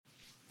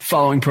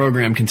Following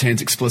program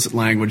contains explicit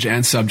language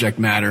and subject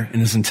matter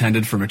and is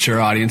intended for mature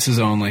audiences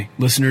only.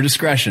 Listener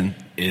discretion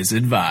is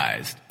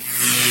advised.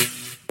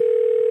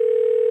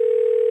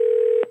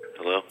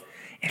 Hello?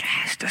 It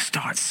has to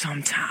start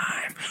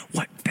sometime.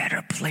 What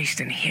better place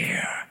than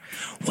here?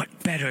 What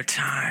better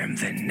time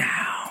than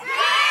now?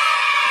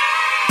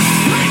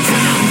 Lights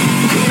out!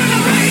 Gorilla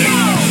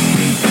Radio!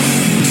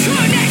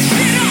 Turn that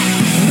shit up!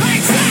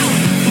 Lights out!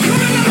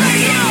 Gorilla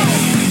Radio!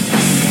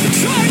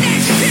 Turn that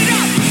shit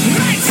up!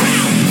 Lights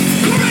out!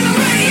 Gorilla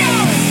Radio!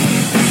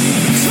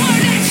 Turn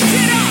that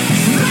shit up!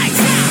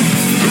 Lights out!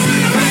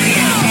 Gorilla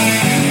Radio!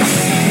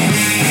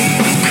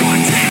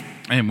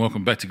 And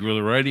welcome back to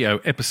Gorilla Radio,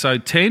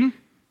 episode 10.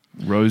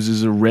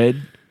 Roses are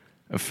red,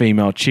 a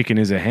female chicken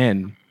is a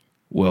hen.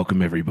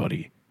 Welcome,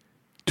 everybody,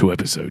 to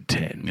episode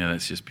 10. Yeah,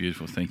 that's just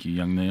beautiful. Thank you,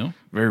 young Neil.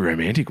 Very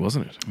romantic,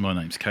 wasn't it? My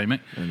name's K-Mac.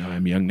 And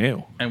I'm young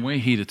Neil. And we're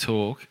here to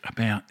talk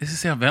about, this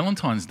is our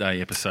Valentine's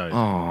Day episode.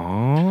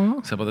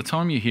 Aww. So by the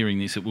time you're hearing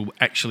this, it will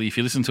actually, if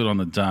you listen to it on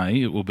the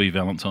day, it will be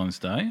Valentine's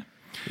Day.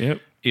 Yep.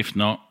 If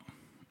not,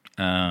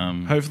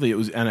 Hopefully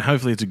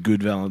it's a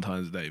good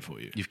Valentine's Day for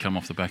you. you've come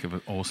off the back of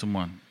an awesome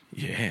one.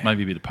 Yeah.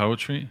 Maybe a bit of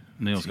poetry.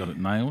 Neil's got it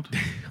nailed.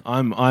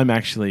 I'm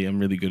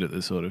really good at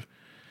the sort of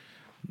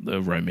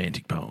the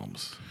romantic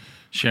poems.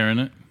 Sharing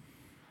it?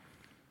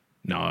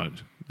 No.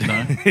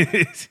 No?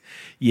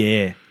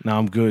 Yeah. No,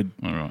 I'm good.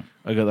 All right.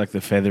 I got like the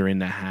feather in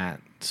the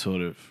hat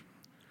sort of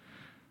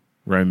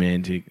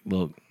romantic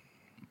look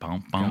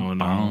Bum, bum, going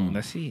bum. on.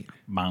 That's it.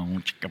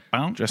 Bum, chicka,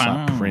 bum, Dress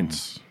up bum.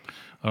 Prince.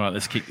 All right,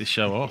 let's kick this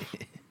show off. You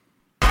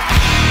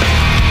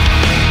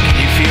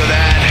feel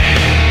that?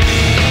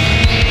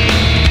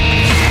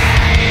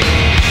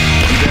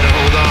 You better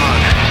hold on.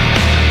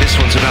 This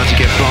one's about to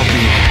get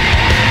bumpy.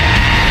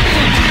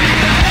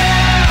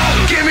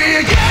 Give me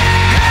a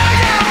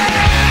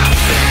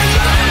stand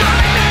up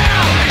right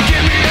now.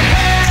 Give me a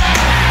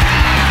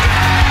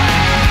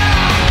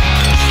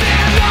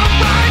stand up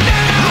right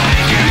now.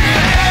 Give me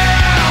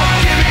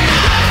a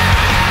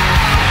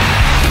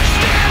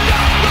stand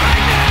up right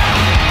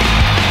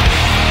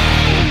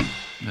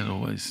now. That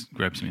always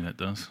grabs me, that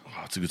does.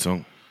 Oh, it's a good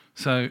song.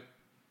 So,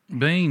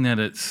 being that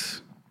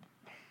it's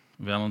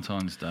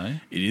Valentine's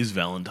Day, It is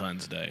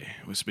Valentine's Day.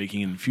 We're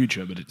speaking in the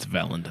future, but it's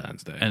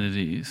Valentine's Day. and it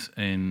is,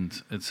 and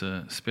it's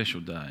a special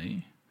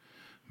day,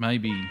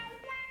 maybe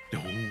we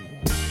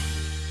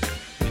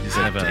just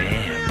have a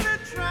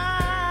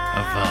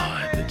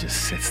vibe that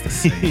just sets the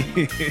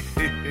scene.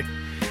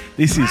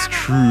 This is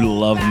true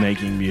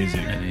love-making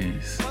music. It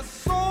is.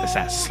 It's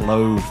that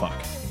slow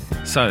fuck.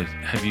 So,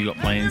 have you got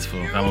plans for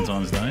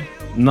Valentine's Day?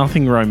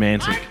 Nothing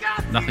romantic.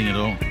 Nothing at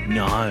all.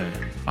 No.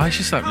 I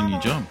should start a new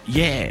job.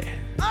 Yeah.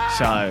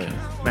 So,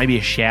 maybe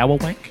a shower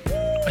wank?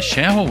 A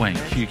shower wank.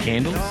 A few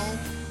candles?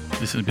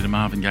 Listen to a bit of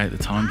Marvin Gaye at the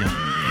time going,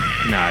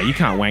 No, you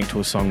can't wank to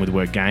a song with the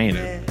word gay in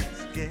it.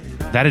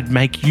 That'd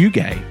make you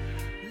gay.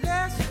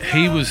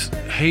 he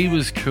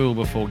was cool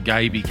before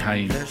gay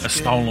became a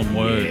stolen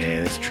word.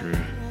 Yeah, that's true.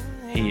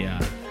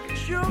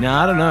 No,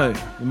 I don't know.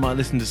 We might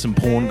listen to some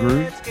Porn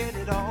Groove.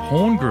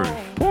 Porn groove.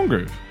 Porn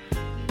Groove.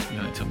 You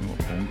don't tell me what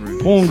porn groove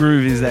is. Porn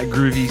Groove is that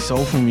groovy,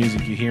 soulful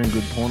music you hear in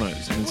good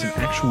pornos. And it's an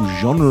actual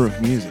genre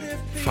of music.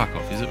 Fuck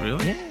off, is it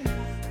really? Yeah.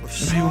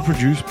 And people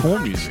produce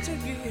porn music.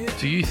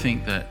 Do you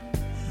think that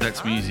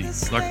that's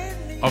music? Like,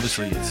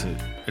 obviously,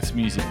 it's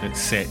music that's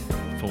set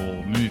for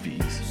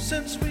movies.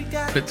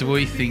 But do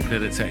we think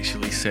that it's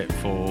actually set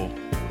for,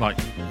 like,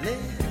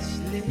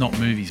 not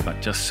movies,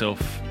 but just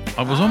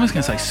I was almost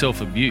going to say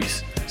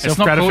self-abuse. It's not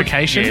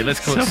Self-gratification? called, yeah, let's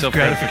call it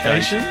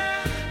self-gratification.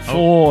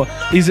 Or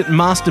is it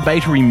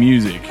masturbatory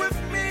music?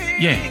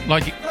 Yeah,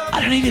 like,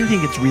 I don't even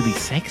think it's really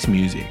sex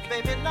music.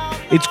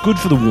 It's good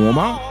for the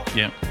warm-up,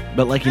 yeah.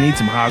 but like you need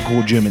some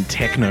hardcore German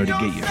techno to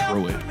get you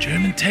through it.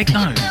 German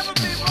techno.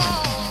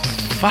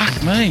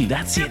 Fuck me.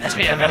 That's it. That's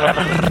me.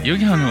 You're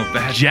going to a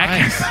bad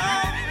Jack. place.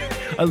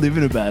 I live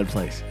in a bad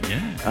place.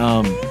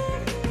 Yeah.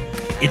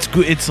 It's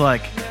good. It's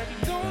like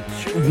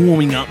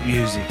warming up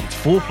music. It's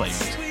foreplay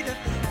music.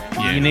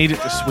 Yeah. You need it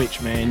to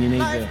switch, man. You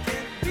need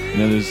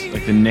there's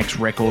like the next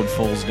record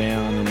falls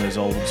down and there's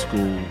old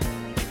school.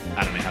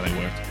 I don't know how they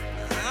work.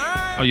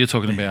 Oh, you're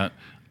talking about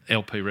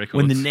LP records?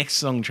 When the next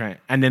song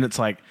and then it's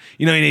like,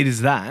 you need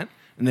is that,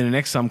 and then the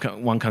next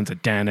one comes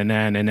at da na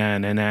na na na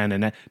na na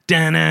na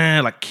da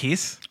na like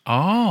Kiss,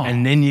 Oh.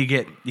 and then you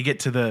get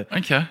to the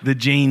the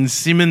Gene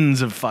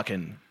Simmons of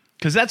fucking,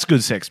 because that's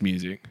good sex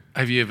music.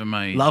 Have you ever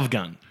made... Love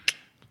Gun.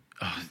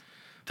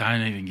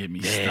 Don't even get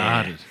me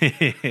started.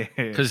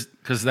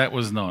 Because that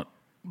was not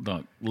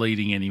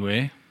leading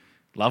anywhere.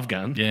 Love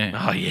Gun.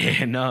 Yeah. Oh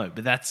yeah, no,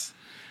 but that's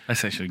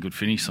actually a good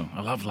finish song.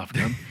 I love Love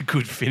Gun. a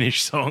good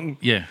finish song.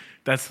 Yeah.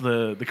 That's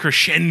the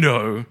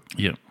crescendo.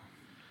 Yeah.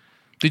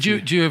 Do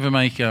you ever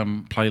make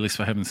playlists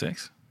for having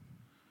sex?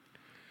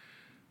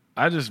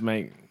 I just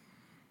make.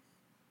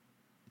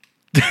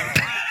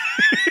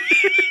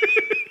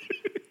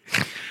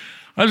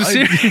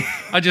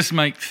 I just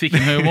make thick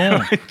and her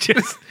warm.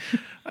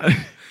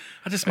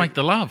 I just make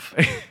the love.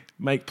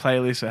 Make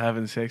playlists for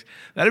having sex.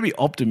 That'd be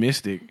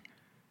optimistic.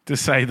 to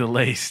say the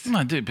least.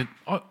 No, dude, but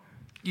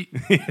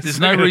there's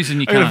no reason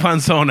you I'm going to can't.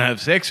 find someone to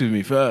have sex with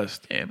me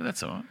first. Yeah, but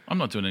that's all right. I'm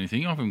not doing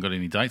anything. I haven't got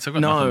any dates. I've got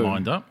No. nothing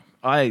lined up.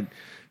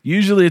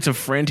 Usually it's a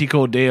frantic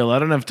ordeal. I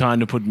don't have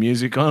time to put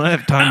music on. I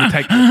have time to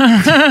take.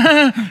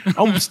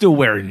 I'm still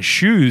wearing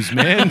shoes,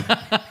 man.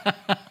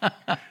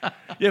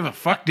 You ever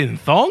fucked in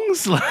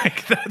thongs?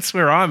 Like that's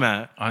where I'm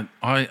at.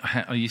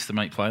 I used to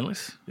make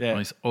playlists. Yeah. I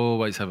used to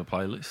always have a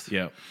playlist.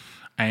 Yeah.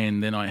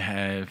 And then I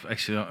have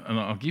actually, and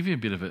I'll give you a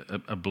bit of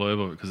a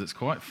blurb of it because it's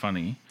quite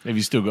funny. Have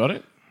you still got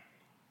it?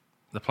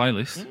 The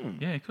playlist.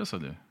 Yeah, of course I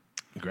do.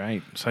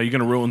 Great. So you're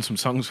going to ruin some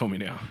songs for me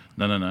now.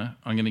 No.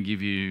 I'm going to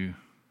give you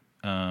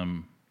a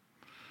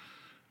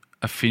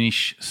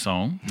Finnish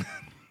song.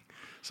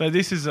 So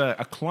this is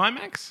a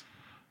climax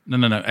No.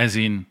 As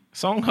in,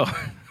 song. Or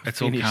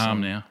it's all Finnish calm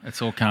song? now.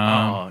 It's all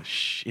calm. Oh,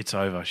 it's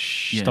over.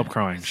 Shh. Yeah. Stop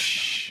crying.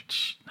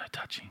 Shh. No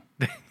touching.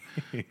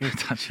 No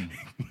touching.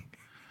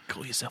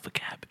 Call yourself a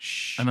cab.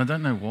 Shh. And I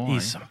don't know why.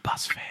 Here's some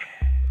bus fare.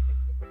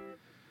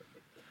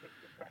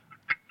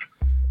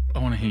 I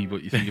want to hear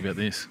what you think about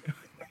this.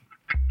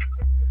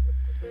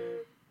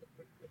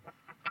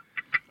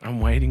 I'm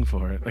waiting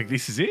for it. Like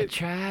this is it.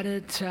 Try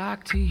to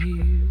talk to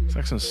you. It's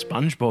like some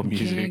SpongeBob Can't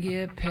music.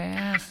 get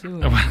past the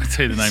I want to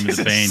tell you the name of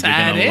the band. You're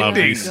Sad going to love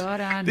ending.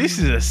 this. This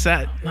is a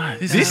sad. No,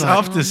 This is like-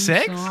 after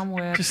sex?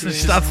 Just She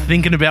this starts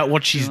thinking about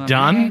what she's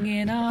done,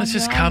 Let's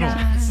just cuddle.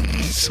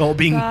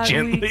 sobbing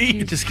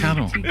gently. Just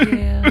cuddle.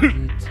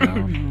 The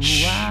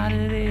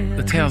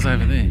towel's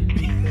over there.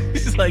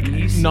 It's like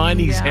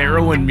 90s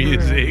heroin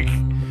music.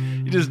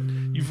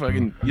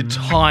 You're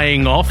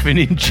tying off and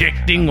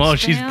injecting while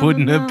she's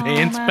putting her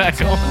pants back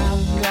on.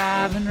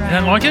 You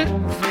don't like it?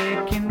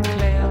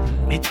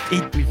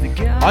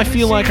 I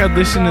feel like I'd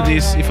listen to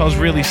this if I was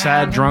really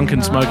sad, drunk,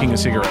 and smoking a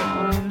cigarette.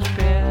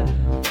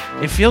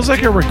 It feels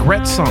like a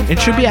regret song. It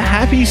should be a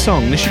happy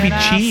song. This should be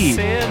cheered.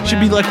 It should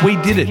be like, we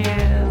did it.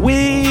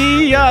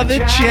 We are the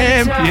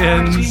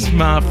champions,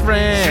 my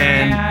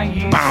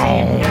friend.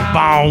 Bow,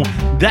 bow.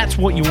 That's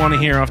what you want to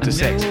hear after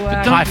sex.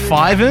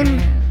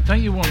 High-fiving?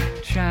 Don't you want...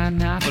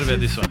 What about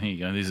this one? Here you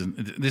go. This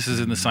is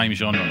in the same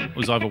genre. It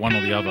was either one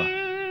or the other.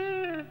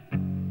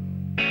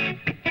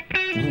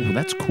 Ooh,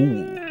 that's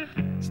cool.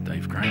 It's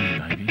Dave Graney,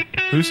 baby.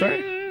 Who,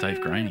 sorry? Dave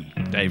Graney.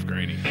 Dave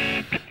Graney.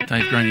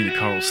 Dave Graney, the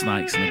Coral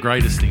Snakes. And the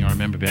greatest thing I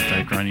remember about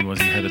Dave Graney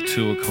was he had a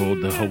tour called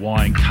the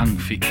Hawaiian Kung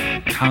Fu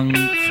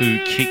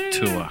Kick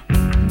Tour.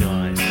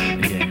 Nice.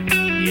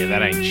 Yeah,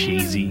 that ain't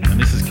cheesy. And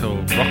this is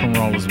called Rock and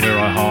Roll Is Where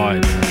I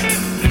Hide.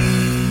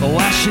 Oh,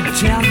 I should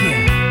tell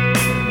you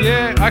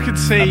Yeah, I could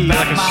see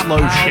like a slow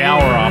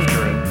shower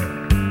after it.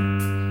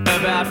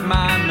 about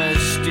my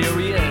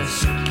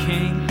mysterious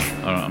king.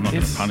 All right, I'm not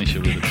going to punish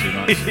you with it too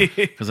much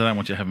because I don't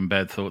want you having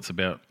bad thoughts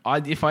about...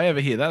 If I ever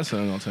hear that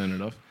song, I'll turn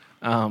it off.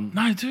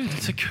 No, dude,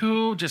 it's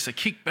just a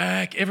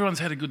kickback. Everyone's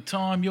had a good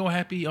time. You're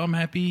happy. I'm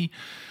happy.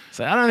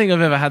 So I don't think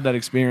I've ever had that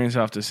experience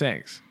after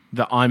sex.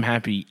 That I'm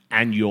happy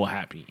and you're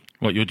happy.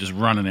 What, you're just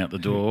running out the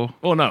door?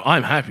 Oh no,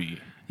 I'm happy.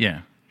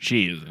 Yeah.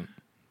 She isn't.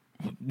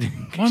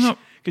 Why not?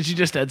 Because she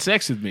just had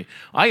sex with me.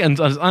 I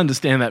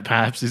understand that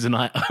perhaps is an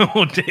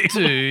ordeal.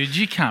 Dude,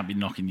 you can't be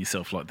knocking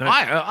yourself like that.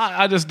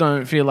 I just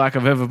don't feel like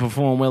I've ever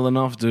performed well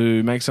enough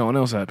to make someone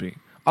else happy.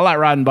 I like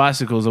riding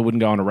bicycles. I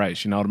wouldn't go on a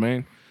race. You know what I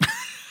mean?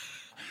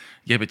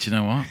 Yeah, but you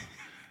know what?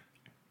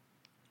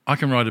 I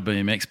can ride a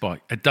BMX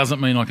bike. It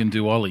doesn't mean I can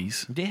do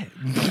ollies. Yeah.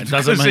 It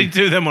doesn't Because you mean...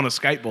 do them on a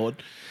skateboard.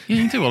 Yeah,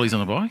 you can do ollies on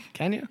a bike.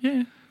 Can you?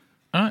 Yeah.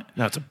 All right.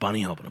 No, it's a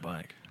bunny hop on a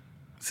bike.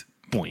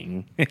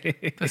 Boing.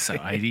 That's so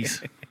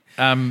 80s.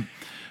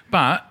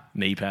 But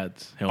Knee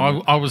pads.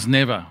 Helmet. I was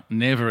never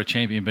a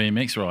champion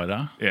BMX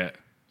rider, Yeah.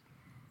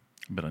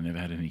 but I never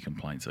had any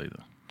complaints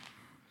either.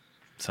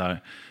 So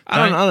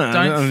I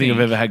don't think I've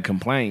ever had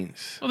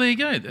complaints. Well, there you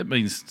go. That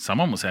means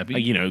someone was happy.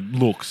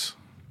 Looks.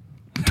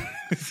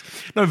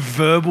 No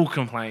verbal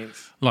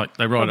complaints. Like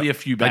they write Probably a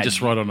few bad, they just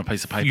write on a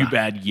piece of paper. few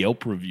bad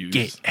Yelp reviews.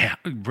 Get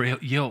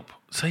out. Yelp.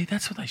 See,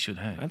 that's what they should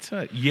have. That's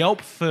it.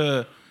 Yelp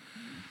for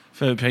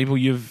people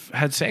you've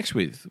had sex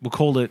with. We'll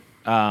call it.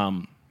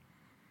 I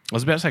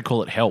was about to say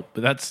call it help,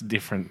 but that's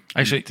different.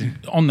 Actually,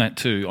 on that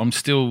too, I'm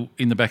still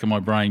in the back of my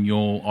brain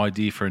your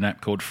idea for an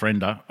app called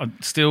Friender. I'm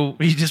still,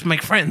 You just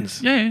make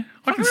friends. yeah,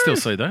 I can still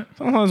see that.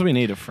 Sometimes we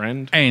need a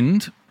friend.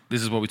 And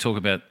this is what we talk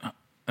about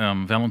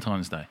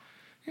Valentine's Day.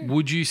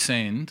 Would you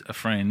send a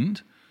friend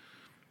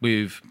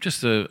with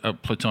just a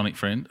platonic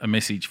friend a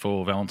message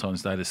for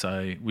Valentine's Day to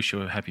say, wish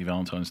you a happy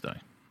Valentine's Day?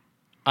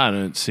 I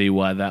don't see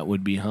why that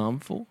would be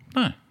harmful.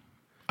 No.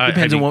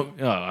 Depends on what.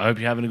 Oh, I hope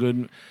you're having a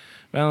good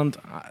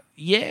Valentine.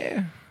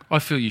 Yeah. I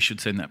feel you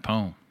should send that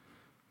poem.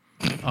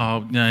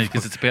 Oh, no,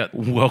 because it's about...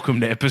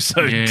 Welcome to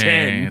episode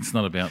 10. It's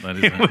not about that,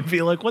 is It it? would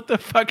be like, what the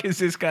fuck is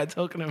this guy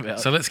talking about?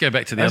 So let's go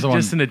back to the That's other one.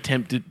 just an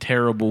attempt at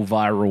terrible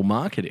viral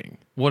marketing.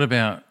 What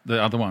about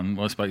the other one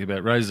I spoke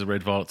about? Roses are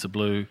red, violets are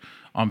blue.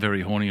 I'm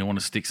very horny. I want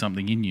to stick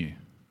something in you.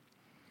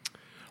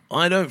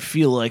 I don't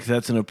feel like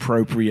that's an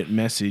appropriate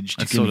message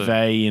to That's sort of-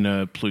 convey in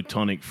a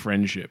platonic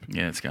friendship.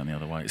 Yeah, it's going the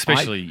other way.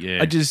 Especially,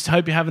 I just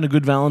hope you're having a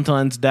good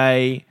Valentine's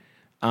Day.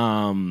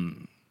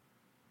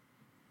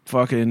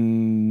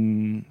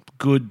 fucking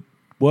good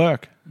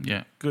work.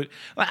 Yeah. Good.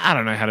 Like, I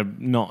don't know how to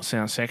not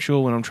sound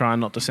sexual when I'm trying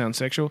not to sound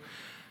sexual.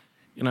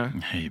 You know,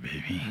 Hey,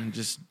 baby.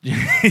 just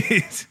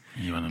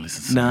You want to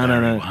listen to some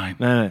Barry White?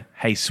 no.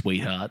 Hey,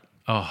 sweetheart.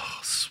 Oh,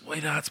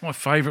 sweetheart's my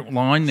favourite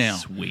line now.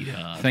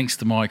 Sweetheart. Thanks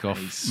to Mike off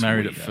Hey,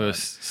 Married at sweetheart.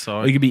 First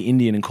Or you Sight. could be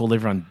Indian and call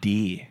everyone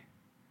dear.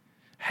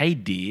 Hey,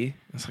 dear.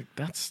 It's like,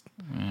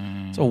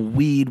 it's a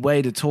weird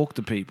way to talk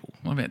to people.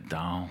 What about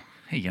Dal?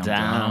 Hey, young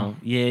Down. Dal.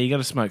 Yeah, you got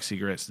to smoke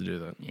cigarettes to do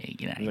that. Yeah,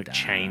 g'day, You like Dal.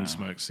 chain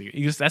smoke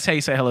cigarettes. That's how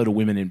you say hello to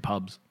women in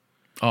pubs.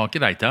 Oh,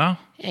 g'day, Dal.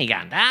 Hey, you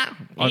going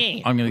down?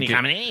 I'm going to get.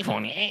 coming in for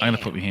me? I'm going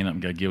to put my hand up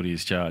and go guilty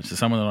as charged. So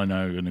someone that I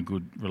know in a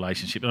good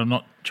relationship, and I'm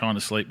not trying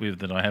to sleep with,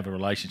 that I have a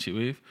relationship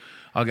with,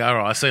 I'll go, all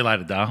right, I'll see you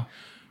later, Dale.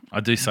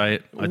 I do say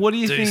it. What do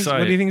you think? say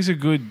What do you it. think is a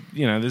good?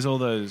 You know, there's all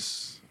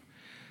those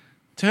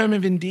term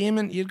of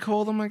endearment you'd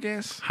call them, I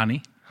guess.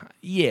 Honey?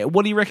 Yeah.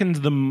 What do you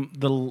reckon's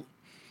the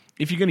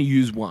if you're going to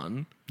use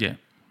one? Yeah.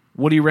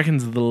 What do you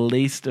reckon's the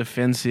least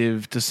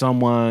offensive to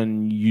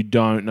someone you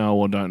don't know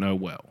or don't know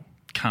well?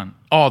 Cunt.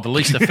 Oh, the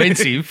least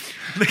offensive.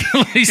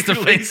 The least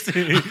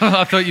offensive.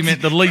 I thought you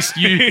meant the least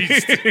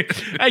used.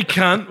 Hey,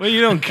 cunt. What are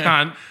you doing,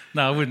 cunt?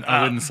 No, I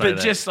wouldn't say But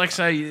that. just like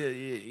say,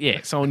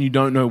 yeah, someone you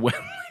don't know well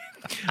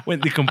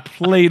went the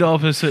complete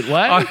opposite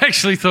way. I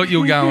actually thought you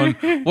were going,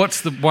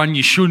 what's the one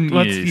you shouldn't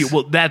use?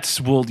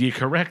 Well, you're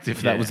correct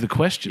if that Yeah. was the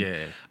question.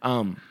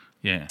 Yeah.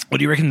 Yeah. What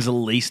do you reckon's the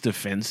least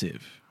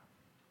offensive?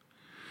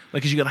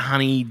 Like, because you got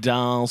honey,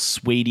 dal,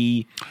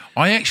 sweetie.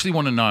 I actually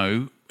want to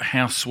know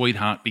how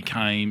Sweetheart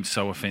became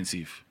so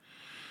offensive.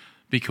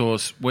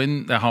 Because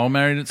when the whole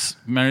Married at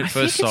I First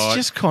think it's Sight...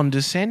 just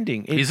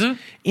condescending. Is it?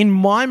 In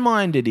my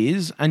mind, it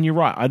is. And you're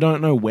right. I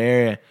don't know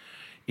where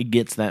it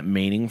gets that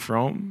meaning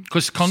from.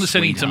 Because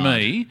condescending to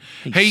me,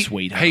 Hey,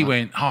 sweetheart. he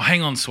went, oh,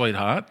 hang on,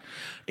 sweetheart.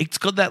 It's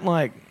got that,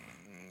 like,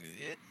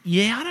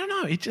 yeah, I don't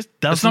know. It just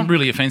doesn't. It's not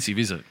really offensive,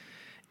 is it?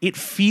 It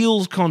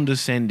feels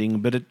condescending,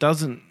 but it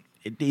doesn't.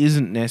 It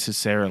isn't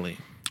necessarily.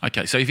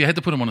 Okay, so if you had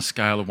to put them on a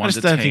scale of I 1 just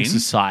to don't 10, think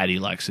society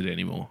likes it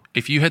anymore.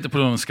 if you had to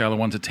put it on a scale of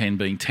 1 to 10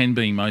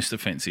 being most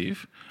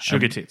offensive,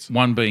 Sugar and tits.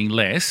 1 being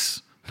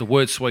less, the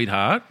word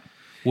sweetheart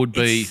would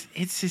be...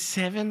 It's a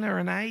 7 or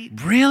an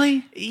 8.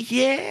 Really?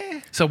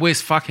 Yeah. So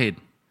where's fuckhead?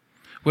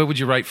 Where would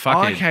you rate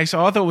fuckhead? Okay,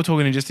 so I thought we were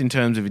talking just in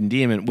terms of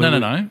endearment.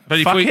 No. But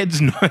if we-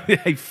 fuckhead's not a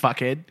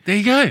fuckhead. There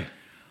you go.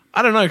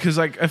 I don't know, because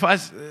like if I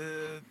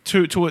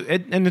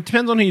and it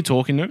depends on who you're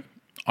talking to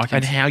I can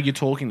and how you're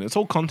talking to. It's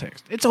all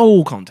context. It's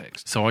all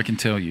context. So I can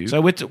tell you.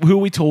 So who are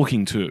we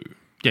talking to?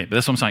 Yeah, but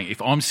that's what I'm saying.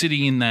 If I'm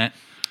sitting in that...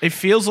 It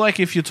feels like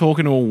if you're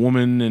talking to a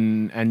woman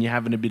and you're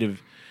having a bit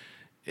of,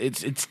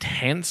 it's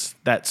tense,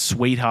 that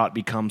sweetheart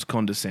becomes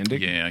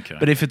condescending. Yeah, okay.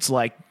 But if it's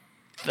like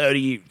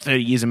 30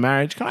 years of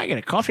marriage, can I get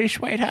a coffee,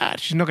 sweetheart?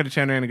 She's not going to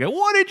turn around and go,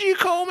 what did you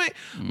call me?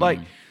 Like,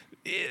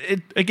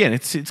 again,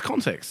 it's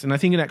context. And I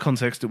think in that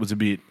context, it was a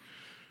bit,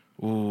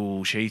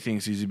 oh, she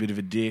thinks he's a bit of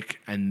a dick.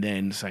 And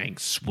then saying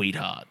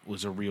sweetheart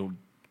was a real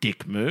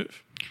dick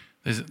move.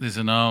 There's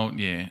an old...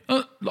 Yeah.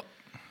 Look,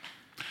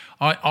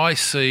 I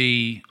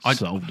see...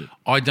 Solved it.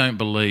 I don't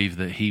believe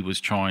that he was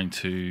trying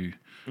to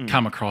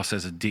come across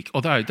as a dick.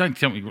 Although, don't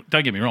get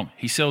me wrong,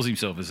 he sells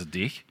himself as a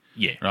dick.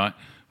 Yeah. Right?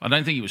 I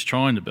don't think he was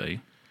trying to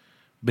be.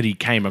 But he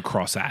came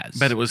across as.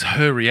 But it was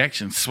her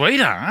reaction.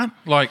 Sweetheart?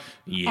 Like,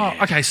 Yeah.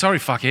 oh, okay, sorry,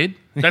 fuckhead.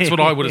 That's what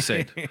I would have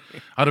said.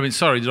 I'd have been,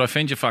 sorry, did I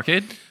offend you,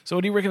 fuckhead? So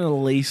what do you reckon you're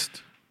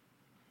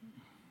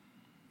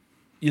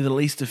the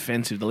least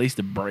offensive, the least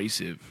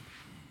abrasive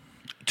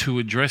To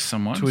address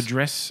someone. to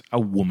address a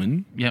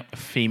woman, Yep. a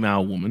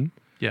female woman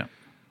Yeah.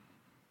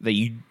 that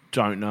you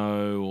don't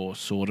know or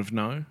sort of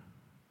know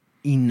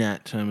in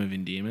that term of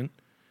endearment?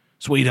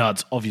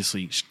 Sweetheart's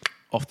obviously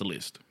off the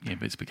list. Yeah,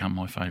 but it's become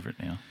my favourite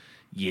now.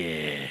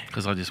 Yeah.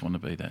 Because I just want to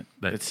be that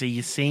But see,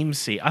 you seem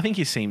I think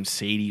you seem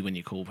seedy when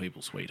you call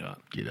people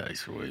sweetheart. g'day,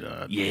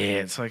 sweetheart. Yeah,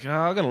 it's like, oh,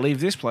 I've got to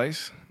leave this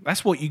place.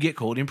 That's what you get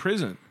called in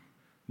prison.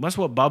 That's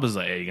what Bubba's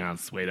like. Hey, you going,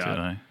 sweetheart?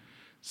 G'day.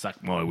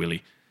 Suck my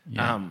willy.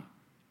 Yeah.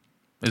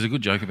 There's a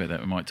good joke about that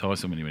with Mike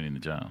Tyson when he went into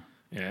jail.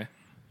 Yeah.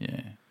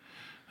 Yeah.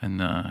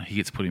 And he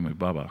gets put in with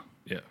Bubba.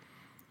 Yeah.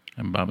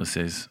 And Bubba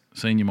says,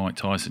 Senior Mike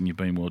Tyson, you've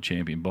been world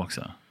champion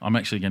boxer. I'm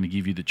actually going to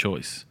give you the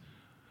choice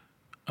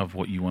of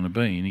what you want to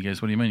be. And he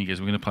goes, what do you mean? He goes,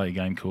 we're going to play a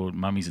game called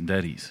Mummies and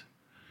Daddies.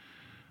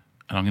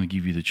 And I'm going to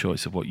give you the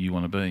choice of what you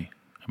want to be.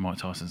 And Mike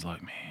Tyson's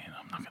like, man,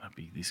 I'm not going to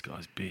be this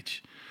guy's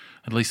bitch.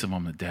 At least if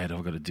I'm the dad,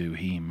 I've got to do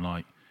him.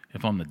 Like,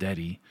 if I'm the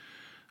daddy,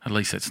 at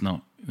least that's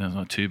not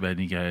too bad.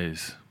 And he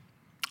goes,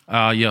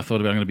 yeah, I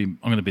thought about I'm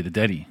going to be the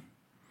daddy.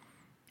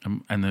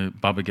 And the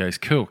Bubba goes,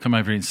 cool, come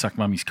over here and suck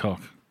mummy's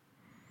cock.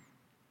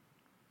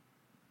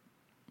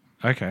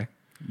 Okay.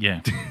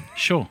 Yeah,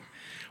 sure.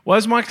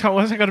 Why's that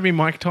got to be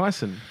Mike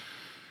Tyson?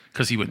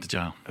 Because he went to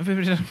jail.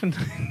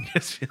 It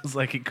just feels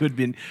like it could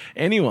be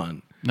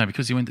anyone. No,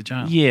 because he went to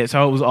jail. Yeah,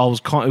 so it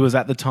was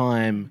at the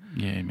time.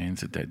 Yeah, man,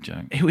 it's a dead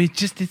joke.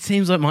 It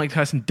seems like Mike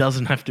Tyson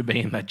doesn't have to be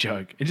in that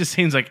joke. It just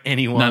seems like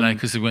anyone. No,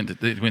 because he went to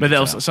But jail.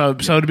 also,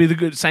 so it'd be the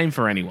good same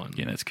for anyone.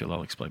 Yeah, that's cool.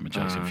 I'll explain my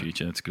jokes in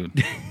future. That's good.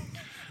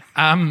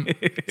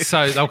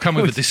 So they'll come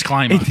with a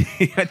disclaimer.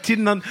 I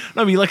didn't. No,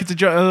 I mean, like it's a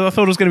joke. I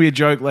thought it was going to be a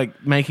joke,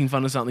 like making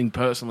fun of something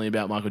personally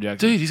about Michael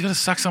Jackson. Dude, he's got to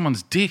suck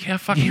someone's dick. How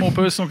fucking more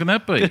personal can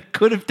that be? It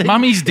could have been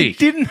Mummy's dick. It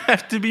didn't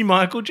have to be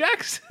Michael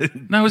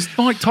Jackson. No, it's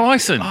Mike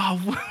Tyson. Oh,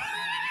 What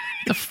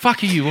the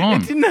fuck are you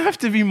on? it didn't have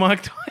to be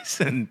Mike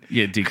Tyson.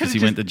 Yeah, it did because he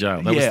Could've went to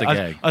jail. That was the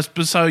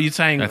gag. So you're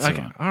saying, That's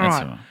okay, all right. all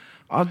That's right.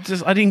 all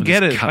right. I didn't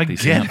get Just it. cut I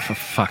this get out, it. for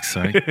fuck's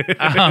sake.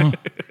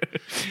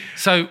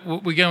 So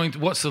we're going to,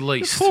 what's the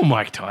least? Poor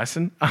Mike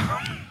Tyson.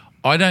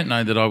 I don't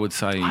know that I would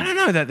say I don't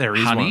know that there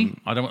is honey.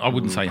 one. I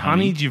wouldn't say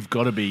honey. Honey, you've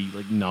got to be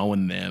like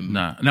knowing them.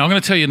 No. Now I'm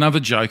going to tell you another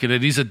joke, and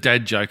it is a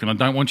dad joke, and I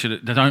don't want you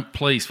to. Don't,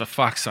 please, for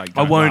fuck's sake.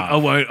 I don't won't. laugh. I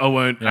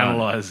won't Right.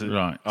 analyze it.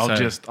 Right. I'll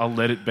So-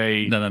 let it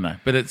be. No.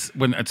 But it's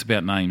when it's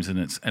about names, and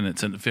it's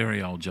a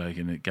very old joke,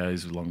 and it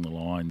goes along the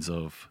lines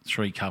of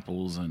three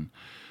couples and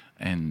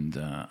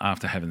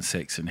after having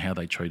sex and how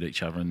they treat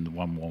each other, and the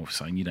one wife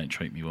saying, "You don't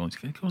treat me well." He's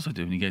going, "Of course I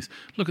do." And he goes,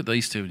 "Look at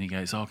these two," and he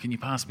goes, "Oh, can you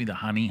pass me the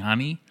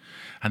honey?"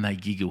 And they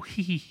giggle,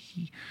 hee hee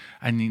hee.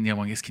 And then the other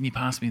one goes, "Can you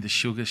pass me the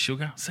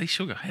sugar? See,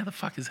 sugar. How the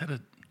fuck is that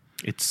a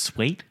It's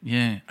sweet.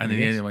 yeah?" And then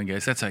the other one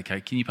goes, "That's okay.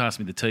 Can you pass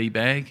me the tea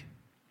bag?"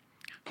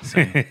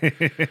 So,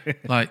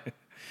 like,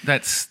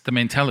 that's the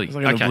mentality. It's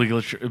like an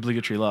Okay.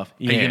 obligatory laugh.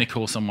 Are you going to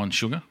call someone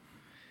sugar?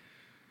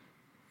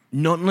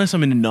 Not unless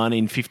I'm in a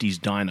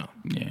 1950s diner.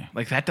 Yeah.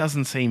 Like that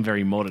doesn't seem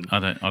very modern. I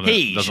don't.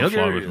 Hey, doesn't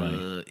sugar. fly with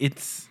me.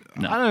 It's.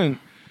 No. I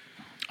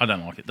I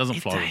don't like it.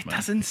 Doesn't fly with it me.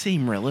 doesn't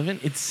seem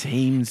relevant. It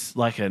seems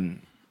like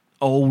an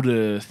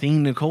older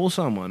thing to call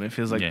someone. It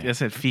feels like Yeah. I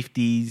said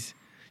 50s.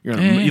 You're,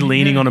 Yeah, you're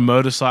leaning yeah. on a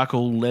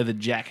motorcycle, leather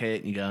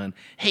jacket, and you're going,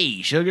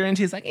 "Hey, sugar," and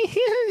she's like,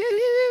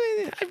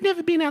 "I've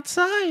never been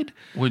outside."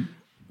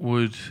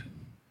 Would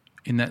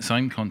in that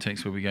same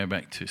context where we go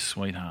back to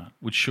sweetheart,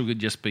 would sugar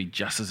just be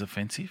just as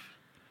offensive?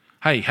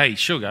 Hey,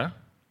 sugar.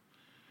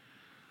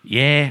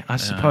 Yeah, I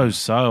suppose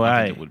so.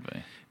 I eh? think it would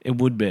be. It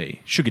would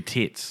be. Sugar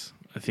tits,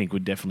 I think,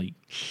 would definitely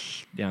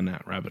down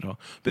that rabbit hole.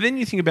 But then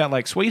you think about,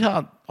 like,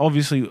 Sweetheart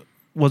obviously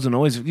wasn't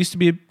always... It used to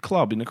be a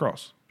club in the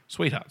Cross.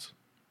 Sweethearts.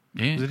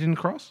 Yeah. Was it in the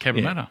Cross?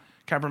 Cabramatta. Yeah.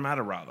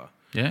 Cabramatta, rather.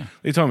 Yeah. What are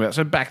you talking about?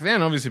 So back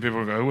then, obviously, people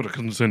would go, what a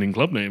condescending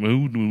club name.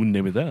 Who would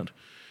name it that?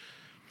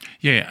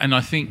 Yeah, and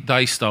I think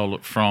they stole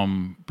it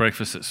from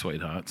Breakfast at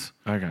Sweethearts,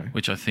 Okay.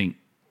 which I think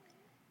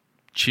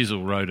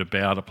Chisel wrote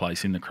about a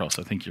place in the Cross.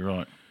 I think you're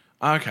right.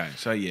 Okay,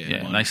 so yeah.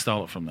 Yeah, and they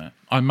stole it from that.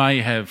 I may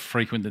have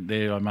frequented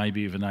there. I may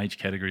be of an age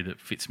category that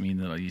fits me in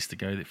that I used to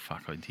go there.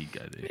 Fuck, I did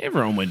go there.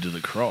 Everyone went to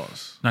the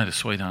Cross. No, to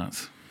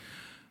Sweethearts.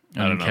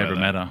 I don't know about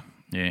Cabramatta.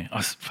 Yeah,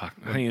 fuck.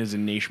 I think there's a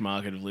niche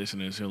market of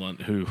listeners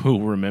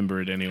who'll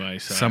remember it anyway.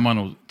 So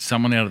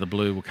Someone out of the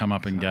blue will come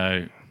up and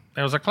go,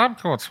 there was a club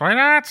called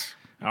Sweethearts.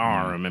 Oh,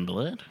 I remember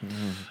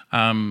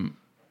that.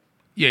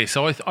 Yeah,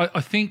 so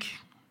I think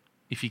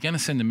if you're going to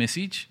send a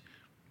message,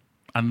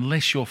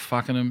 unless you're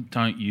fucking them,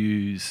 don't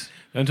use...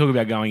 Don't talk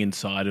about going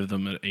inside of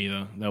them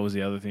either. That was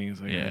the other thing. It's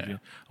like, Yeah. I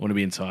want to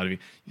be inside of you.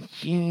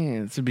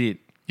 Yeah, it's a bit...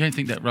 You don't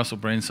think that Russell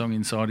Brand song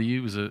Inside of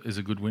You is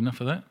a good winner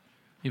for that?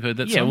 You've heard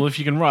that Yeah, song? well, if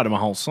you can write him a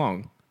whole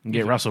song and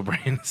get Russell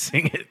Brand to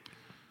sing it,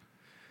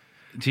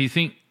 Do you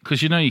think...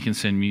 Because you know you can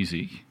send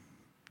music.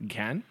 you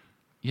can.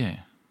 Yeah.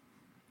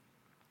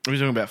 Are we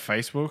talking about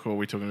Facebook or are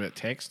we talking about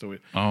text? Or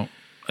Oh,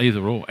 either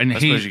or. And I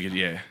suppose you could,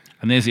 yeah.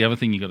 And there's the other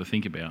thing you got to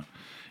think about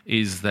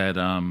is that...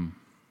 I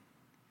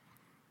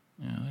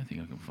don't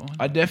think I can find it.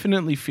 I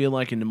definitely feel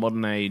like in the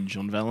modern age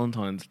on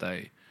Valentine's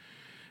Day,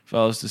 if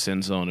I was to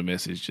send someone a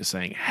message just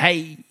saying,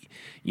 hey,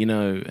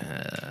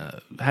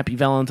 happy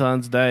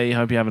Valentine's Day,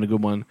 hope you're having a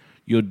good one,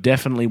 you're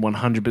definitely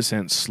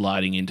 100%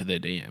 sliding into their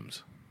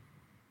DMs.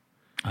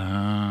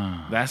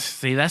 That's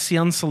the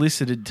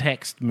unsolicited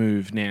text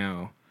move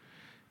now.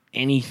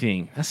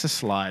 Anything. That's a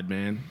slide,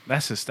 man.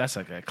 That's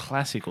like a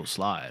classical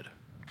slide.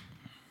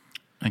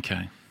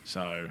 Okay.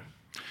 So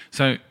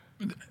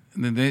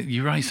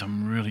you raise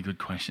some really good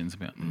questions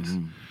about this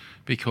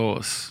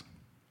because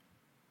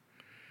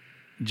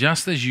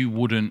just as you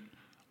wouldn't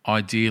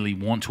ideally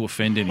want to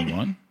offend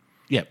anyone,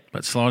 yep.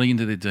 but sliding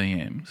into their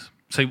DMs.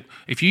 So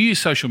if you use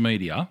social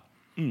media,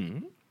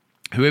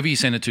 whoever you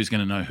send it to is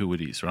going to know who it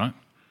is, right?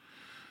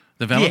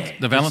 The There's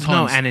Valentine's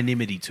no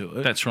anonymity to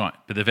it. That's right.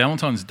 But the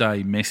Valentine's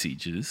Day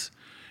messages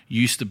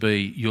used to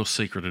be your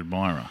secret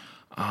admirer,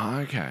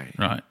 Okay.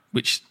 right?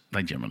 Which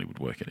they generally would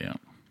work it out,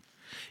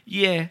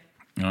 Yeah.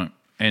 right?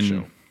 And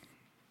Sure.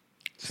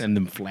 Send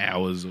them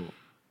flowers or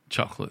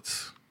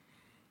chocolates.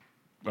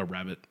 a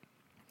rabbit.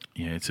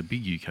 Yeah, it's a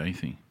big UK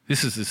thing.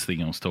 This is this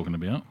thing I was talking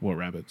about. What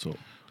rabbits or...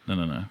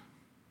 No.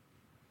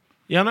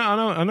 Yeah,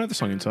 I know the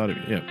song inside of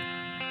it. Yeah.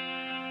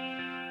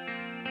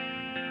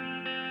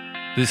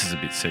 This is a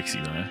bit sexy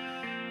though.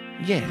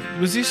 Yeah.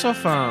 Was this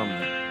off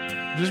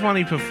this one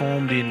he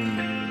performed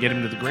in Get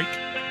Him to the Greek?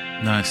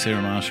 No,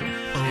 Sarah Marshall.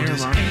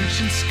 Those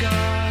ancient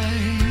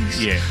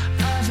skies. Yeah.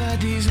 I've had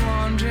these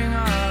wandering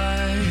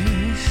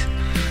eyes.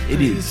 It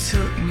You is.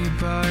 took me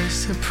by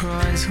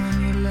surprise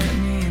when you let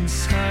me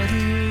inside of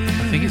you.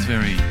 I think it's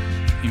very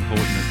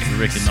important to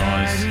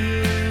recognise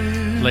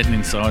letting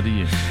inside of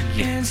you.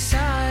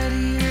 Inside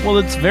of you. Well,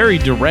 it's very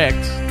direct.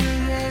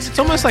 It's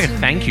almost like a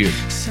thank you.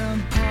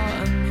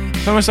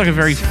 It's almost like a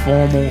very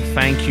formal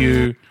thank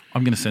you.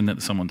 I'm going to send that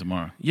to someone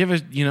tomorrow. You ever,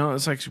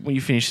 it's like when you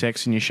finish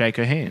sex and you shake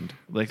her hand.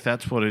 Like,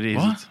 that's what it is.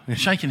 What?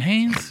 Shaking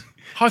hands?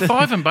 High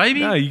fiving,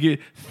 baby. No, you get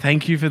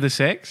thank you for the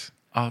sex.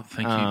 Oh,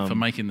 thank you for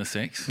making the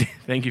sex.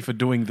 Thank you for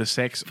doing the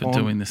sex. For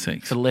doing the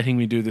sex. For letting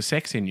me do the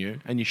sex in you.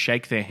 And you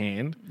shake their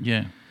hand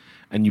Yeah.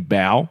 and you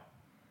bow.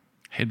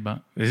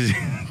 Headbutt.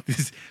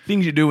 There's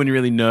things you do when you're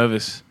really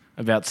nervous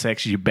about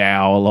sex. You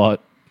bow a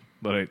lot.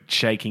 A lot of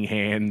shaking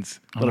hands.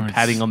 A lot of worried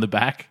patting on the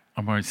back.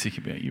 I'm worried sick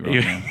about you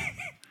right now.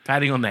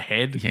 Patting on the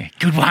head. Yeah,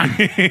 good one.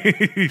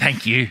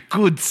 Thank you.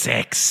 Good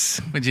sex.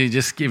 Would you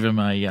just give him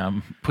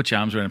a put your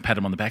arms around and pat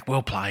him on the back?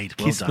 Well played.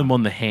 Well Kiss done. them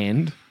on the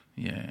hand.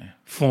 Yeah.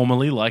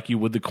 Formally, like you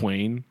would the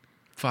Queen.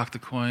 Fuck the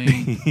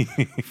Queen.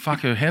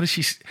 Fuck her. How does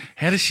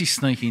she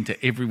sneak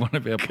into every one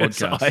of our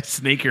podcasts? I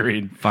sneak her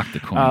in. Fuck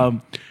the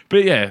Queen.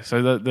 But yeah,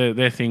 so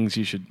they're things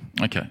you should.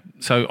 Okay,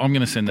 so I'm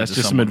going to send that That's to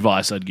just some someone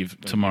advice I'd give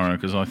tomorrow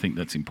because I think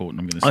that's important.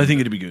 I'm going to. I think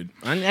it'd be good,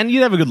 and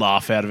you'd have a good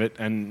laugh out of it.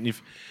 And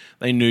if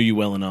they knew you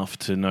well enough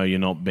to know you're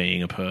not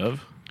being a perv,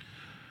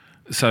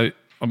 So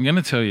I'm going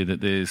to tell you that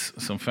there's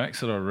some facts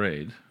that I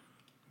read,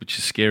 which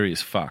is scary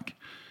as fuck,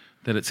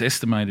 that it's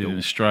estimated in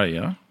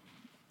Australia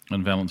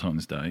on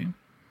Valentine's Day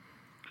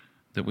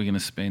that we're going to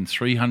spend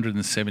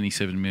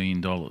 $377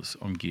 million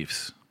on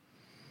gifts.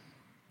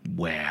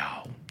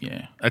 wow.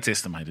 Yeah, that's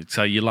estimated.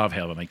 So you love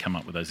how they come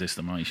up with those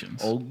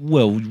estimations. Oh,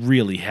 well,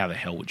 really, how the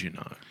hell would you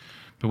know?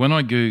 But when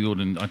I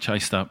Googled and I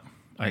chased up,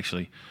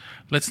 actually,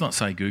 let's not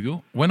say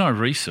Google. When I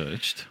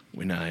researched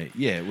When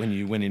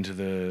you went into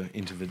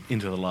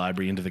the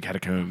library, into the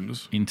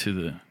catacombs.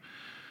 into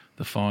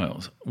the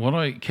files, what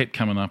I kept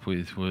coming up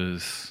with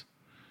was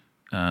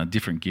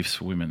different gifts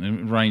for women.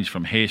 It ranged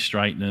from hair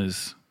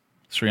straighteners,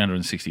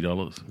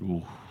 $360.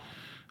 Ooh.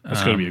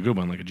 That's got to be a good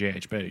one, like a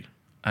GHB.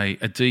 A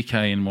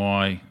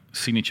DKNY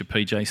signature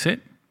PJ set,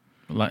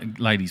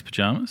 ladies'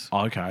 pajamas,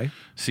 Okay.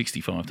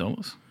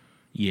 $65.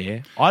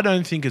 Yeah. I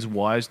don't think it's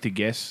wise to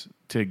guess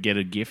to get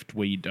a gift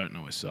where you don't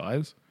know her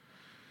size.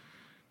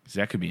 Because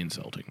that could be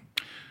insulting.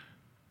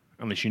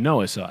 Unless you know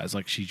her size,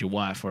 like she's your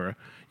wife or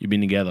you've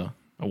been together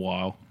a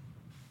while.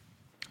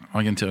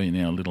 I can tell you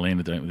now a little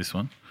anecdote with this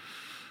one.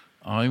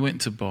 I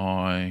went to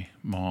buy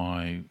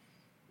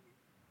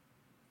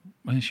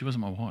well, she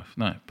wasn't my wife.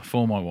 No,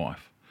 before my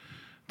wife.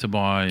 To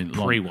buy...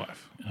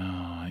 Pre-wife.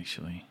 Oh,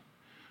 actually.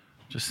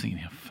 Just thinking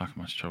how fucking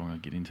much trouble I'm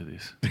going to get into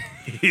this.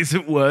 Is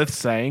it worth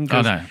saying?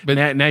 'Cause I know,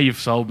 but- now you've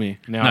sold me.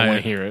 Now I want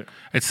to hear it.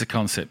 It's the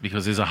concept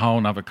because there's a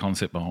whole other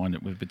concept behind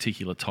it with a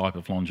particular type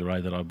of lingerie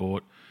that I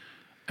bought.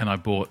 And I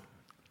bought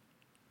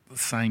the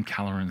same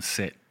colour and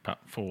set, but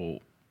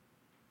for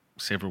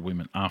several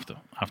women after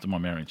my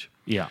marriage.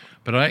 Yeah.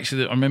 But I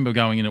remember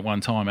going in at one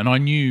time and I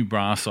knew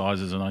bra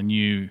sizes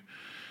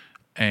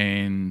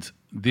and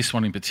this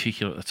one in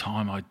particular at the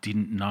time I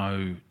didn't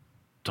know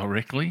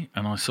directly.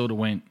 And I sort of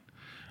went,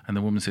 and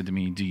the woman said to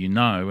me, "Do you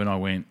know?" And I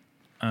went,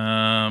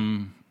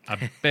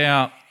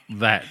 about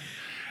that.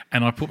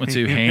 And I put my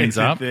two hands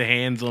up. The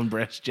hands on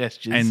breast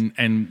gestures.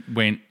 And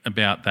went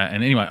about that.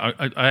 And anyway,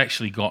 I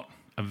actually got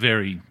a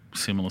very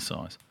similar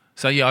size.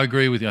 So, yeah, I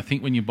agree with you. I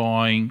think when you're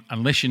buying,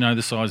 unless you know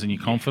the size and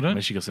you're confident.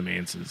 Unless you got some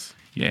answers.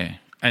 Yeah.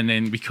 And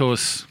then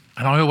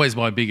and I always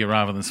buy bigger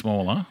rather than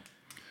smaller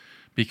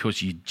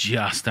because you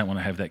just don't want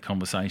to have that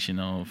conversation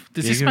of,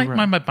 does this Bigger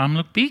make my bum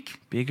look big?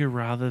 Bigger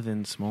rather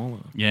than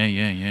smaller.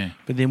 Yeah.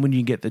 But then when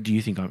you get do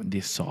you think I'm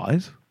this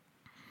size?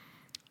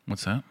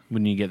 What's that?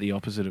 When you get the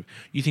opposite of,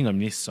 you think I'm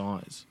this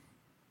size?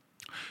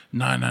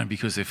 No,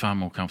 because they're far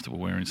more comfortable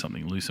wearing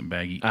something loose and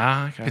baggy.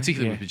 Ah, okay.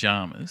 Particularly yeah. with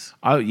pajamas.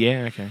 Oh,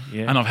 yeah, okay,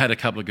 yeah. And I've had a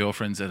couple of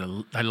girlfriends that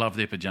they love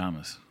their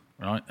pajamas,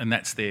 right? And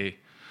that's their...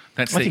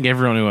 I think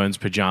everyone who owns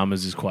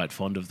pajamas is quite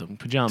fond of them.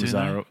 Pajamas Do they?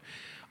 are...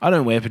 I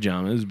don't wear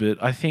pajamas,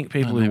 but I think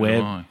people who neither wear...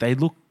 do I. They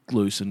look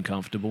loose and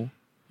comfortable.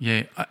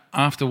 Yeah,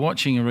 after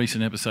watching a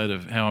recent episode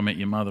of How I Met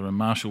Your Mother and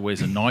Marshall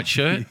wears a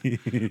nightshirt,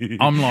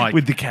 I'm like,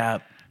 With the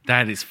cap.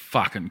 that is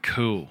fucking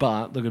cool.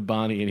 But look at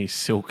Barney in his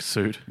silk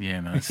suit.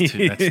 Yeah, no,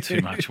 that's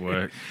too much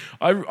work.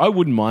 I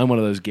wouldn't mind one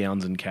of those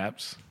gowns and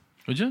caps.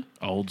 Would you?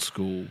 Old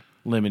school,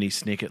 lemony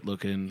snicket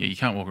looking. Yeah, you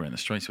can't walk around the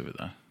streets with it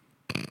though.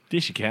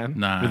 Yes, you can.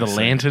 No, With a so-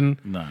 lantern.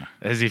 No.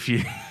 As if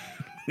you're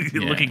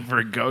Yeah. looking for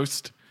a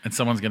ghost. And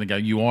someone's going to go,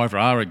 you either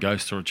are a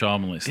ghost or a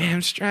child molester.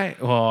 Damn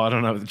straight. Well, I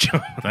don't know the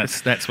job.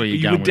 That's where you're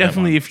You going would with that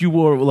definitely, one. if you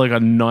wore like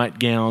a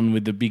nightgown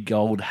with the big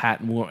gold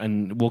hat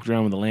and walked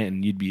around with a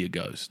lantern, you'd be a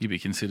ghost. You'd be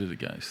considered a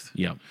ghost.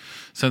 Yep.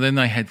 So then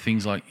they had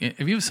things like,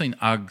 have you ever seen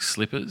UGG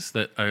slippers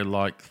that are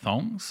like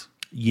thongs?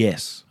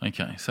 Yes.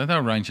 Okay, so they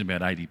were ranging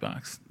about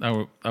 $80. They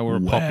were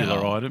a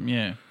popular item,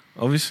 yeah.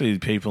 Obviously,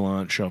 people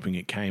aren't shopping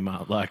at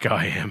Kmart like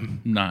I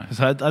am. No.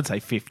 So I'd say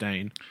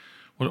 15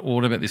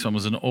 What about this one? It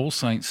was an All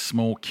Saints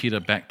small kidder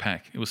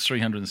backpack. It was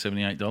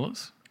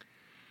 $378.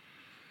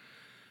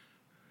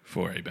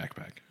 for a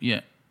backpack.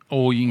 Yeah.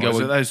 Or you can go So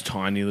with... those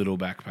tiny little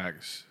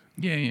backpacks.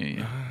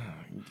 Yeah.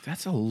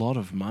 That's a lot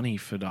of money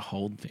for to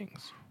hold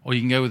things. Or you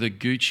can go with a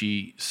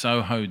Gucci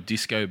Soho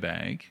disco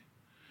bag,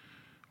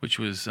 which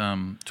was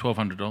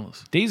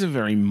 $1,200. These are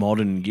very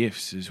modern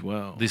gifts as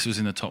well. This was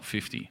in the top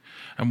 50.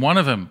 And one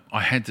of them,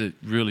 I had to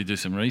really do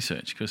some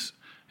research because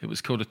it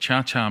was called a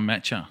Cha-Cha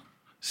Matcha,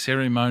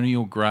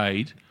 ceremonial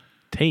grade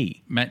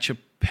Tea. matcha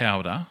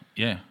powder.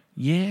 Yeah.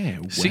 Yeah.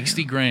 Wow.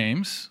 60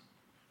 grams,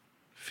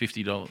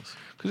 $50.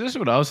 Because that's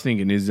what I was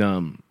thinking is,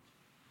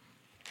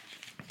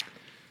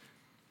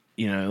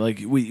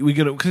 like we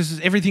got to, because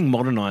everything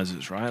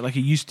modernizes, right? Like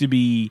it used to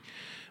be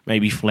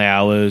maybe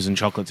flowers and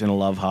chocolates in a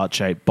love heart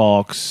shaped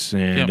box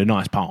and Yep. a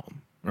nice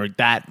poem. Right?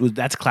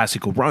 That's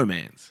classical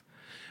romance.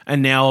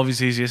 And now,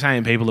 obviously, as you're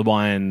saying, people are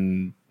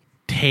buying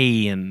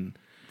tea and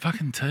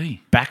Fucking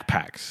tea.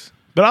 backpacks.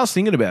 But I was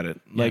thinking about it.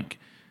 Like,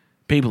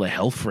 people are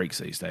health freaks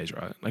these days,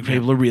 right? Like,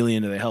 people are really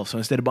into their health. So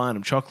instead of buying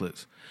them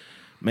chocolates,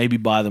 maybe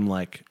buy them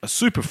like a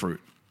superfruit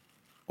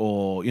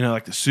or,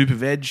 like the super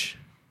veg.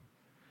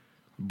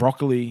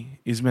 Broccoli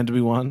is meant to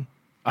be one.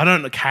 I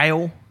don't know.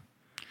 Kale.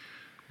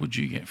 Would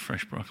you get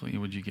fresh broccoli or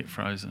would you get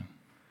frozen?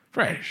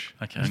 Fresh.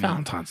 Okay, It's no.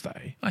 Valentine's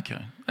Day.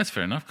 Okay, that's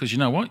fair enough because you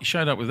know what? You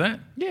showed up with that.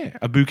 Yeah.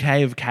 A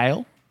bouquet of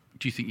kale.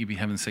 Do you think you'd be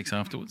having sex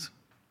afterwards?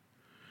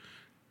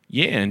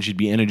 Yeah, and she'd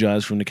be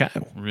energized from the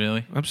kale.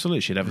 Really?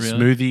 Absolutely. She'd have a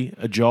Really? smoothie,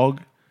 a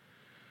jog.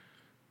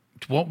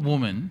 What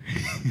woman,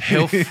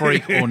 health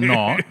freak or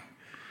not,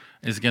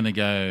 is going to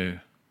go,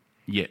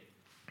 yeah,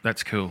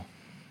 that's cool.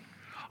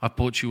 I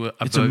bought you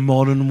It's a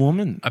modern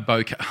woman. a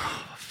bouquet.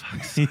 Oh,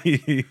 fuck's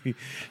sake.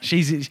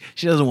 She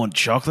doesn't want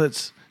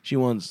chocolates. She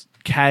wants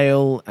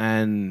kale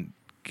and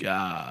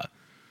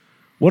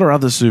what are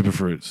other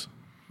superfruits?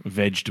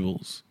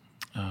 Vegetables.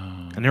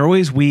 And they're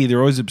always weird. They're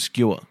always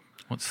obscure.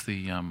 What's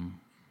the,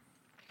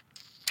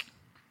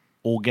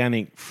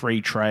 Organic,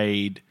 free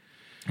trade.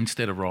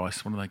 instead of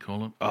rice, what do they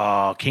call it?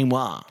 Oh,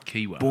 quinoa.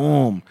 Kiwi.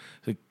 Boom.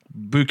 The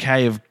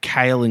bouquet of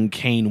kale and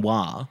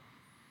quinoa.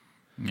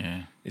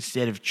 Yeah.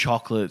 Instead of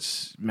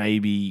chocolates,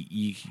 maybe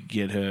you could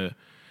get her.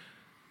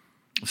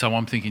 So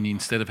I'm thinking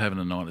instead of having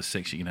a night of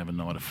sex, you can have a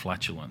night of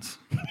flatulence.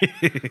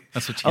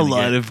 That's what A you're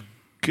lot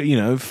get.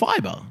 of,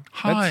 fiber.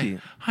 That's it.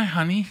 Hi,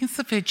 honey. It's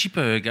the veggie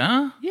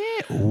burger. Yeah.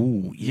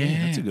 Oh,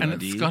 yeah. That's a good and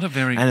idea. it's got a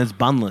very And it's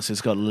bunless.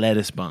 It's got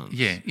lettuce buns.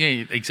 yeah,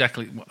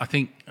 exactly. I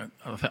think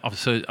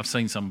I've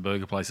seen some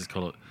burger places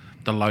call it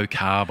the low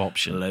carb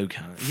option. Low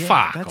carb. Yeah,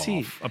 Fuck that's off.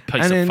 it. A piece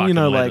and of then, fucking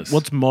lettuce.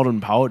 what's modern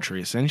poetry?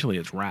 Essentially,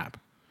 it's rap.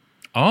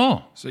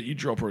 Oh, So you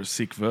drop her a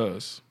sick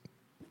verse.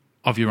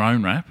 of your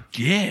own rap.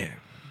 Yeah.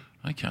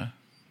 Okay,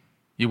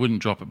 you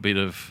wouldn't drop a bit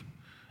of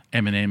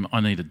Eminem.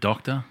 I need a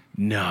doctor.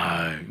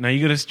 No. No,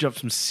 you got to drop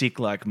some sick,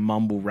 like,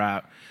 mumble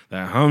rap.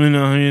 One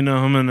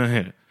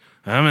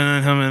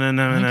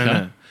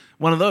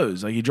of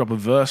those. Like, you drop a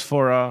verse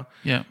for her.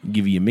 Yeah.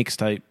 Give you your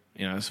mixtape.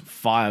 Some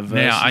fire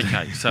verses. Now,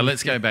 okay, so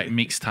let's go back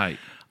mixtape.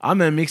 I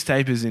mean,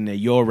 mixtape is in there.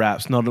 Your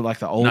raps, not like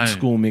the old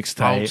school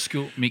mixtape. Old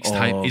school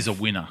mixtape of is a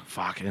winner.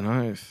 Fucking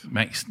oath.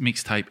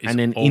 Mixtape is And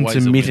then always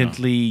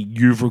intermittently,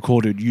 you've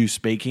recorded you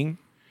speaking,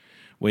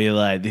 where you're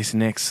like, this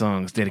next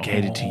song's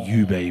dedicated to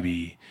you,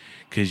 baby,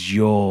 because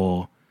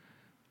you're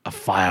a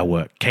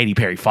firework. Katy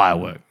Perry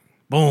firework.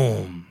 Boom.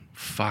 a winner.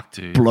 Fuck,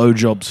 dude.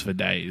 Blowjobs for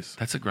days.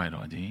 That's a great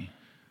idea.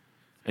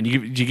 And do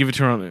you give it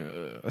to her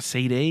on a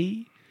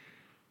CD?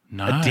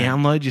 No. A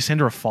download? You send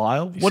her a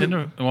file? You send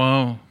her-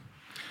 well,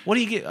 What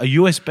do you get? A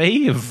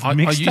USB of I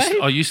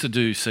mixtape? used to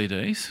do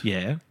CDs.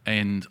 Yeah.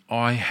 And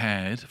I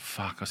had,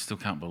 I still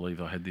can't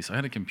believe I had this. I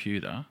had a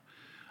computer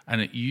and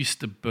it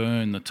used to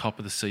burn the top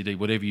of the CD,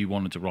 whatever you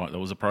wanted to write. There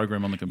was a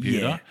program on the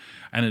computer Yeah.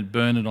 and it'd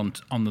burn it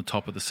on the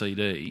top of the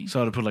CD.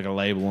 So to put like a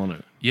label on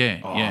it. Yeah,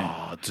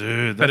 yeah. Oh,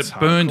 dude, But that's it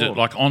burned hardcore. it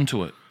like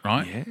onto it,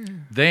 right? Yeah.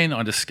 Then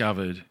I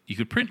discovered you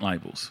could print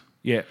labels,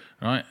 Yeah.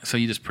 right? So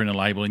you just print a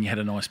label and you had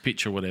a nice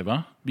picture or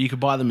whatever. But you could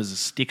buy them as a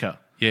sticker.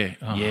 Yeah.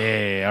 Oh.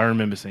 Yeah, I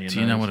remember seeing Do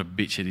you know what a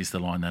bitch it is to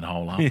line that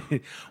hole up?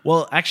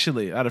 Well,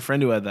 actually, I had a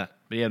friend who had that.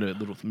 But he had a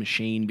little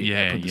machine bit that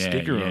Yeah, put the yeah,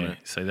 sticker yeah. on it.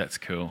 So that's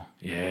cool.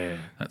 Yeah.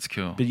 That's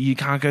cool. But you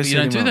can't go You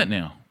don't send do him that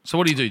now. So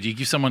what do? Do you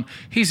give someone,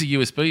 here's a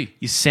USB?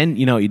 You send,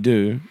 you know what you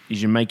do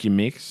is you make your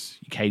mix,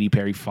 your Katy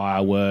Perry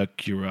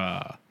firework, your,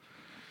 I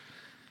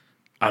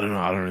don't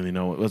really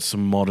know. What's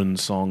some modern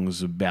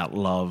songs about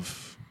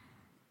love?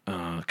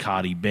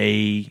 Cardi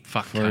B,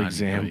 Fuck for Cardi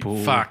example.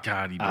 B. Fuck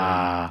Cardi B.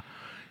 A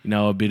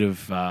bit of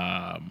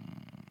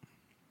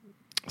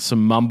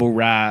some mumble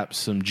rap,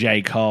 some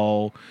J.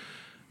 Cole,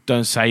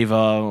 Don't Save Her,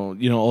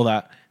 all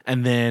that.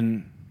 And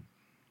then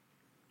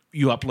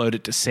you upload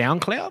it to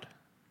SoundCloud.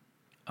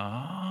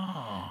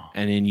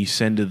 And then you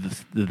send her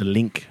the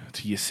link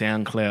to your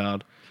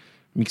SoundCloud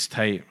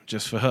mixtape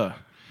just for her.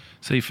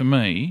 See, for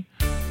me,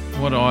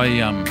 what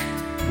I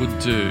would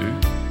do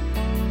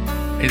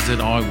is that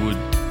I would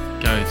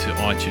go to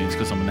iTunes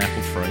because I'm an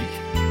Apple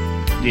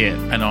freak Yeah.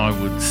 and I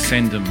would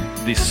send them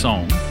this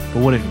song.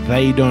 But what if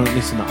they don't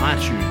listen to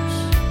iTunes?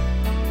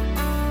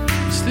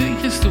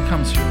 It can still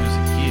come through as a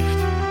gift.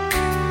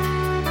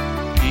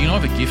 You can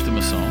either gift them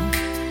a song.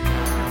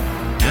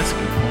 That's a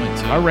good point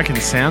too. I reckon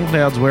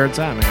SoundCloud's where it's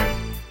at,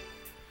 man.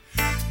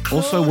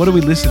 Also, what are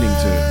we listening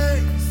to?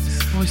 This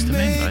is Boyz II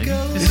Men, baby.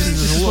 This is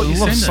This is a what lot you of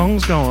send it.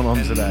 songs going on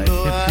today.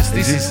 Because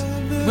this is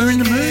we're in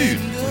the mood.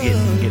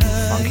 We're getting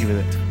funky with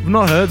it. I've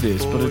not heard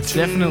this, but it's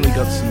definitely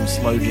got some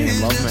slow jam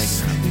love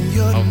making.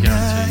 I'll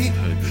guarantee you've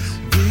heard this.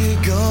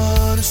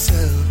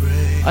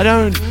 I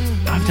don't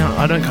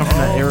come from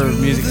that era of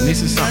music, and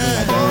this is something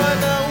I don't.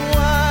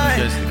 Who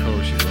goes to the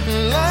chorus? You think?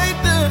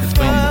 It's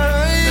been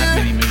that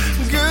many movies.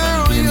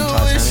 Been in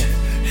Titanic.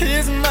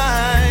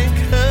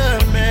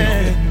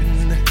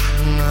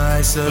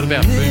 What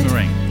about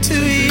Boomerang?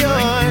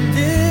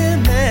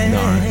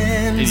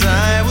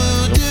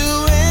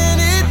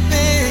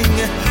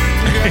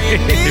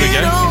 Here we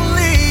go.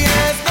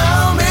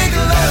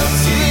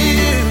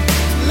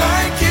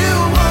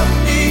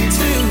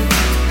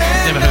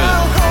 Never heard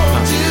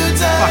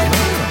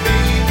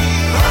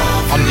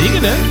I'm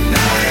digging it.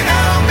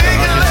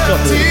 It's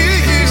got the,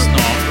 It's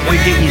not. we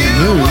get you in the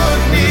mood.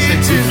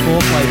 It's good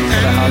foreplay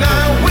for the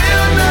hardcore.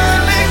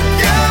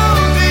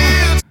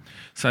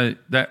 So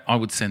that I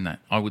would send that.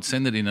 I would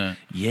send it in a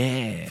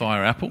Yeah.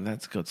 Fire Apple.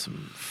 That's got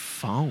some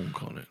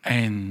funk on it.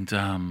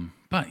 And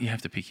but you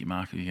have to pick your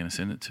market you're going to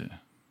send it to.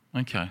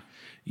 Okay.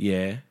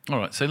 Yeah. All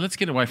right. So let's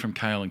get away from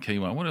kale and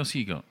quinoa. What else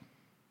you got?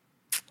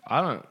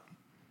 I don't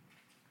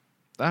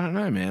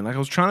know, man. Like I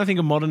was trying to think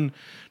of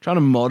trying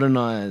to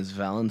modernize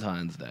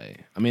Valentine's Day.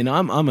 I mean,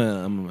 I'm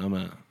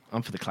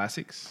for the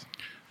classics.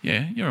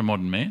 Yeah, you're a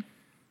modern man.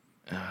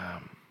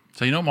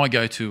 So you know what my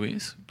go-to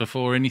is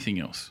before anything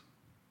else,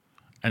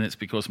 and it's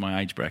because of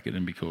my age bracket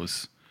and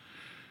because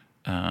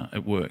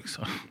it works.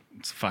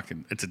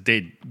 It's a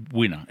dead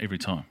winner every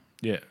time.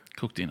 Yeah.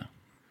 Cook dinner.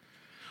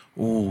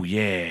 Oh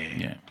yeah.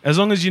 Yeah. As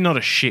long as you're not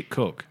a shit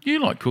cook. You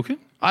like cooking?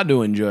 I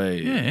do enjoy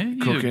Yeah,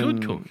 you're cooking. a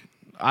good cook.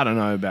 I don't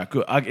know about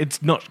good.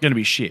 It's not going to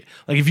be shit.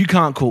 Like if you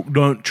can't cook,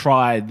 don't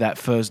try that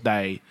first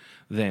day.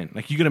 Then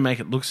like you got to make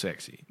it look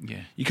sexy.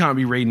 Yeah. You can't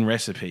be reading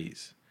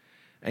recipes.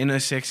 Ain't no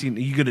sexy.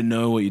 You got to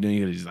know what you're doing.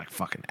 You got to just like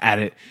fucking add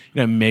it.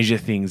 You don't measure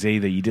things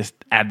either. You just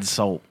add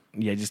salt.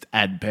 Yeah, just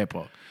add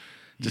pepper.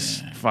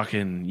 Just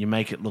fucking. You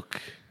make it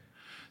look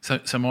So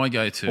my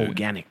go-to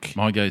organic.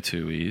 My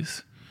go-to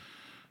is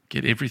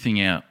get everything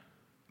out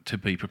to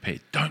be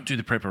prepared. Don't do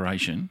the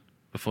preparation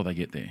before they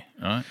get there.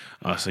 All right?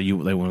 Oh, so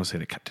they want to see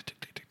the cut.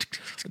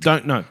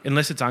 Don't know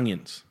unless it's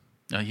onions.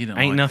 No, you don't.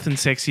 Ain't like, nothing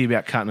sexy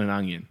about cutting an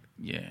onion.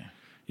 Yeah.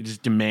 You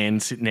just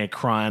demand sitting there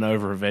crying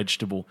over a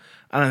vegetable.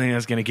 I don't think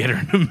that's going to get her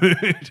in the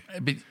mood.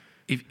 But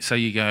so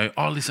you go,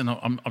 oh, listen,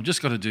 I've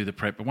just got to do the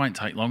prep. It won't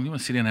take long. You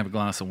want to sit down and have a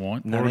glass of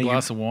wine? Pour a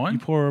glass of wine? You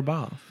pour her a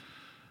bath.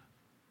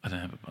 I don't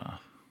have a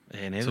bath.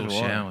 Yeah, It's all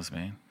showers,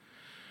 man.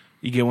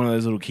 You get one of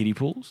those little kiddie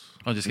pools.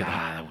 I'll just get,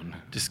 that wouldn't.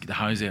 just get the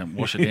hose out and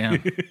wash it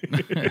down.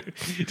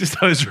 Just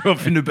hose her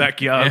off in the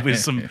backyard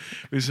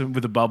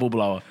with a bubble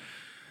blower.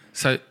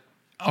 So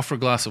offer a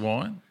glass of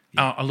wine.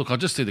 Oh, look, I'll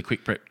just do the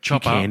quick prep.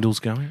 Chop Candles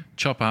going.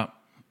 Chop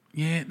up.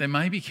 Yeah, there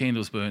may be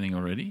candles burning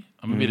already.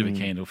 I'm a bit of a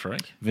candle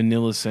freak.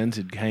 Vanilla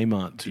scented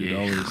Kmart,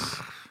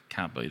 $2.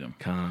 Can't beat them.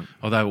 Can't.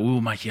 Although it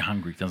will make you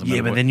hungry. Doesn't matter.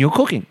 Yeah, but what. then you're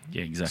cooking.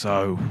 Yeah,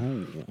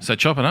 exactly. So,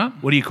 chop it up.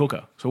 what do you cook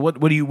her? So what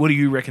do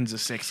you reckon's a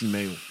sexy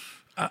meal?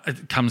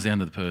 It comes down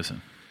to the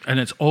person. And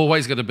it's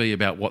always got to be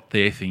about what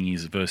their thing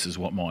is versus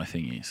what my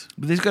thing is.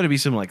 But there's got to be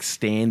some like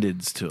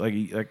standards to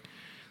like.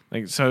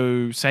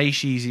 So say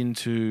she's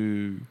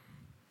into,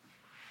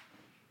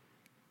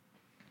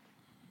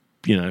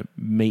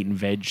 meat and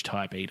veg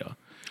type eater.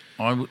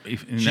 I would,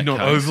 if in She's that not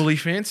case, overly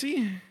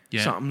fancy.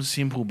 Yeah. Something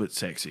simple but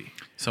sexy.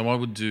 So I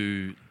would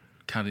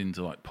cut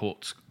into like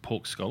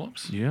pork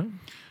scallops, Yeah.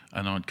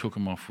 and I'd cook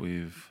them off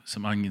with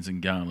some onions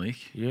and garlic,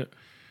 Yeah.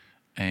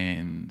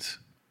 and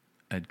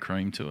add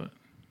cream to it,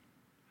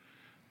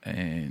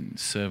 and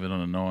serve it on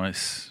a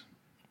nice,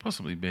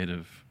 possibly bed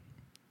of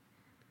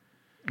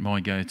my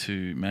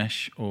go-to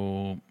mash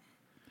or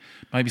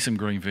maybe some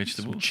green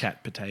vegetables.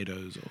 Chat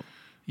potatoes or.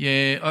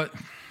 Yeah.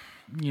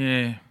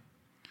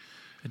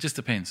 It just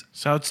depends.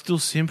 So it's still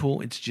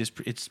simple.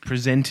 It's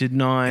presented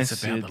nice.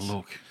 It's about the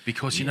look.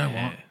 Because you know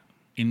what?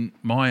 In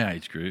my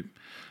age group,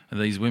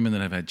 these women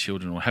that have had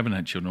children or haven't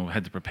had children or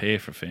had to prepare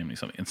for a family or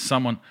something,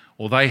 and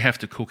they have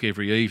to cook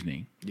every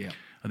evening. Yeah.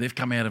 And they've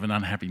come out of an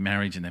unhappy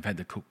marriage and they've had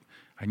to cook.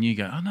 And you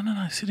go, oh,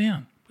 no, sit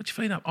down. Put your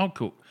feet up. I'll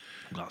cook.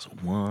 A glass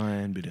of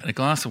wine, bit And a of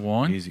glass of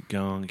wine, music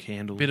going,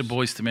 candles. bit of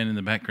Boys to Men in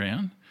the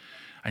background,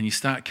 and you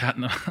start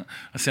cutting it.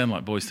 I sound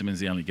like Boys to Men's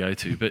the only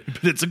go-to, but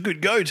But it's a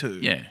good go-to.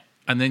 yeah.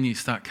 And then you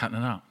start cutting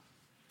it up.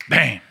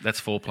 Bam! That's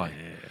foreplay.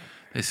 Yeah.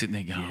 They're sitting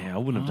there going, Yeah, I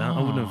wouldn't have done.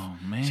 I wouldn't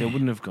have. man. See, I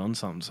wouldn't have gone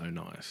something so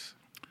nice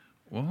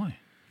Why?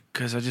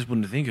 because I just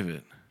wouldn't think of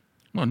it.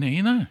 Well, now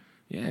you know.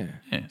 Yeah.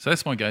 Yeah, so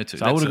that's my go-to.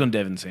 So I would have gone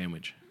Devon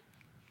sandwich,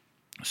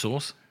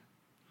 sauce.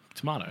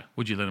 tomato.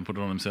 Would you let them put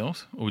it on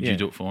themselves, or would Yeah. you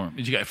do it for them?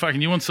 Did you go,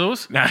 fucking, you want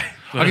sauce? No,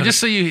 I can just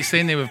see you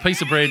standing there with a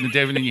piece of bread and a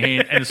Devon in your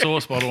hand and a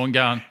sauce bottle and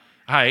going,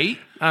 hey,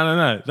 I don't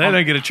know. They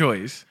don't get a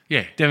choice.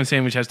 yeah, Devon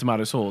sandwich has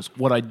tomato sauce.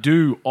 What I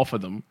do offer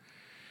them,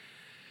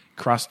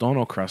 crust on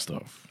or crust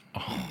off.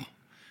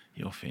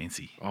 you're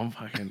fancy. I'm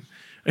fucking.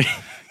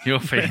 You're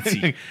fancy.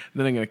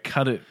 Then I'm going to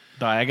cut it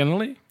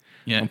diagonally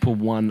Yeah. and put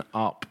one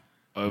up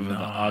over the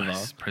other.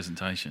 Nice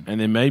presentation. And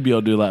then maybe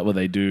I'll do like what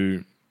they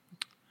do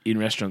in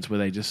restaurants where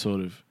they just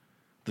sort of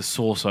the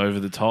sauce over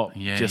the top,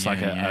 Yeah, just like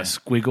yeah. a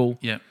squiggle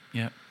Yep,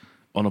 yep.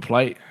 on a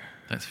plate.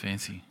 That's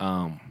fancy.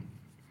 You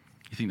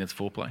think that's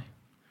foreplay?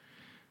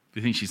 Do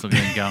you think she's looking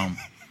at him going,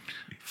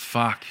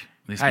 fuck,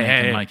 this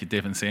man can make a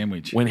Devon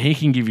sandwich? When he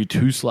can give you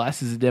 2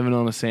 slices of Devon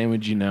on a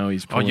sandwich, you know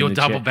he's pulling you're the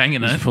double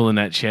banging he's it. pulling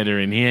that cheddar,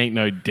 and he ain't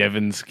no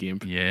Devon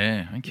skimp.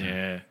 Yeah, okay.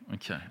 Yeah.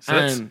 Okay. So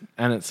that's,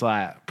 And it's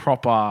like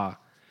proper,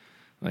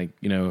 like,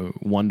 you know,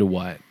 Wonder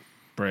White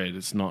bread.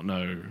 It's not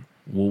no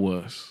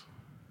Woolworths.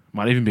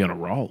 Might even be on a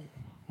roll.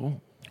 Oh.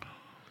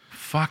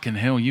 fucking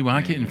hell, you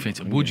are getting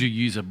fancy. Would you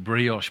use a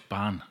brioche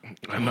bun?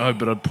 I know,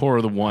 but I'd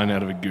pour the wine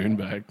out of a goon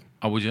bag.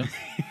 Oh, would you?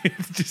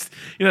 It's just,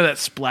 you know, that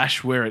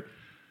splash where it...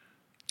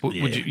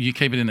 Would you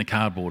keep it in the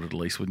cardboard at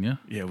least, wouldn't you?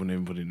 Yeah, I wouldn't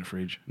even put it in the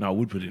fridge. No, I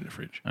would put it in the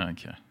fridge.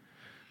 Okay.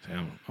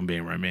 So I'm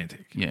being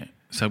romantic. Yeah.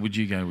 So would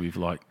you go with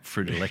like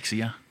fruit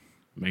Alexia?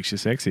 Makes you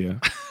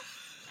sexier.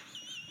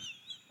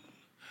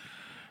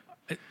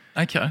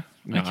 Okay.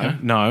 No, Okay.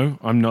 no,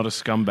 I'm not a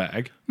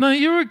scumbag. No,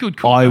 you're a good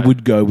cook. I mate.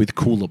 would go with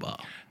Coolabah.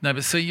 No,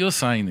 but see, you're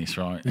saying this,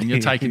 right? And you're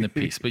taking the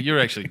piss, but you're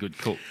actually a good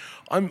cook.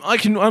 I'm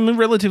a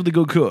relatively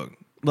good cook.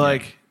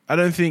 Like, I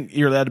don't think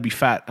you're allowed to be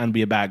fat and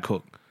be a bad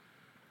cook.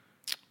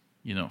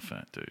 You're not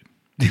fat,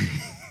 dude.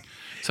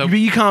 So But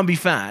you can't be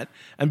fat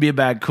and be a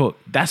bad cook.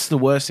 That's the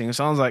worst thing. If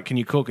someone's like, "Can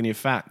you cook?" and you're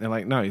fat, they're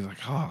like, "No." He's like,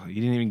 "Oh, you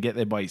didn't even get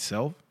there by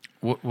yourself."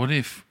 what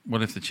if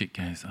the chick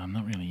goes, I'm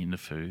not really into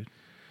food?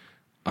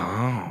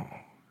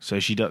 So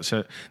she does. So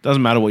it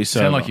doesn't matter what you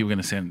serve. Sound like you were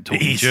going to sound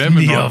talking It's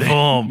German, the right there.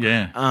 form.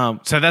 Yeah.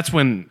 So that's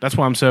why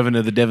I'm serving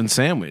her the Devon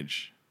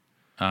sandwich.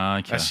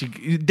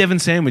 Okay. Devon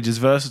sandwich is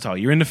versatile.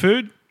 You're into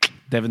food,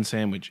 Devon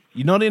sandwich.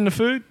 You're not into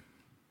food,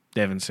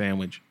 Devon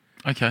sandwich.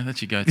 Okay,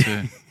 that's your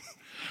go-to.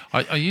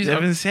 I use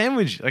Devon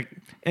sandwich, like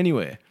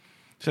anywhere.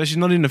 So she's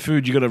not into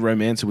food. You got to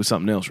romance it with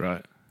something else,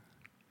 right?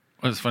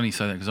 Well, it's funny you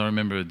say that because I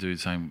remember a dude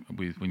saying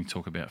when you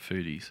talk about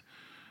foodies,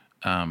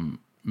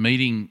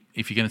 meeting,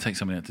 if you're going to take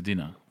someone out to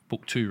dinner,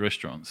 book 2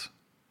 restaurants,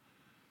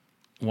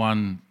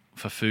 one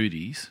for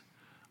foodies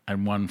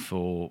and one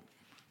for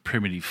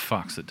primitive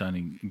fucks that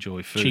don't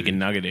enjoy food. Chicken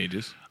nugget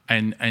eaters.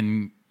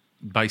 And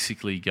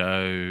basically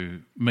go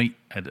meet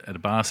at a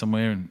bar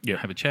somewhere and Yep.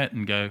 have a chat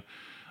and go,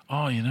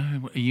 oh, you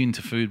know, are you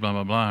into food, blah,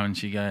 blah, blah. And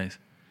she goes,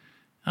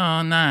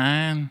 oh,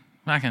 no,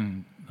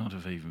 fucking not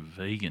even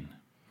vegan.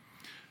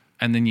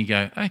 And then you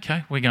go,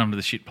 okay, we're going to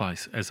the shit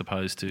place as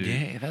opposed to...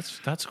 Yeah,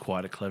 that's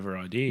quite a clever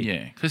idea.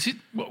 Yeah, because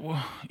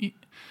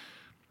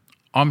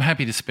I'm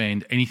happy to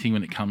spend anything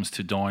when it comes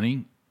to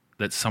dining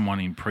that someone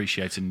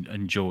appreciates and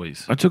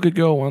enjoys. I took a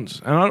girl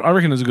once, and I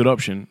reckon it's a good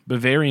option.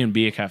 Bavarian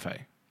Beer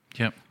Cafe.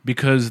 Yep.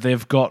 Because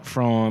they've got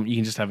you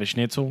can just have a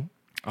schnitzel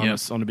on, Yep.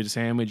 on a bit of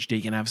sandwich.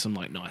 You can have some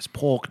like nice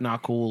pork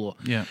knuckle. Or,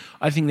 Yeah.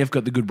 I think they've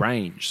got the good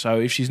range. So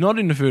if she's not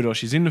into food or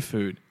she's into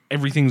food,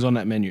 everything's on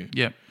that menu.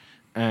 Yep.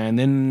 And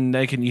then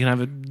you can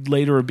have a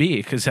liter of beer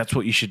because that's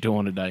what you should do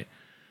on a date.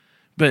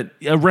 But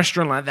a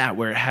restaurant like that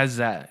where it has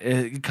that,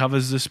 it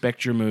covers the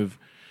spectrum of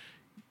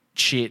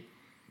shit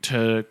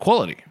to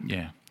quality.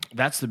 Yeah.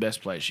 That's the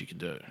best place you can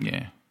do it.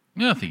 Yeah.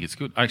 Yeah, I think it's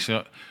good.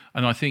 Actually,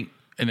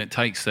 and it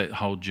takes that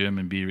whole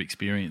German beer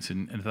experience.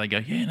 And if they go,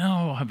 yeah, no,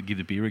 I'll have to give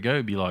the beer a go,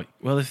 it'd be like,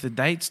 Well, if the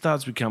date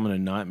starts becoming a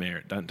nightmare,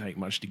 it don't take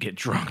much to get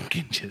drunk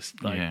and just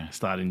Yeah.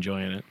 start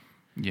enjoying it.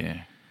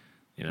 yeah.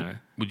 You know,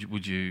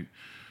 Would you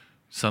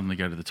suddenly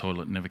go to the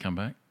toilet and never come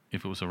back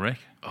if it was a wreck?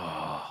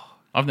 Oh.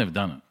 I've never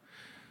done it.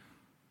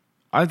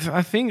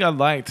 I think I'd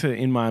like to,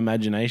 in my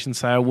imagination,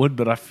 say I would,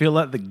 but I feel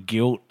like the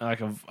guilt. I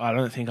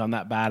don't think I'm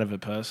that bad of a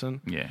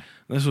person. Yeah.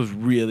 This was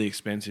really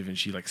expensive, and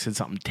she said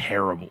something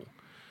terrible.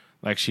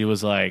 Like she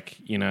was like,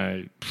 you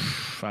know,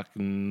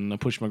 fucking. I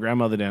pushed my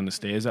grandmother down the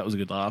stairs. That was a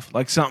good laugh.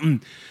 Like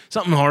something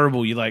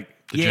horrible. You like,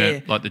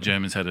 Like the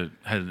Germans had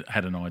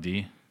an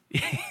idea.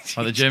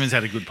 Like the Germans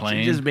had a good plan.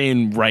 She's just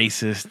being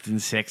racist and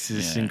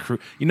sexist Yeah. and cruel.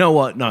 You know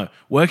what? No,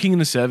 working in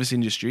the service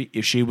industry,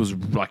 if she was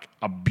like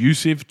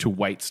abusive to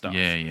wait staff,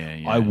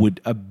 Yeah. I would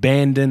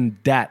abandon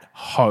that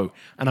hoe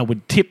and I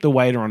would tip the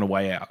waiter on the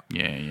way out.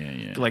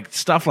 Yeah. Like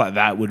stuff like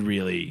that would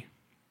really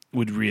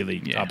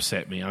Yeah.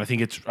 upset me. And I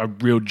think it's a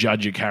real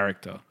judge of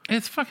character.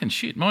 It's fucking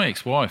shit. My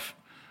ex-wife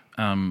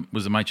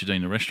was a maitre d'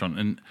 in a restaurant,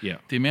 and Yeah.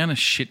 the amount of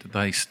shit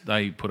that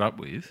they put up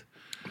with.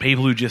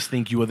 People who just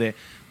think you are there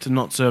to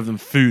not serve them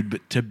food,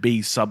 but to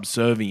be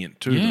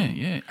subservient to them.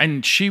 Yeah.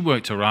 And she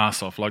worked her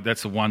ass off. Like,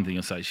 that's the one thing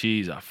I say.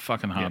 She's a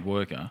fucking hard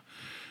worker.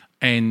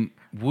 And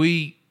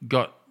we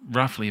got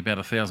roughly about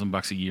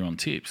 $1,000 a year on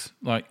tips.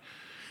 Like,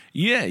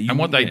 Yeah. and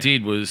what they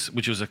did was,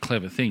 which was a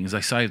clever thing, is they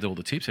saved all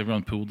the tips.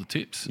 Everyone pooled the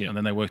tips, Yeah. and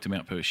then they worked them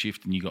out per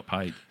shift, and you got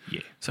paid. Yeah.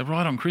 So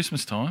right on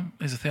Christmas time,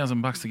 there's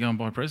 $1,000 to go and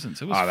buy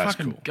presents. It was that's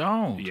fucking cool.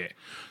 gold. Yeah.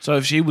 So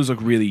if she was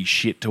like really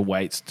shit to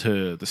waits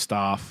to the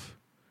staff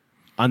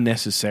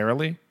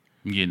unnecessarily,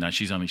 Yeah, no,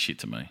 she's only shit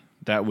to me.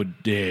 that would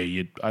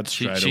I'd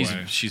straight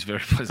away. She's very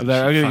pleasant.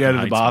 I'm She gonna go fucking to the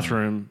hates me.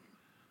 bathroom,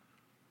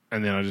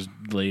 and then I just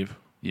leave.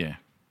 Yeah.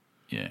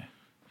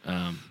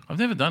 I've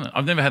never done it.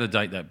 I've never had a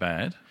date that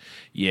bad.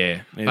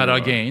 Yeah. But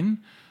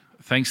again,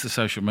 thanks to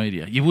social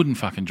media, you wouldn't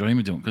fucking dream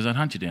of doing it because they'd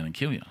hunt you down and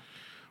kill you.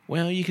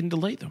 Well, you can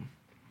delete them.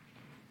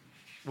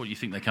 What, you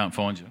think they can't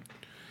find you?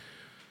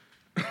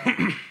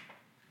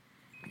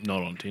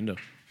 Not on Tinder.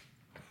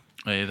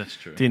 Oh, yeah, that's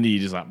true. Tinder,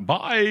 you're just like,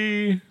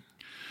 bye.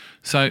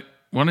 So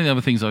one of the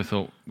other things I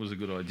thought was a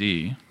good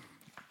idea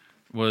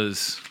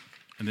was,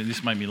 and then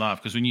this made me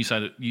laugh because when you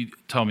said it, you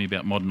told me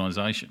about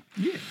modernisation.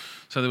 Yeah.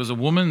 So there was a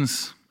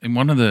woman's in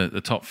one of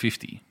the top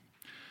 50.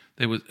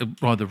 There was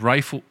by the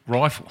rifle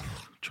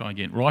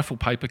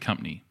paper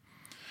company,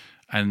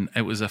 and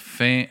it was a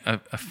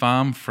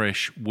Farm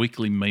Fresh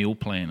weekly meal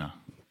planner.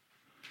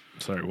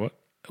 Sorry, what?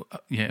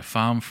 Yeah,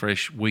 Farm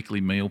Fresh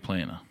weekly meal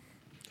planner.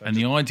 And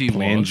the idea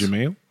Planned was, your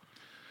meal?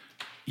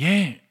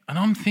 yeah, and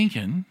I'm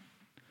thinking,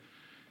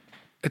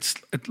 it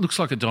looks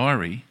like a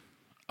diary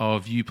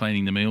of you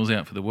planning the meals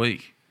out for the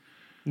week.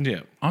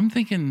 Yeah. I'm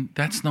thinking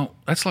that's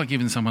like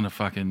giving someone a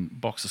fucking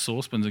box of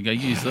saucepans and go,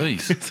 use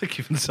these. It's like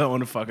giving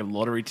someone a fucking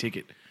lottery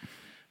ticket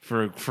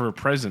for a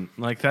present.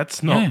 Like,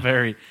 that's not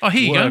very... Oh,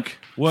 here you go.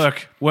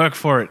 Work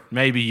for it.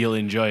 Maybe you'll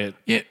enjoy it.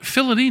 Yeah,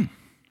 fill it in.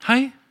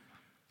 Hey,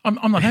 I'm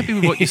not happy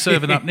with what you're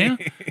serving up now.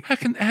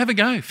 Have a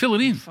go. Fill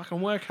it in. Fucking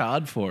work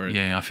hard for it.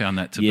 Yeah, I found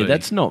that to be. Yeah,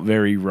 that's not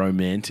very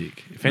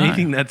romantic. If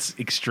anything, that's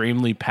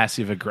extremely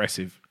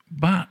passive-aggressive.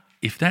 But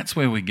if that's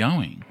where we're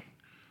going,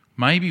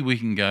 maybe we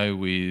can go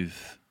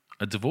with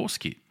a divorce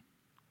kit.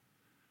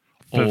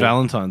 For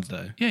Valentine's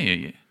Day.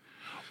 Yeah.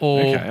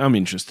 Or, Okay, I'm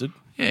interested.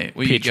 yeah,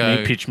 where you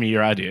go, Pitch me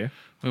your idea.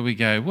 where we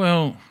go,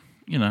 well,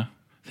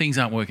 things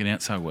aren't working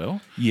out so well.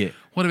 Yeah.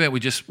 What about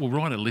we'll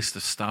write a list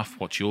of stuff,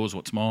 what's yours,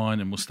 what's mine,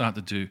 and we'll start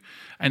to do,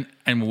 and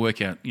we'll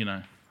work out,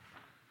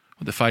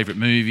 the favourite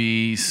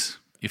movies,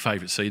 your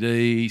favourite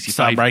CDs, your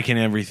Start favourite, breaking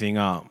everything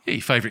up. your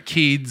favourite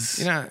kids,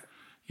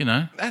 You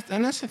know,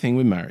 that's the thing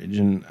with marriage,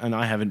 and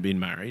I haven't been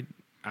married.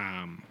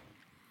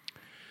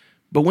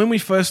 But when we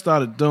first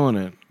started doing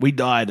it, we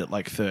died at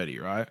like 30,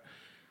 right?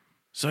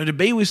 So to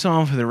be with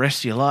someone for the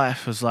rest of your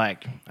life was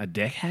like a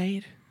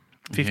decade,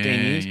 15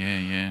 years.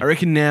 Yeah. I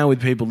reckon now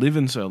with people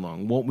living so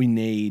long, what we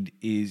need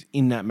is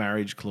in that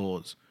marriage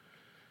clause.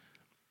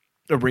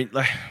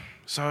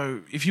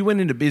 So if you went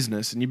into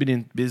business and you've been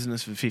in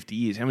business for 50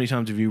 years, how many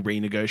times have you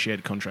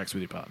renegotiated contracts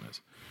with your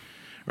partners?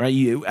 Right?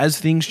 As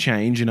things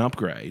change and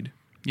upgrade,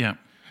 Yeah.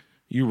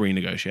 you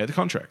renegotiate the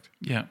contract.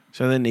 Yeah.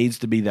 So there needs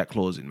to be that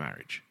clause in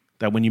marriage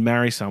that when you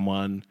marry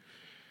someone,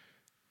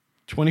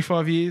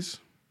 25 years,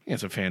 yeah,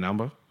 it's a fair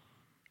number.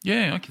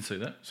 Yeah, I can see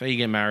that. So you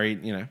get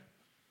married,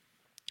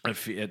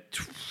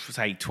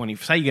 say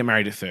you get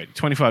married at 30,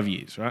 25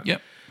 years, right?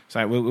 Yep.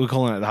 So we're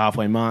calling it the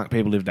halfway mark.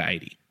 People live to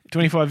 80.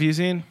 25 years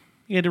in,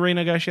 you had to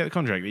renegotiate the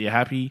contract. Are you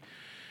happy?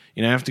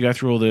 You don't have to go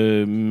through all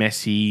the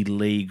messy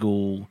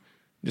legal.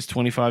 Just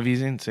 25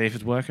 years in, see if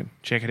it's working.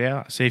 Check it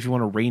out. See if you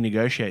want to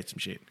renegotiate some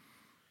shit.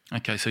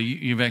 Okay, so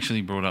you've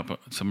actually brought up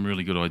some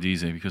really good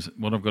ideas there because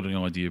what I've got an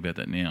idea about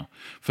that now.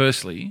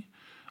 Firstly,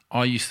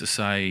 I used to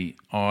say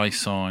I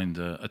signed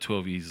a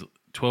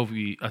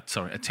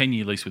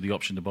 10-year lease with the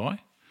option to buy,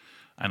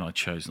 and I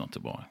chose not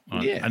to buy.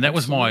 Right? Yeah, and that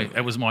was my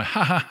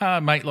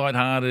mate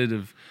lighthearted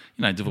of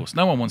divorce.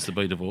 No one wants to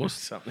be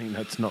divorced. Something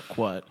that's not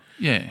quite.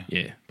 Yeah.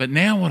 Yeah. But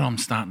now what I'm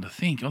starting to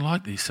think, I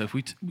like this. So if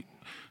we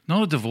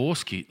not a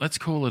divorce kit, let's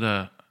call it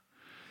a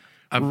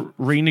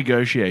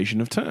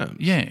Renegotiation of terms.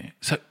 yeah.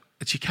 So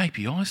it's your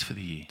KPIs for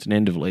the year. It's an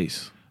end of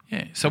lease.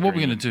 Yeah. So what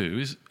we're going to do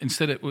is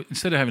instead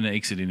of having an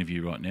exit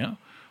interview right now,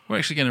 we're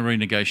actually going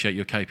to renegotiate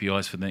your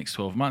KPIs for the next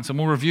 12 months, and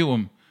we'll review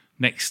them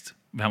next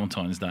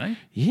Valentine's Day.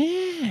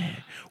 Yeah.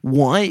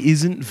 Why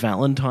isn't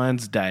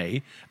Valentine's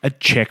Day a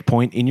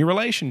checkpoint in your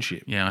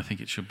relationship? Yeah, I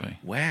think it should be.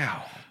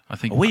 Wow. I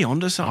think Are we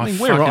onto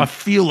something? I I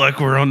feel like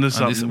we're onto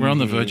something. we're on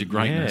the verge of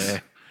greatness. Yeah.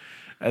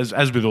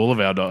 As with all of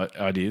our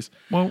ideas.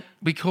 Well,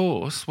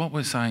 because what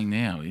we're saying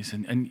now is,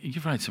 and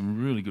you've raised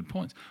some really good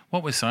points.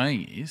 What we're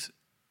saying is,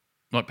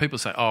 like people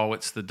say, oh,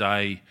 it's the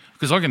day.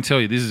 Because I can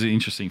tell you, this is an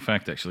interesting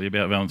fact actually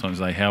about Valentine's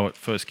Day, how it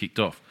first kicked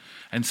off.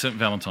 And St.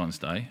 Valentine's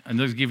Day. And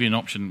they'll give you an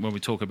option when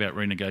we talk about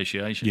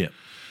renegotiation.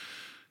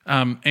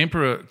 Yeah.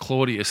 Emperor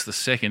Claudius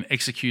II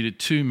executed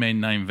two men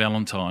named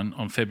Valentine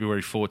on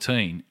February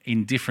 14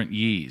 in different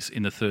years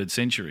in the 3rd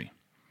century.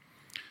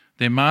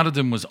 Their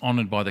martyrdom was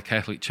honoured by the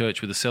Catholic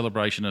Church with a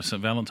celebration of St.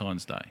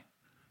 Valentine's Day.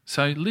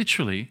 So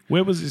literally...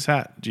 Where was this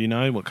at? Do you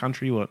know what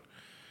country? What?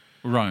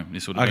 Rome.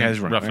 This would have been it's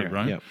Rome. roughly Okay,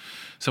 Rome. yep.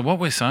 So what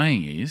we're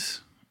saying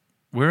is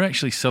we're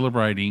actually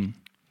celebrating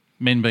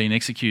men being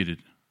executed.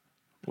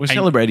 We're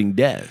celebrating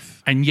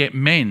death. And yet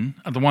men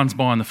are the ones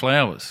buying the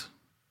flowers.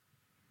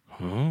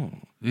 Oh.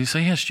 You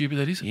see how stupid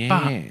that is? Yeah.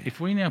 But if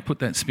we now put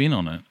that spin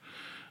on it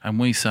and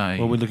we say...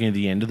 Well, we're looking at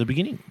the end of the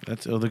beginning.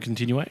 That's or the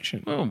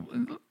continuation. Well,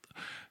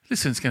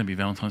 listen, it's going to be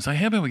Valentine's Day.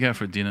 How about we go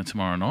for a dinner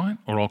tomorrow night,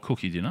 or I'll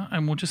cook you dinner,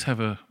 and we'll just have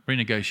a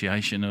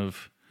renegotiation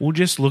of... We'll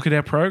just look at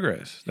our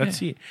progress.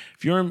 That's it.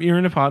 If you're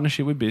in a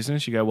partnership with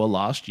business, you go, well,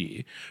 last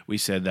year we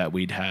said that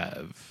we'd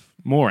have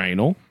more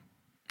anal.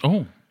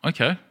 Oh,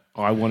 okay.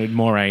 I wanted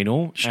more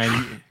anal,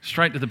 and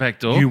Straight to the back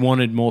door. you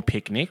wanted more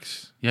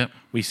picnics. Yep.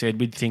 We said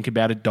we'd think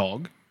about a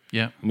dog,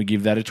 Yep. and we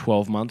give that a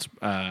 12 months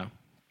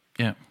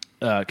Yep.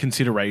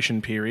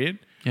 consideration period.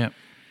 Yep.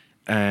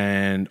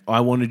 And I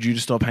wanted you to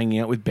stop hanging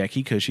out with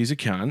Becky because she's a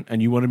cunt,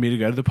 and you wanted me to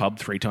go to the pub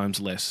 3 times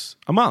less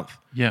a month.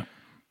 Yep.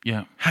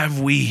 Yep. Have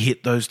we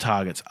hit those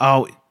targets?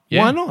 Oh,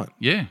 Yeah. why not?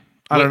 Yeah.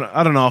 I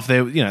don't know if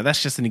they're,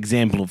 that's just an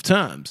example of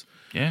terms.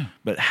 Yeah.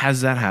 But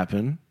has that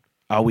happened?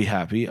 Are we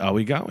happy? Are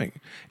we going?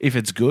 If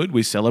it's good,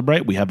 we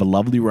celebrate. We have a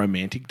lovely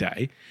romantic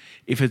day.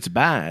 If it's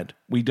bad,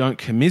 we don't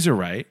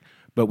commiserate,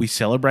 but we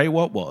celebrate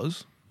what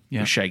was.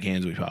 Yeah. We shake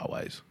hands, we part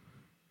ways.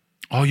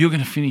 Oh, you're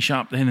going to finish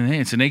up then and there.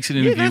 It's an exit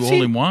interview that's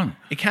all it. in one.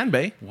 It can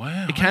be.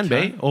 Wow, It can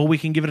okay. be. Or we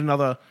can give it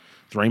another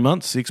 3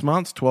 months, 6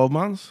 months, 12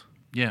 months.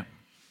 Yeah.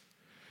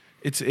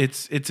 It's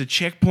a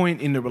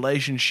checkpoint in the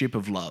relationship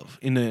of love,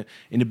 in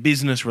a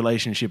business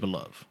relationship of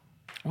love.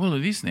 Well,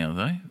 it is now,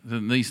 though.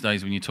 These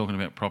days, when you're talking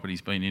about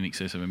properties being in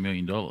excess of $1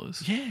 million,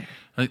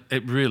 Yeah.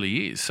 it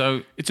really is.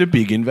 So It's a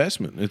big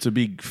investment. It's a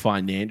big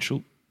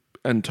financial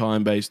and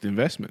time-based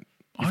investment.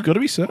 You've got to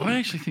be certain. I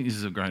actually think this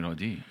is a great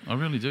idea. I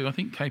really do. I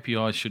think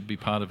KPIs should be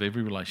part of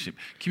every relationship.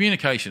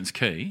 Communication's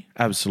key,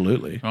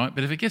 Absolutely. right?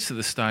 But if it gets to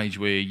the stage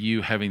where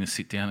you having to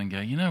sit down and go,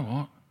 you know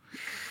what?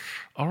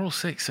 Oral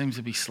sex seems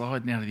to be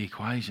sliding out of the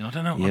equation. I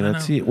don't know. Yeah,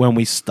 that's it. When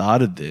we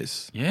started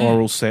this, Yeah.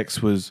 oral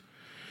sex was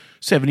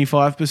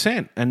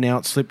 75%, and now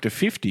it's slipped to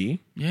 50%.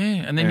 Yeah,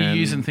 and then you're And-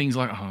 using things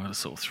like, I got a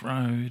sore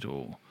throat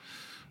or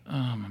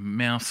my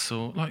mouth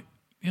sore. Like,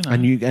 you know.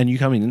 And you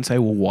come in and say,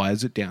 well, why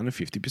is it down to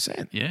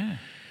 50%? Yeah.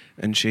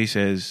 And she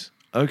says,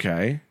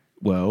 okay,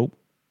 well,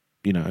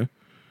 your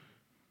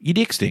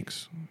dick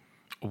stinks.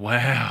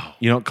 Wow.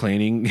 You're not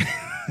cleaning.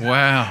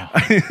 Wow.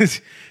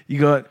 you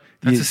got...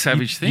 That's a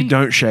savage thing. You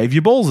don't shave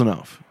your balls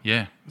enough.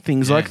 Yeah.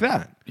 Things Yeah. like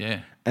that. Yeah.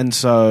 And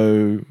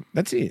so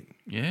that's it.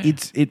 Yeah.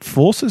 It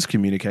forces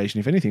communication.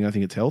 If anything, I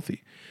think it's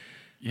healthy.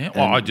 Yeah.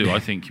 Well, I do. I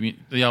think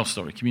the old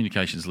story,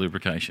 communication is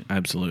lubrication.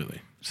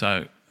 Absolutely.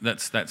 So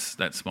that's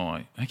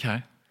my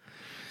okay.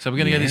 So we're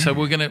going to go this. So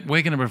we're going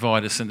to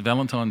provide a St.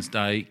 Valentine's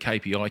Day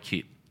KPI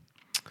kit.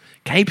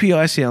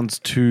 KPI sounds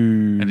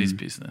too That is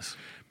business.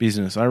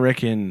 business. I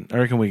reckon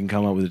we can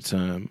come up with a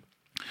term.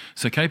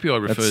 So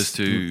KPI refers That's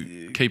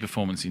to key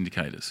performance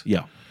indicators.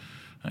 Yeah.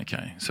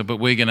 Okay. So, but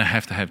we're going to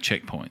have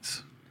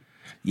checkpoints.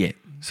 Yeah.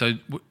 So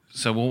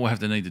what we'll have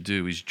to need to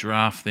do is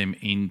draft them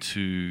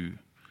into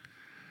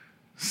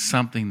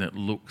something that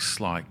looks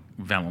like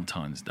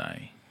Valentine's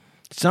Day.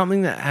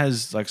 Something that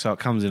has so it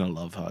comes in a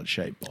love heart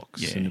shaped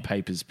box Yeah. and the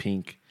paper's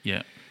pink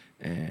Yeah.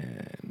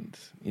 and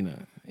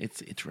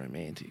it's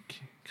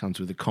romantic. Comes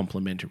with a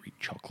complimentary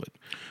chocolate.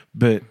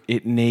 But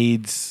it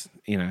needs,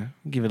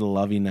 give it a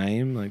lovey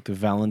name, like the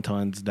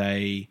Valentine's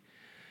Day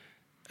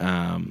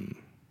I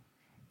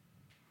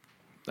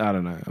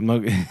don't know. I'm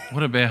not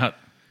What about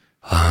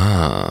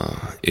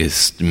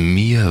Ist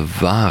mir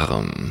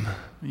warm.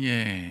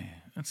 yeah?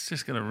 That's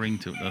just got a ring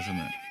to it, doesn't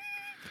it?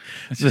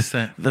 It's just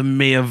that. the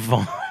Mia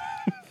Vaughn.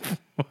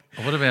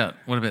 What about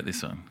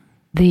this one?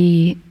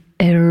 The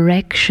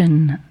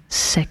erection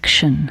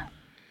section.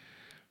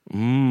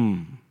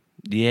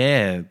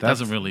 Yeah, that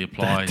Doesn't really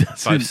apply that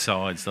doesn't- both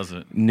sides, does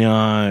it?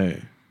 No.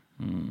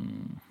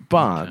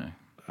 But, okay.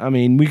 I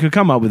mean, we could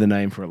come up with a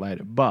name for it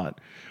later, but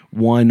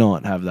why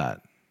not have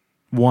that?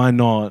 Why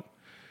not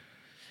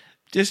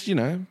just,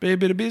 be a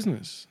bit of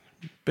business?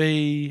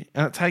 And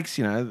it takes,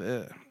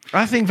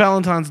 I think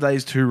Valentine's Day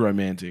is too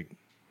romantic.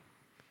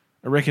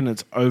 I reckon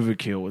it's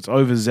overkill. It's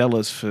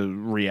overzealous for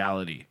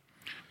reality.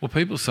 Well,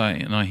 people say,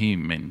 and I hear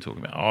men talk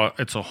about,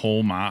 it's a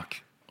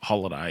Hallmark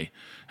holiday.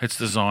 It's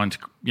designed,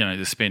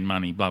 to spend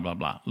money, blah, blah,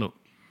 blah. Look,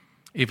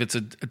 if it's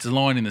a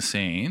line in the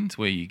sand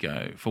where you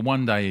go, for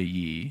one day a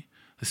year,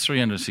 there's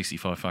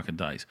 365 fucking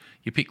days.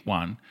 You pick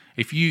one.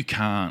 If you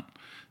can't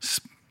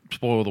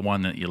spoil the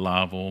one that you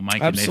love or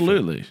make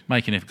Absolutely.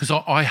 an effort. Because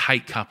I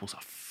hate couples. I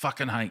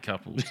fucking hate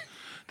couples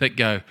that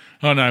go,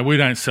 oh, no, we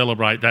don't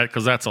celebrate that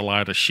because that's a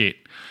load of shit.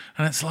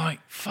 And it's like,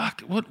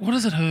 fuck, what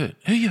does it hurt?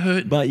 Who you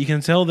hurting? But you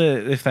can tell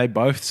that if they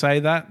both say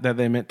that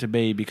they're meant to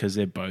be because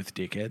they're both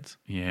dickheads.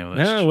 Yeah, well,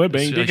 that's No, true. we're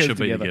being They dickheads should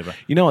be together.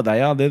 You know what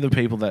they are? They're the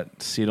people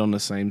that sit on the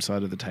same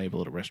side of the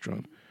table at a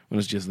restaurant when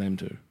it's just them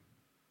two.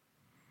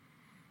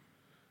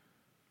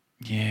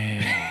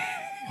 Yeah.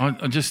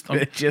 I just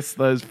They're just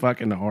those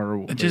fucking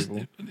horrible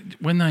people.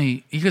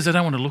 because they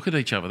don't want to look at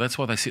each other. That's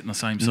why they sit on the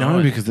same side.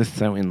 No, because they're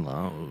so in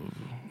love.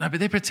 No, but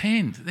they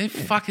pretend. They're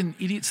fucking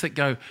idiots that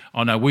go,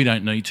 oh no, we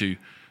don't need to.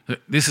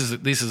 This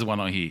is the one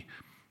I hear.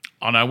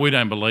 Oh no, we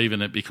don't believe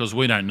in it because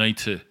we don't need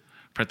to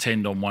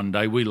pretend on one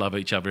day. We love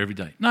each other every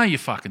day. No, you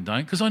fucking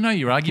don't, because I know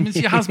your arguments.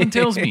 Your husband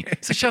tells me.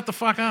 So shut the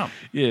fuck up.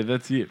 Yeah,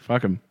 that's it.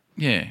 Fuck them.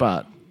 Yeah.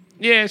 But,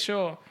 yeah,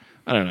 sure.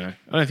 I don't know.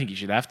 I don't think you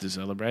should have to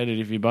celebrate it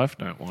if you both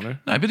don't want to.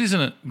 No, but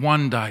isn't it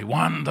one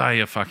day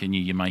a fucking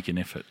year you make an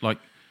effort? Like,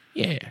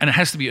 Yeah. and it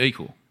has to be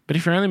equal. But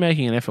if you're only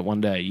making an effort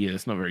one day a year,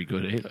 that's not very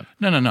good either.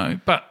 No.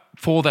 But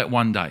for that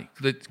one day,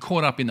 they're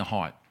caught up in the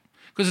hype.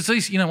 Because it's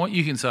easy. You know what?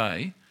 You can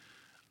say,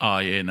 oh,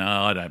 yeah, no,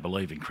 I don't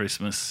believe in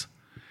Christmas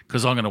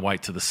because I'm going to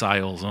wait to the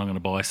sales and I'm going to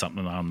buy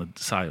something on the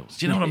sales.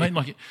 Do you know what I mean?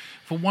 Like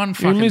for one You're a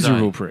fucking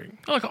miserable day,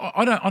 prick. like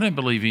I don't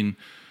believe in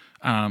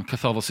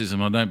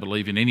Catholicism. I don't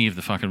believe in any of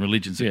the fucking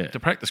religions to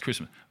practice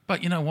Christmas.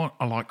 But you know what?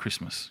 I like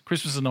Christmas.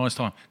 Christmas is a nice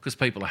time because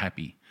people are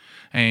happy.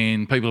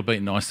 And people are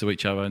being nice to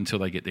each other until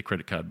they get their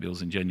credit card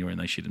bills in January and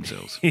they shit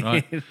themselves,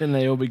 right? And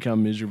they all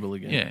become miserable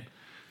again. Yeah.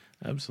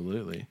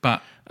 Absolutely.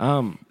 But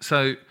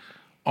so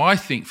I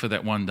think for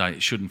that one day,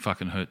 it shouldn't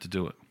fucking hurt to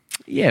do it.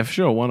 Yeah, for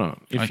sure. Why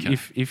not? Okay.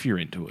 If you're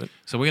into it.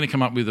 So we're going to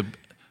come up with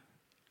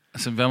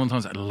some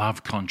Valentine's Day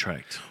love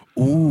contract.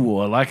 Ooh,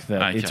 I like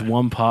that. Okay. It's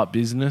one part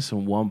business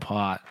and one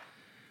part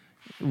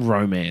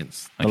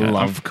romance. The Okay,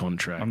 love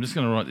contract. I'm just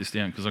going to write this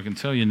down because I can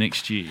tell you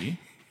next year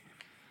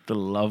the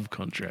love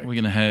contract. we're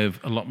going to have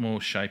a lot more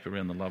shape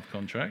around the love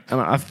contract.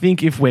 And I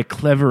think if we're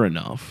clever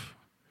enough,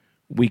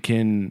 we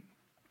can,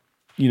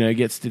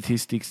 get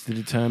statistics to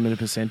determine a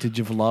percentage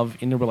of love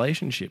in a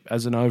relationship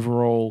as an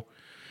overall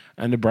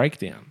and a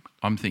breakdown.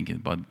 I'm thinking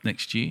by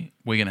next year,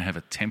 we're going to have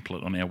a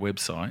template on our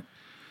website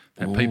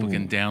that people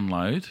can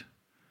download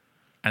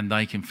and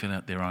they can fill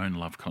out their own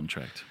love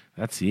contract.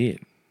 That's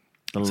it.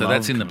 So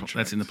that's in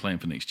the plan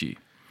for next year.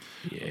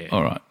 Yeah.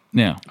 All right.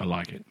 Now, I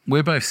like it.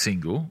 we're both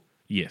single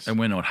Yes. and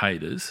we're not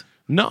haters.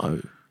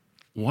 No.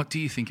 What do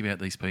you think about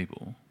these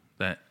people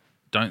that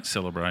don't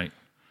celebrate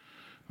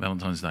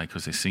Valentine's Day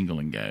because they're single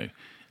and go,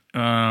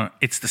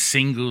 it's the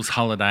singles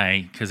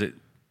holiday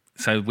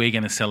so we're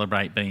going to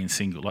celebrate being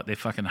single. Like they're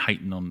fucking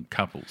hating on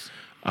couples.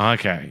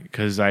 Okay,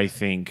 because they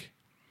think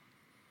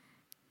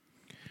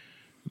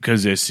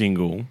because they're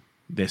single,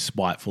 they're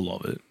spiteful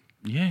of it.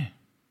 Yeah.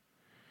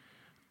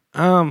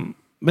 But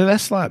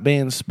that's like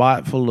being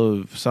spiteful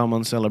of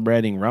someone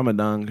celebrating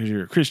Ramadan because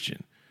you're a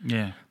Christian.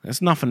 Yeah.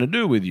 That's nothing to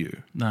do with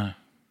you. No.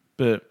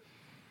 But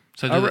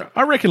So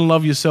I reckon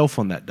love yourself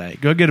on that day.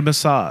 Go get a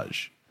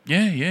massage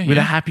yeah. with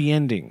a happy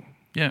ending.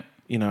 Yeah.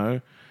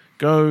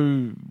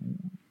 Go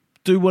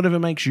do whatever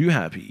makes you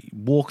happy.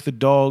 Walk the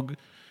dog,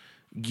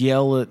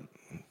 yell at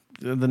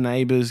the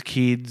neighbours'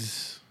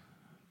 kids,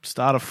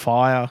 start a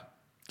fire.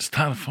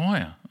 Start a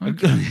fire.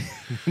 Okay.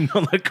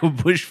 Not like a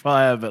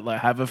bushfire, but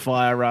like have a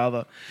fire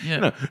rather.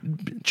 Yeah.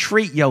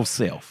 Treat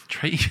yourself.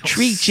 Treat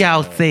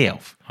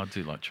yourself. I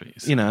do like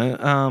treats.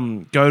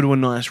 Go to a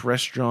nice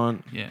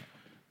restaurant. Yeah.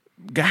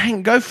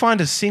 Go find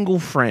a single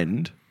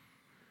friend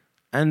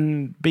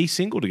and be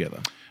single together.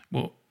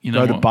 Well, you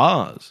know Go to what?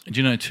 bars. Do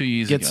you know 2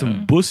 years Get ago?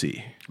 some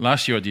bussy.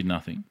 Last year I did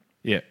nothing.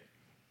 Yeah.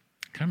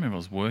 I can't remember if I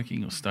was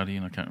working or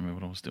studying. I can't remember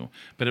what I was doing.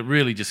 But it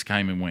really just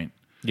came and went.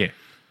 Yeah.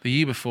 The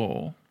year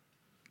before,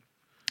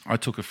 I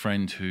took a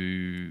friend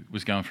who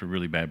was going through a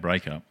really bad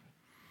breakup,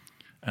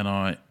 and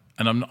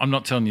I'm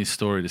not telling you this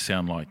story to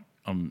sound like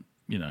I'm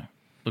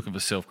looking for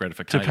self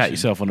gratification To pat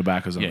yourself on the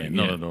back or something. Yeah,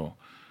 not at all.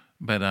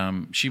 But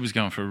she was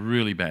going for a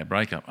really bad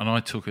breakup, and I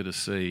took her to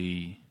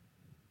see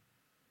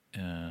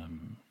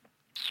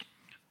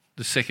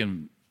the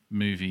second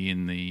movie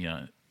in the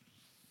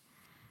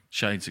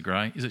Shades of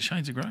Grey. Is it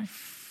Shades of Grey?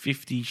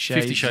 50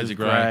 Shades of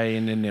Grey.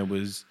 And then there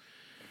was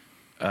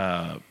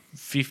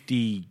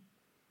 50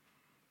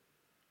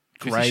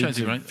 Grades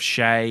of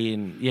Shay.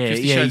 And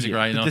 50 Shades of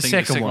Grey, and But I think the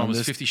second one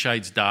was 50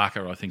 Shades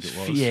Darker, I think it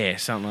was. Yeah,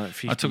 something like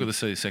 50. I took her to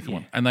see the second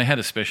one, and they had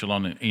a special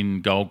on it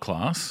in gold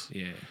class.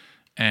 Yeah.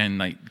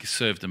 And they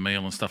served a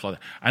meal and stuff like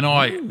that. And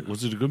I,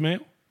 Was it a good meal?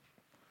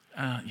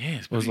 yeah,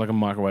 It was like a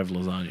microwave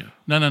lasagna.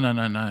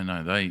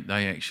 No.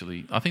 They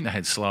actually, I think they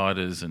had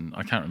sliders, and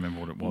I can't remember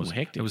what it was. Ooh,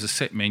 hectic. It was a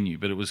set menu,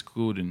 but it was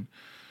good, and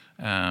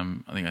I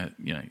think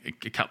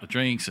a couple of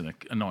drinks and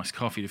a nice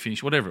coffee to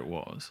finish, whatever it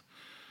was.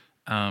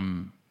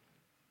 But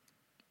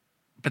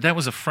that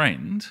was a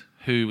friend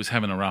who was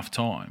having a rough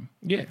time,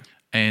 Yeah.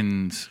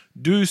 and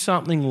Do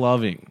something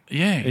loving.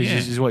 yeah.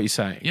 Is what you're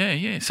saying.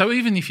 Yeah. So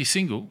even if you're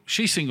single,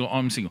 she's single,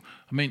 I'm single.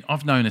 I mean,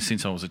 I've known her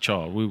since I was a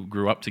child. We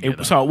grew up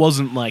together. So it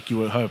wasn't like you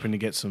were hoping to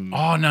get some.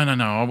 Oh, no.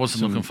 I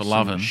wasn't looking for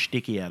loving.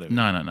 Sticky out of it.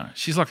 No.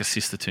 She's like a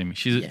sister to me.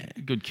 She's a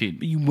good kid.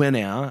 But you went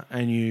out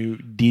and you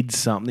did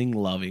something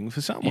loving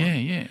for someone.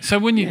 Yeah. So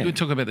when you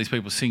talk about these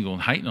people single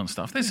and hating on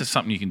stuff, there's just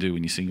something you can do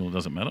when you're single. It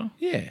doesn't matter.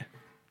 Yeah.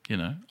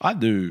 I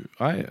do.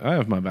 I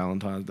have my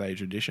Valentine's Day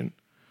tradition.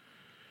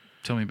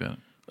 Tell me about it.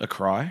 A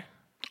cry.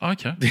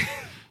 Okay.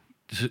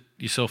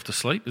 Yourself to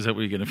sleep? Is that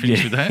where you're going to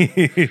finish with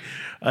that?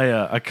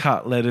 I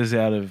cut letters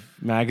out of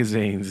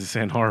magazines and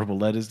send horrible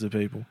letters to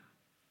people.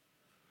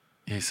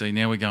 Yeah, see,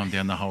 now we're going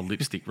down the whole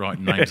lipstick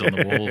writing names on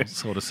the wall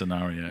sort of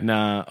scenario.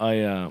 Nah,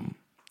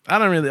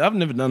 I've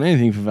never done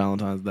anything for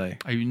Valentine's Day.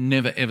 Have you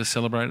never, ever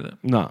celebrated it?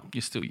 No.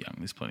 You're still young.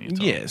 There's plenty of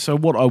time. Yeah, so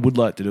what I would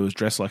like to do is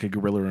dress like a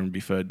gorilla and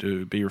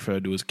be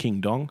referred to as King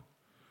Dong.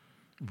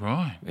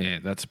 Right. Yeah,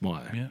 that's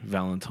my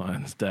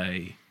Valentine's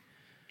Day.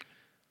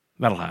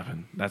 That'll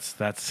happen. That's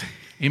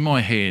In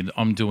my head,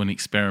 I'm doing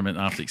experiment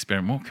after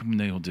experiment. What can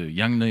Neil do?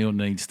 Young Neil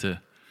needs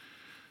to...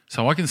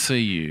 So I can see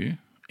you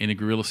in a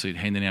gorilla suit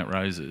handing out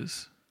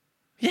roses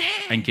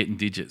and getting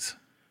digits.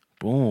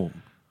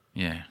 boom.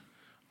 Yeah.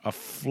 A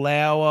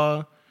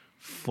flower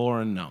for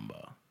a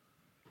number.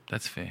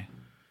 That's fair.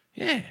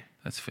 Yeah,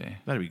 That's fair.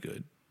 that'd be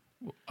good.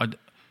 I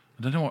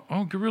I don't know what.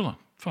 Oh, gorilla.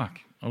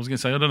 Fuck. I was going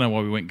to say, I don't know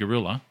why we went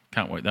gorilla.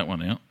 Can't work that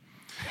one out.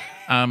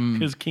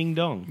 Because King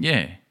Dong.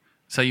 Yeah.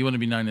 So you want to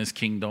be known as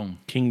King Dong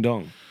King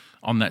Dong.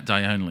 on that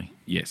day only?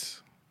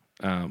 Yes.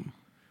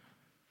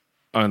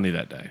 Only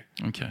that day.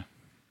 Okay.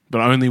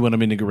 But only when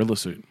I'm in a gorilla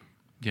suit.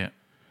 Yeah.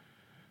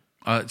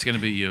 It's going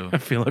to be your... I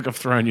feel like I've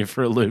thrown you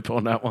for a loop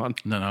on that one.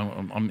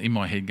 No, I'm in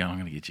my head going, I'm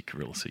going to get you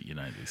gorilla suit. You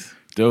know this.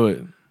 Do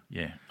it.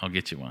 Yeah, I'll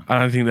get you one. I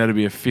don't think that'd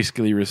be a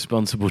fiscally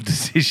responsible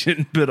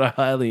decision, but I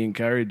highly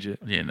encourage it.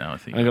 Yeah, no, I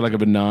think... I got like a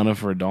banana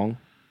for a dong.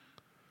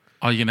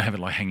 Oh, you're going to have it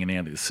like hanging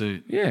out of the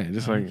suit. Yeah,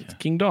 just like it's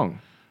King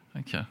Dong.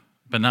 Okay.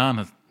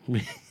 Banana.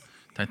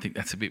 Don't think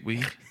that's a bit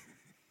weird.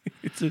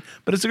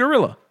 But it's a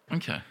gorilla.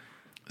 Okay.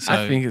 So,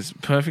 I think it's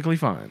perfectly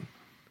fine.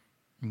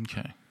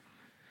 Okay.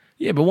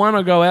 Yeah, but why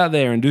not go out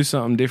there and do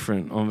something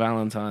different on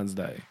Valentine's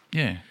Day?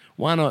 Yeah.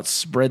 Why not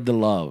spread the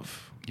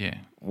love? Yeah.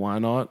 Why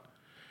not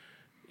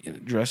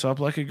dress up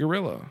like a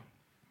gorilla?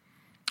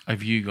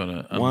 Have you got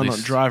a Why list?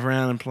 not drive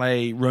around and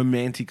play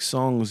romantic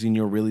songs in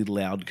your really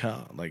loud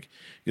car? Like,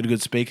 you got a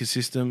good speaker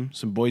system,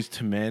 some Boys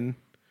to Men,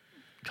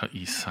 Got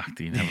you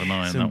sucked in, haven't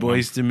I? on some that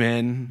Boys to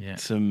Men, Yeah.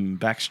 some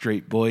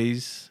Backstreet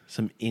Boys,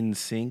 some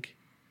NSYNC.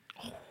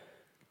 one?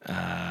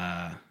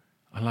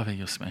 I love how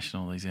you're smashing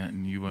all these out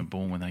and you weren't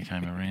born when they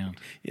came around.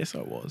 Yes,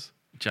 I was.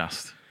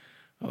 Just.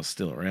 I was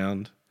still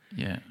around.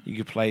 Yeah. You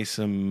could play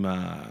some...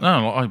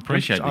 No, I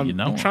appreciate that you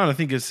know I'm it. trying to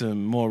think of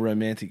some more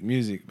romantic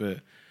music,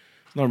 but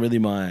it's not really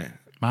my...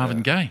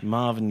 Marvin Gaye.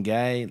 Marvin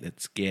Gaye,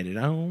 let's get it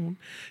on.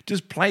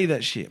 Just play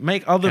that shit.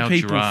 Make other Al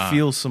people Jarreau.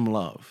 feel some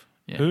love.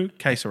 Yeah. Who?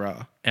 Que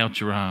Sera. Al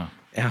Jarreau.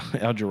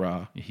 Al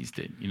Jarreau. Yeah, he's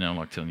dead. You know, I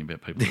like telling you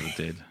about people that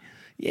are dead.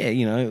 Yeah,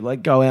 you know,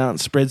 like go out and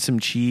spread some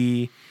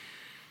cheer.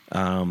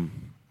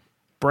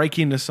 Break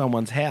into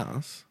someone's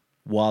house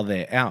while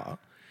they're out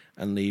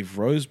and leave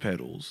rose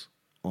petals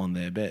on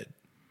their bed.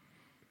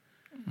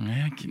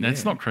 Yeah,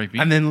 that's not creepy.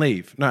 And then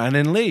leave. No, and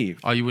then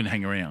leave. Oh, you wouldn't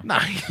hang around? No.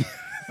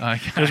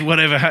 Okay. Because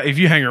whatever, if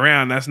you hang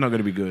around, that's not going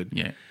to be good.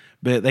 Yeah.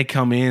 But they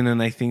come in and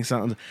they think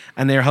something,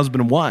 and they're husband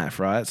and wife,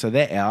 right? So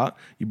they're out.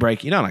 You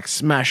don't like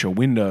smash a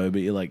window,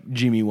 but you like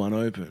Jimmy one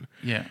open.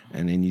 Yeah.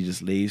 And then you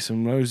just leave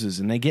some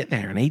roses, and they get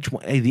there, and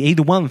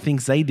either one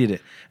thinks they did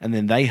it, and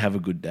then they have a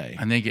good day.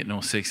 And they're getting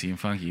all sexy and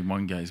funky. And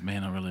one goes,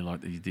 man, I really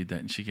like that you did that.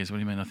 And she goes, what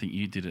do you mean? I think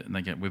you did it. And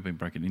they go, we've been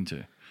broken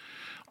into.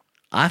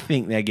 I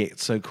think they get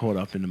so caught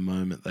up in the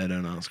moment they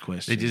don't ask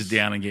questions. They're just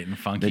down and getting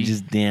funky. They're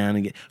just down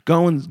and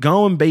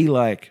go and be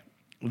like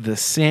the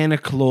Santa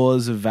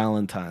Claus of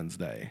Valentine's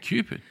Day.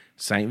 Cupid.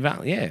 Saint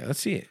Val. Yeah,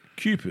 that's it.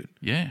 Cupid.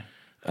 Yeah.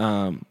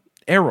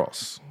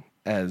 Eros,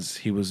 as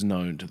he was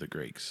known to the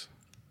Greeks.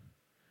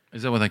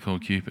 Is that what they call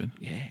Cupid?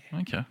 Yeah.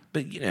 Okay.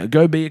 But,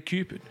 go be a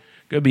Cupid.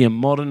 Go be a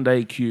modern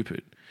day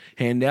Cupid.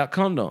 Hand out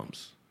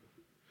condoms.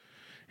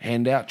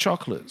 Hand out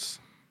chocolates.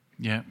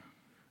 Yeah.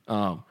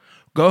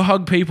 Go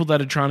hug people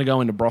that are trying to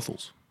go into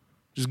brothels.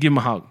 Just give them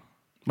a hug.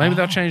 Maybe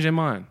they'll change their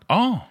mind.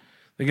 Oh.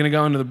 They're going to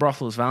go into the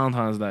brothels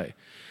Valentine's Day.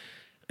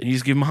 And you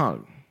just give them a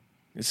hug.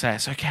 And say,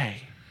 it's okay.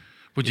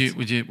 What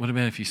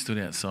about if you stood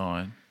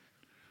outside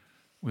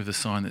with a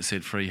sign that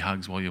said free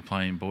hugs while you're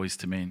playing Boys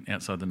to Men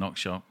outside the knock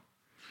shop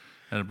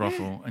at a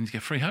brothel and you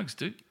get free hugs,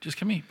 dude? Just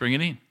come here. Bring it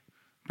in.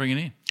 Bring it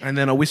in. And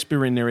then I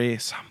whisper in their ear,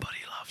 somebody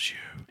loves you.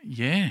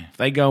 Yeah. If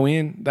they go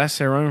in, that's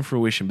their own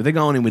fruition. But they're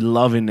going in with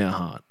love in their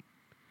heart,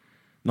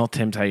 not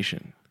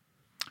temptation.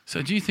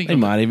 So do you think... They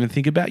might even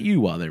think about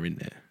you while they're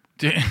in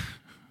there.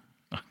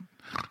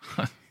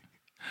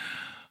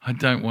 I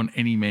don't want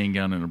any man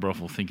going in a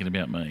brothel thinking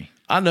about me.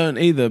 I don't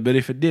either, but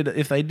if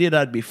they did,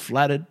 I'd be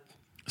flattered.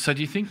 So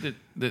do you think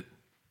that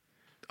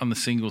on the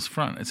singles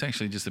front, it's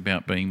actually just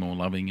about being more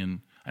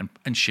loving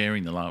and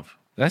sharing the love?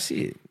 That's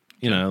it.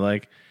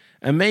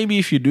 And maybe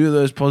if you do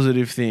those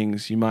positive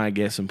things, you might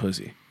get some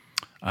pussy.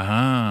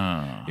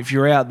 Ah. If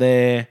you're out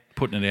there...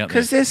 Putting it out there.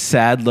 Because there's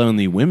sad,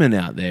 lonely women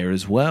out there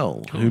as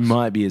well who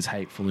might be as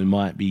hateful, who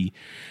might be...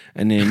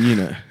 And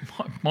then,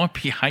 Might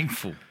be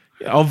hateful.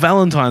 Of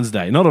Valentine's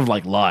Day, not of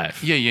like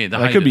life. Yeah.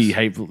 They could be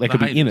hateful. They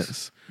could be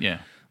inners. Yeah.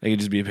 They could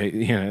just be,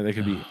 they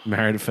could be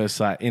married at first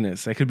sight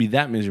inners. They could be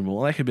that miserable.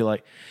 They could be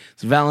like,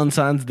 it's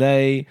Valentine's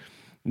Day.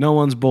 No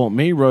one's bought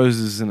me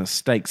roses and a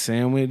steak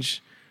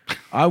sandwich.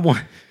 I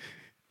want...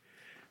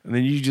 And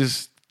then you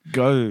just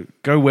go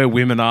where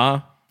women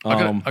are.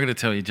 I got to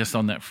tell you, just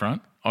on that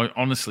front, I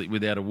honestly,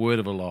 without a word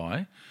of a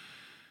lie,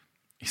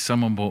 if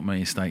someone bought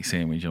me a steak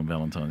sandwich on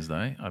Valentine's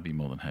Day, I'd be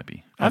more than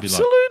happy.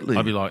 Absolutely.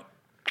 I'd be like,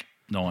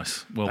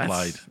 nice, well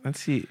played.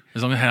 That's it.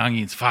 As long as it had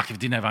onions. Fuck, if it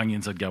didn't have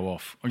onions, I'd go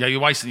off. I'd go, you're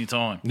wasting your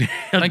time.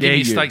 How Don't give dare me a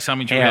you. steak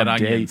sandwich How without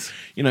dare onions.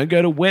 you.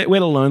 Go to where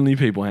do lonely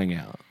people hang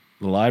out?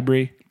 The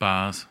library?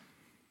 Bars.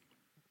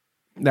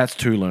 That's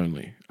too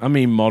lonely. I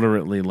mean,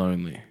 moderately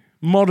lonely.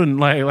 Modern,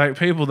 like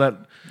people that...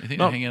 You think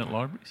they hang out at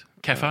libraries?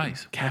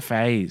 Cafes.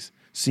 Cafes.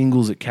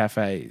 Singles at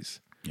cafes.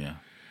 Yeah.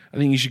 I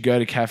think you should go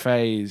to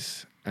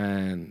cafes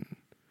and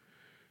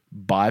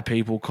buy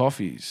people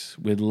coffees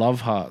with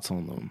love hearts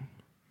on them.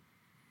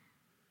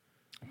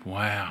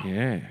 Wow.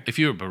 Yeah. If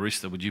you're a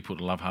barista, would you put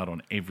a love heart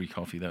on every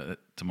coffee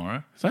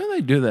tomorrow? So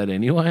they do that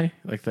anyway.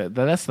 Like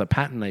that's the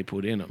pattern they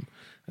put in them.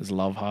 As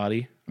love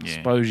hearty. I Yeah.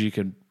 suppose you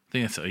could. I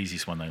think that's the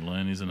easiest one they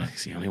learn, isn't it?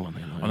 It's the only one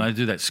they learn. And they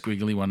do that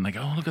squiggly one, and they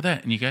go, "Oh, look at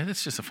that," and you go,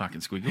 "That's just a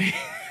fucking squiggle."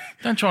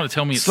 Don't try to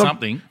tell me it's Stop-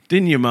 something.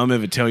 Didn't your mum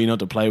ever tell you not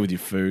to play with your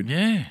food?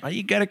 Yeah.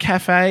 You go to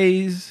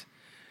cafes,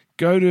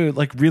 go to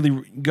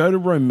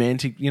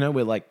romantic, where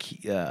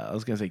I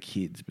was going to say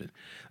kids, but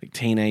like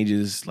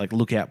teenagers, like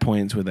lookout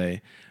points where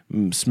they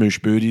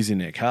smoosh booties in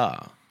their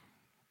car.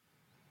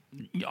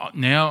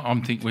 Now I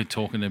think we're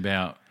talking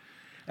about.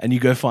 And you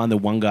go find the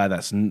one guy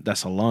that's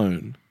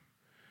alone,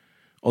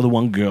 or the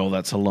one girl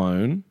that's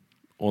alone,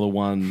 or the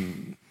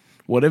one,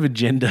 whatever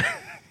gender,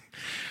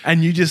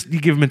 and you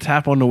give them a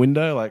tap on the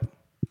window, like,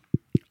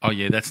 Oh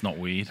yeah, that's not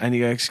weird. and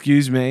you go,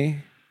 "Excuse me,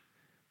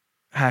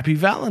 Happy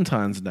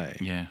Valentine's Day."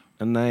 Yeah.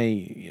 And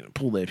they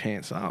pull their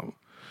pants up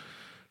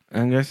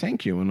and go,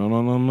 "Thank you," and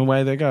on the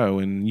way they go.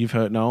 And you've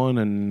hurt no one,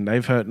 and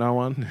they've hurt no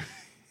one.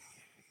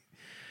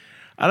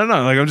 I don't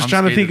know. Like I'm just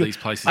trying to scared think. that these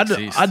places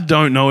exist. I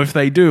don't know if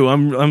they do.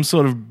 I'm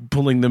sort of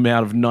pulling them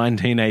out of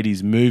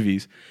 1980s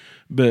movies,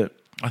 but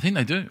I think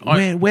they do.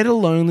 where do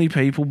lonely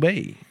people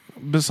be?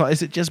 Besides,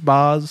 is it just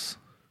bars?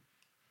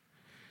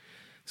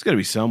 It's got to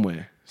be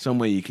somewhere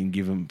you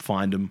can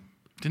find them.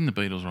 Didn't the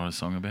Beatles write a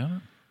song about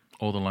it?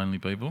 All the lonely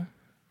people.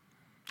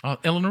 Oh,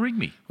 Eleanor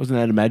Rigby. Wasn't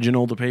that Imagine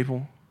All the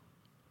People?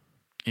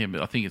 Yeah,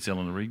 but I think it's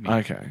Eleanor Rigby.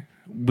 Okay.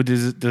 But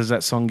does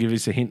that song give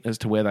us a hint as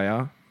to where they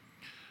are?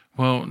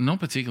 Well, not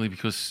particularly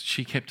because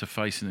she kept her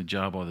face in a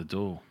jar by the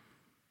door.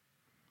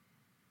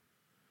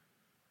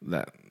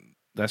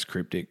 That's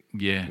cryptic.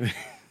 Yeah.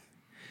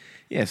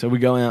 Yeah, so we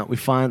go out, we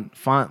find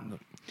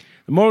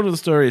the moral of the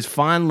story is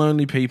find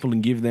lonely people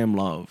and give them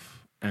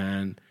love.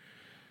 And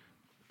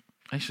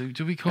Actually,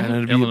 do we call And it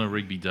it'd be- Eleanor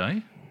Rigby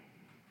Day?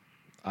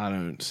 I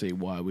don't see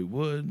why we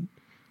would.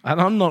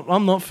 And I'm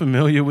not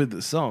familiar with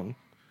the song.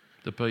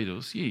 The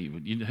Beatles?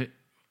 Yeah.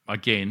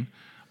 Again,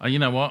 you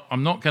know what?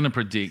 I'm not going to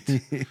predict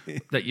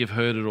that you've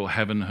heard it or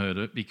haven't heard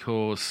it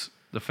because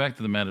the fact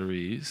of the matter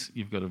is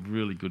you've got a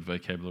really good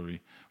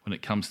vocabulary when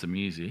it comes to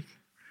music.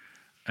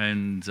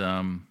 And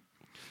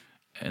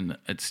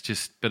it's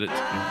just, but it's...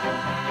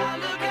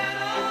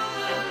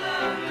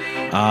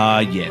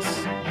 Yes.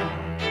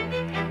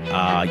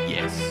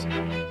 Yes.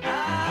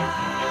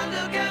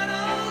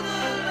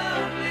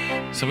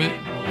 So where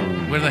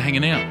are they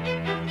hanging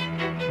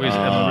out? Where's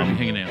Eleanor Rigby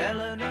hanging out?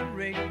 Eleanor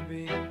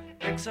Rigby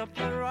picks up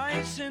the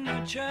rice in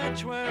the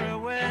church where a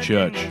wedding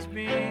Church. is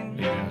being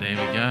There we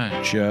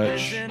go.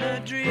 Church, in a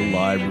the dream,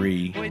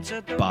 library, waits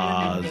at the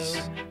bars.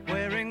 window,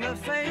 wearing the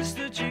face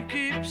that she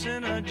keeps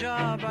in a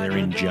jar by They're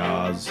in the door.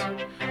 jars.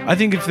 I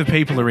think if the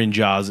people are in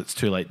jars, it's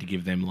too late to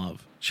give them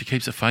love. She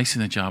keeps her face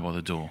in the jar by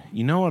the door.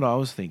 You know what I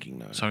was thinking,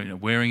 though? Sorry,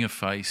 wearing a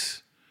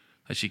face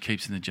that she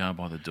keeps in the jar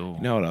by the door.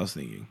 You know what I was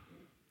thinking?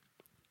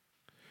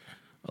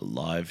 A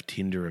live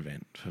Tinder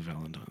event for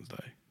Valentine's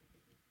Day.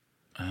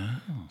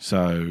 Oh.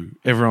 So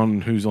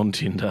everyone who's on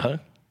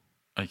Tinder,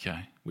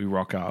 Okay. we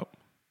rock up.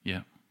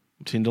 Yeah.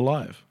 Tinder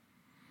Live.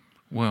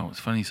 Well, it's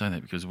funny you say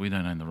that because we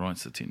don't own the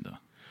rights to Tinder.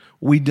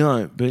 We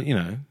don't, but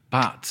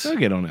But they'll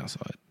get on our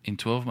side. in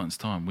 12 months'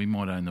 time, we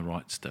might own the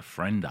rights to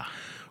Friender.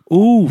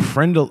 Ooh,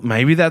 Friender.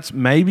 Maybe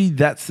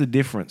that's the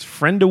difference.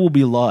 Friender will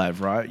be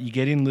live, right? You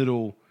get in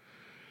little,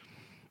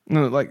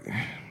 like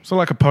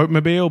a Pope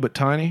Mobile, but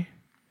tiny,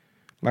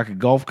 like a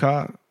golf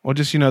cart, or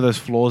just those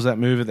floors that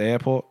move at the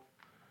airport.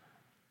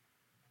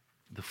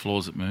 The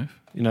floors that move.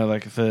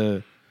 Like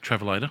the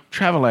Travelator.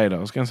 Travelator. I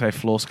was going to say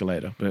floor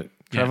escalator, but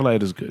Yeah.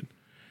 Travelator's good.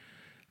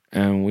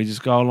 And we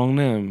just go along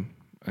them,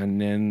 and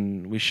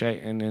then we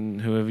shake, and then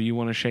whoever you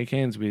want to shake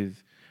hands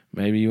with,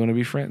 maybe you want to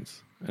be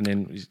friends, and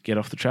then we just get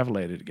off the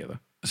Travelator together.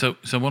 So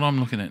what I'm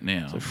looking at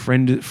now, So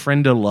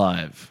Friender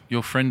Live.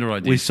 your Friender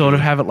idea. We sort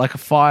of have it like a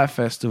fire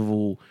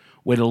festival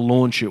where to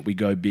launch it, we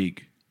go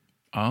big.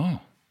 Oh,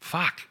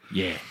 fuck.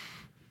 Yeah.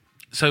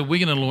 So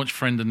we're going to launch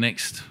Friender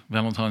next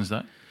Valentine's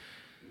Day?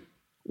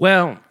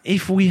 Well,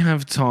 if we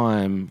have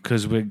time,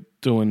 because we're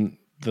doing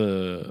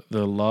the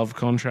love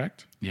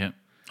contract, Yeah.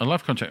 A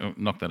love contract, oh,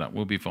 knock that up.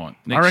 We'll be fine.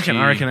 I reckon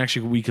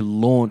actually we could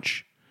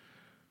launch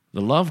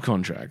the love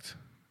contract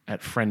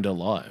at Friender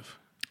Live.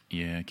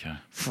 Yeah, okay.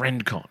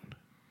 FriendCon.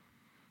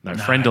 No,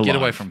 No, Friender Live. get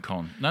away from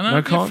con. No,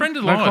 No con? Friender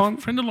No Live. con?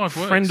 Friender Live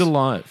works. Friender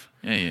Live.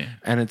 Yeah, yeah.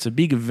 And it's a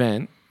big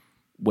event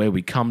where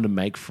we come to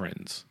make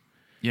friends.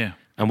 Yeah.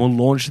 And we'll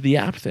launch the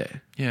app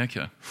there. Yeah,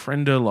 okay.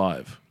 Friender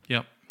Live.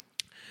 Yep.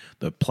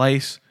 The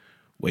place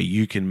where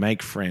you can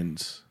make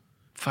friends.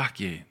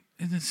 Fuck yeah.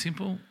 Isn't it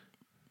simple?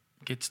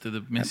 Gets to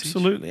the message.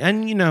 Absolutely.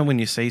 And when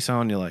you see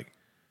someone, you're like,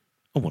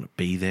 I want to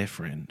be their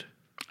friend.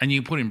 And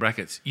you put in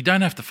brackets, you don't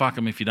have to fuck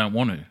them if you don't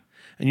want to.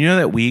 And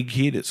that weird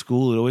kid at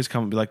school that always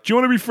come and be like, do you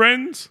want to be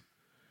friends?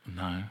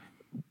 No.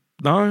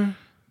 No?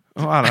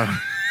 Oh, I don't know.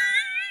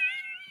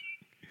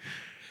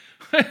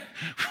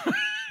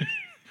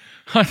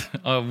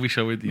 I wish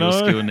I went to your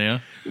school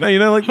now.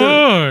 No, like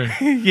Hi.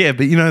 yeah,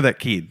 but that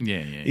kid.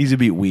 Yeah. He's a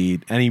bit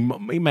weird.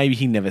 And maybe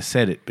he never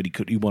said it, but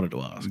he wanted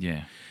to ask.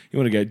 Yeah. You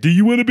want to go, do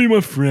you want to be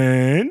my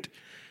friend?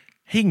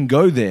 He can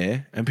go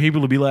there and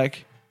people will be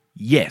like,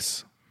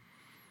 yes.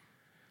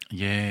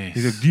 Yes.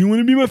 He's like, do you want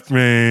to be my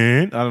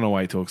friend? I don't know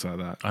why he talks like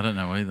that. I don't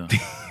know either.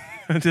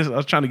 I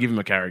was trying to give him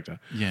a character.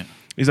 Yeah.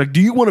 He's like,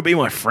 do you want to be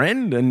my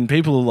friend? And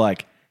people are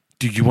like,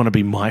 do you want to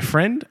be my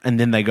friend? And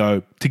then they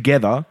go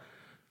together,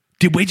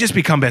 did we just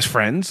become best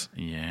friends?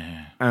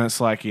 Yeah. And it's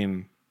like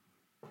in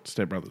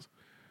Step Brothers.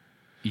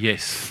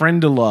 Yes.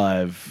 Friend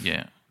Alive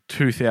Yeah.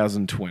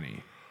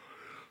 2020.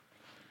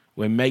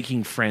 Where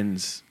making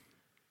friends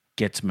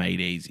gets made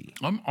easy.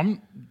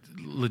 I'm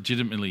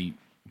legitimately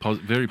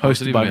very Hosted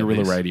positive by about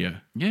Guerrilla this. Radio.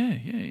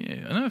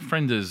 Yeah. I know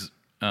Friend is,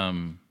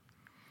 and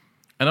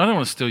I don't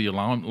want to steal your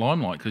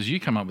limelight because you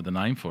come up with the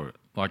name for it.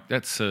 Like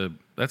that's a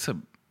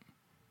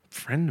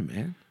Friend,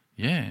 man.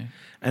 yeah.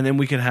 And then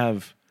we could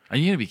have...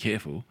 And you got to be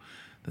careful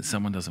that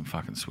someone doesn't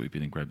fucking swoop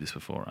in and grab this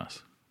before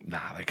us.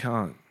 Nah, they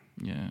can't.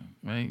 Yeah,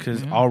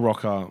 Because yeah. I'll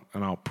rock up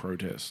and I'll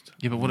protest.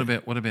 Yeah, but what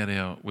about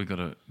our?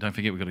 Don't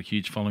forget we've got a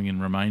huge following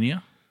in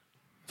Romania.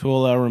 To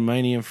all our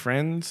Romanian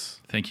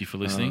friends. Thank you for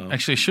listening.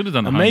 Actually, I should have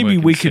done the And homework maybe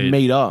we and could said-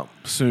 meet up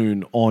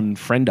soon on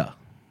Friender.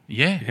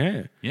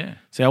 Yeah.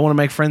 See, I want to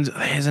make friends.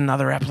 There's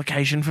another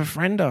application for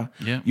Friender.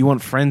 Yeah. You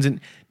want friends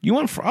in...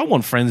 I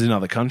want friends in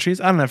other countries.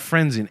 I don't have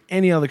friends in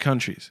any other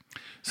countries.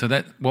 So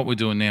that what we're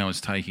doing now is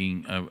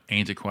taking an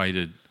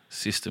antiquated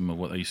system of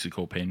what they used to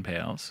call pen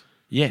pals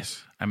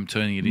Yes. and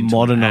turning it into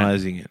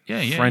Modernising it.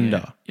 Yeah,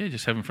 Friender. Yeah,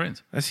 just having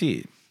friends. That's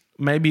it.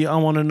 Maybe I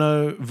want to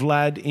know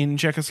Vlad in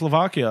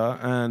Czechoslovakia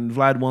and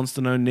Vlad wants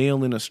to know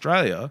Neil in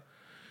Australia.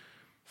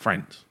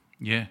 Friends.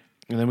 Yeah.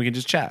 And then we can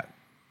just chat.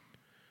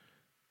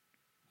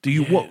 Do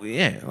you what?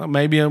 Yeah, like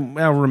maybe our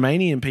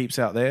Romanian peeps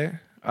out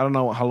there. I don't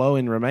know what hello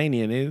in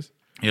Romanian is.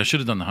 Yeah, I should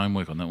have done the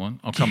homework on that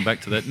one. I'll come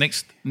back to that.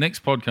 Next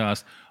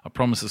podcast, I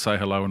promise to say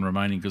hello in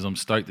Romanian because I'm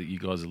stoked that you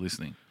guys are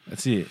listening.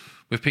 That's it.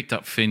 We've picked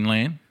up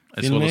Finland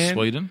as well as Finland,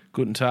 Sweden,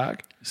 Guten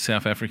Tag.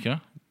 South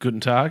Africa, Guten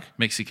Tag.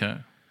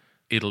 Mexico,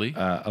 Italy.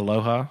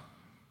 Aloha.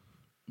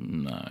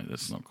 No,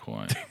 that's not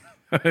quite.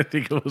 I don't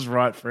think it was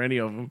right for any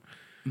of them.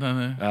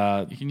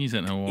 No. You can use that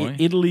in Hawaii.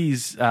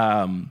 Italy's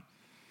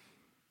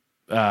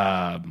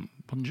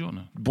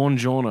Buongiorno.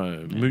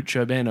 buongiorno,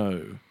 mucho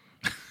bene.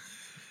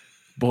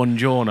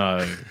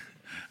 Buongiorno.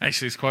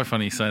 Actually, it's quite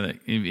funny you say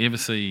that. You ever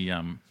see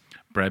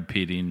Brad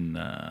Pitt in...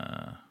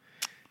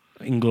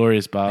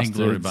 Inglourious Bastards,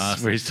 Inglourious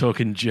Bastards. where he's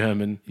talking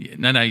German.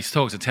 No, he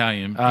talks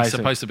Italian. I He's see.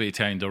 supposed to be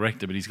Italian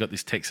director, but he's got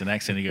this Texan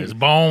accent. He goes,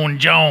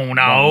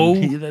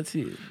 Buongiorno. Yeah, that's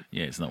it.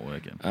 Yeah, it's not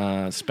working.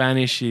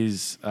 Spanish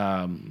is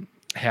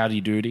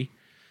howdy doody.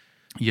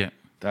 Yeah.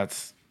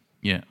 That's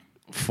Yeah.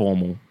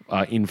 formal.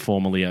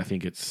 Informally, I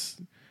think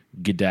it's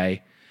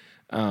g'day.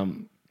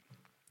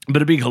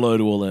 But a big hello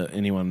to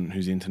anyone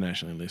who's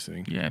internationally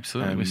listening. Yeah,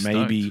 absolutely. And We're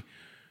maybe stoked.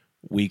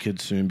 we could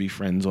soon be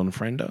friends on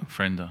Friender.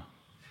 Friender.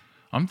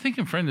 I'm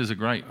thinking Friender's a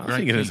great I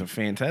think it thing. is a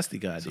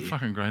fantastic It's a idea.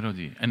 fucking great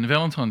idea. And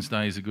Valentine's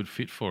Day is a good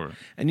fit for it.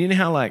 And you know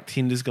how like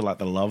Tinder's got like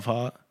the love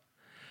heart?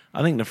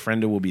 I think the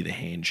Friender will be the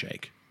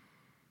handshake.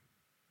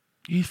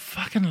 You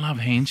fucking love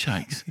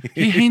handshakes.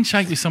 You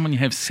handshake with someone you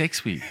have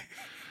sex with.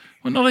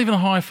 Well, not even a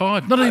high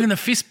five. Not even a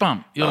fist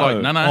bump. You're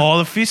like, no. Oh,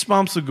 the fist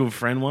bump's a good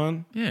friend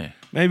one. Yeah.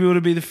 Maybe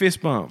it'll be the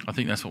fist bump. I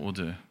think that's what we'll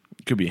do.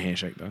 Could be a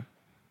handshake though.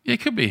 Yeah,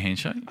 it could be a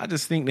handshake. I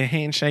just think the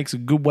handshake's a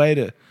good way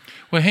to...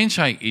 Well,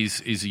 handshake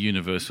is a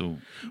universal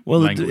Well,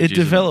 language. it isn't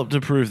developed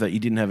to prove that you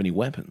didn't have any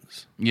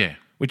weapons, Yeah.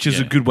 which is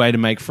a Yeah. good way to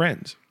make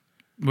friends.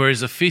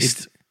 Whereas a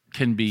fist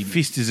can be...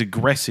 Fist is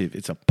aggressive.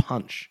 It's a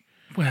punch.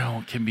 Well,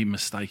 it can be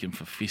mistaken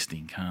for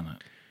fisting, can't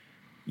it?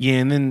 Yeah,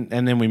 and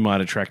then we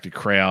might attract a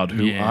crowd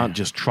who Yeah. aren't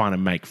just trying to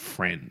make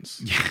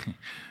friends.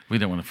 We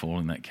don't want to fall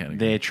in that category.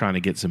 They're trying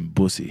to get some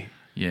bussy.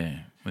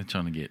 Yeah. We're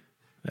trying to get...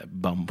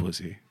 That bum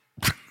pussy.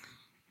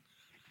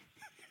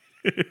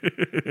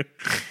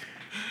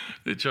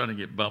 They're trying to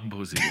get bum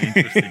pussy.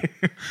 Interesting.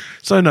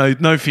 So no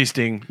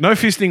fisting. No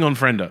fisting on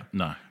Friender.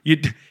 No.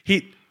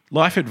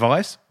 Life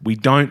advice, we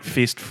don't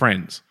fist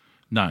friends.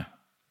 No.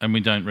 And we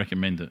don't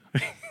recommend it.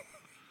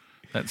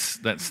 That's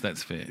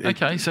fair.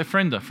 Okay, so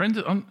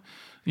Friender,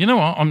 you know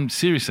what? I'm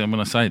seriously when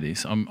I say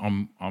this,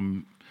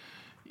 I'm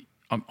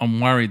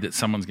worried that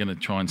someone's going to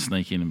try and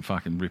sneak in and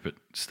fucking rip it,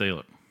 steal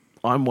it.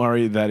 I'm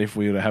worried that if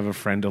we were to have a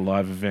Friender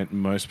live event,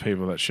 most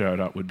people that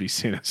showed up would be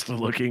sinister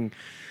looking.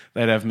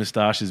 They'd have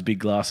moustaches, big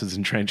glasses,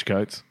 and trench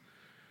coats.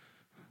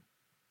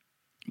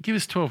 Give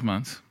us 12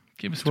 months.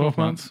 Give us 12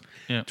 months.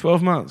 Yeah.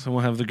 12 months, and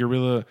we'll have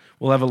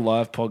we'll have a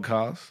live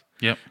podcast.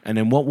 Yep. And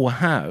then what we'll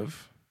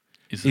have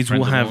Is is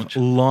we'll have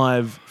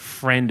live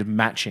friend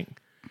matching,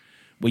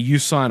 where you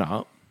sign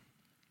up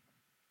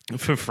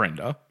for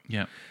Friender,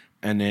 Yeah.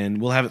 and then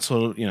we'll have it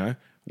sort of,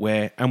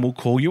 and we'll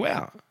call you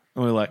out.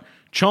 And we're like,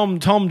 Tom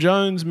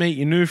Jones, meet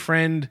your new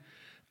friend,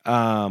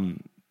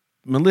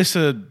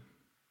 Melissa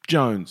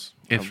Jones.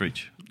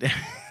 Etheridge.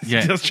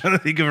 Yeah. Just trying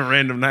to think of a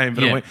random name.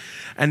 But Yeah.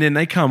 and then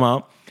they come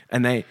up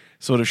and they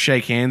sort of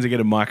shake hands and get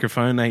a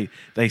microphone.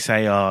 They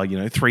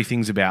say, 3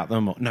 things about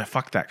them. Or, no,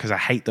 fuck that, because I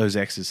hate those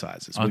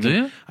exercises. Oh, do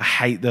you? I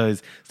hate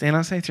those. Stand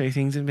up, say 3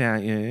 things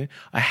about you.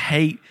 I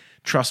hate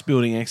trust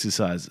building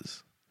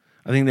exercises.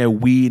 I think they're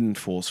weird and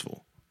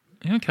forceful.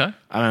 Okay.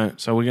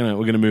 So we're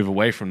gonna move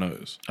away from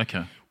those.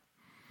 Okay.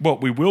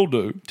 What we will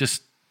do.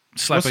 Just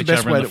slap What's the each best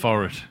other in way the to-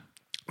 forehead.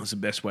 What's the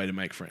best way to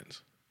make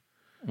friends?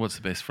 What's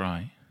the best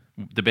way?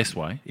 The best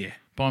way? Yeah,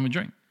 Buy them a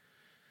drink.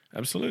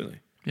 absolutely.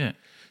 Yeah.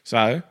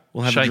 So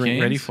we'll have Shake a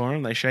drink ready hands. for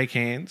them. They shake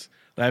hands.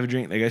 They have a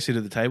drink. They go sit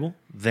at the table.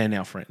 They're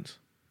now friends.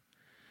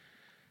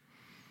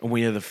 And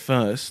we are the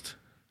first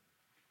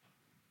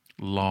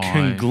Live.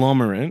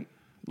 conglomerate,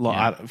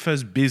 Yeah.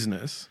 first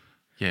business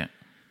Yeah.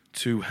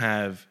 to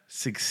have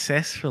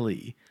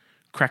successfully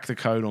cracked the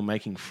code on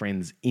making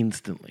friends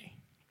instantly.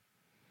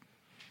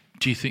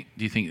 Do you think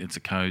it's a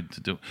code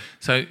to do?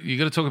 So you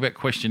got to talk about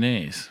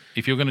questionnaires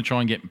if you're going to try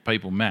and get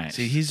people matched.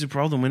 See, here's the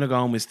problem. We're not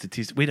going with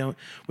statistics. We don't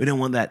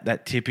want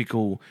that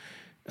typical.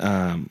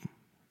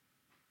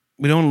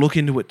 We don't look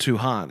into it too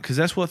hard because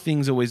that's what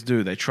things always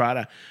do. They try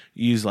to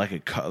use like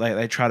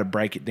they try to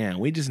break it down.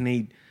 We just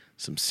need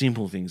some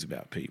simple things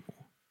about people.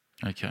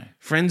 Okay.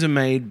 Friends are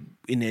made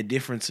in their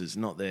differences,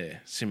 not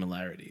their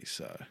similarities.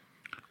 So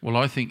Well,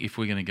 I think if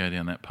we're going to go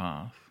down that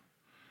path,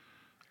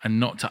 and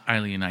not to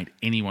alienate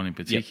anyone in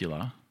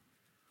particular,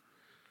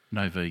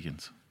 no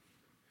vegans,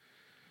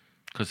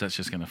 because that's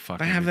just going to fuck.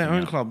 they have their everything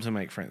own up. club to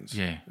make friends.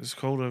 Yeah. It's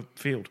called a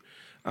field.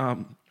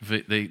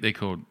 They're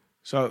called.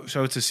 So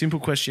it's a simple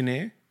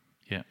questionnaire.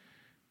 Yeah.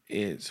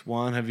 It's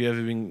one, have you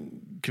ever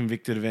been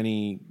convicted of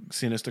any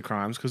sinister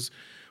crimes? Because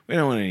we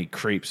don't want any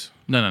creeps.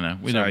 No.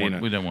 We So, don't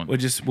want. We don't want.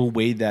 We'll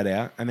weed that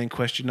out. And then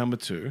question number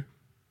 2,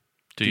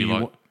 do you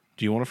like?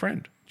 do you want a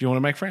friend? Do you want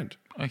to make a friend?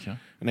 Okay.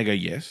 And they go,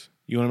 yes.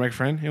 You want to make a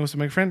friend? He wants to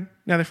make a friend?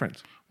 Now they're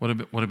friends. What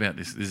about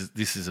this?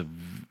 This is a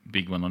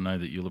big one. I know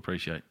that you'll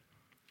appreciate.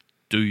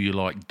 Do you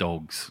like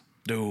dogs?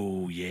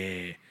 Oh,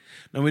 yeah.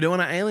 No, we don't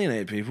want to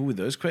alienate people with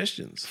those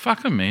questions.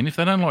 Fuck them, man. If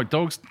they don't like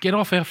dogs, get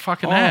off our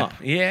fucking app.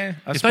 Yeah.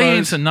 I If suppose. they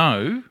answer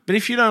no, But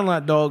if you don't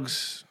like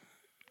dogs,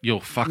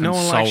 you're fucking no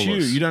one soulless. likes you.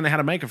 You don't know how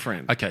to make a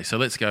friend. Okay, so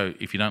let's go.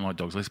 If you don't like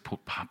dogs, let's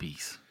put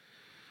puppies.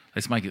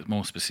 Let's make it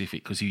more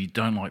specific because if you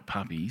don't like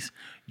puppies,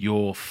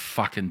 you're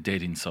fucking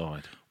dead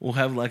inside. We'll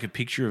have like a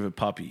picture of a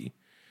puppy,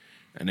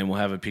 and then we'll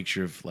have a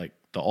picture of like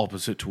the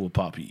opposite to a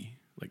puppy,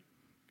 like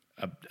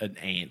an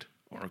ant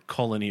or a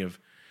colony of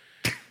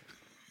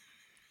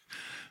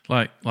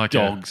Like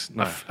dogs.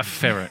 a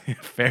ferret.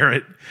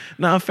 ferret.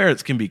 No,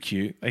 ferrets can be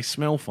cute. They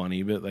smell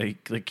funny, but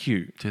they're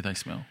cute. Do they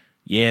smell?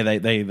 Yeah,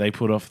 they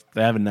put off.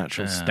 They have a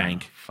natural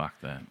stank. Fuck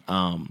that.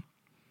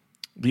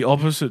 The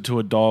opposite to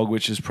a dog,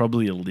 which is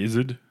probably a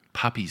lizard.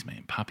 Puppies,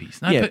 man.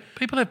 Puppies. No, Yeah.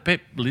 people have pet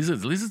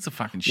lizards. Lizards are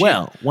fucking shit.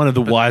 Well, one of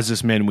the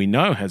wisest men we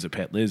know has a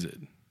pet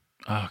lizard,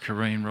 Oh,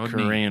 Korean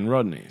Rodney. Korean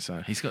Rodney.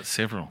 So He's got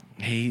several.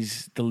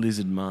 he's the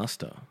lizard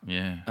master.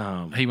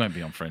 Yeah. He won't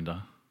be on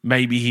Friender.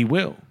 Maybe he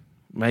will.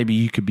 Maybe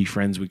you could be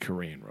friends with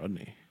Korean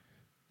Rodney.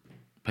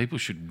 People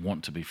should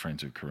want to be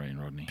friends with Korean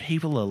Rodney.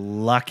 People are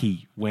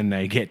lucky when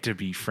they get to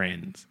be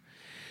friends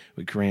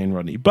with Korean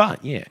Rodney.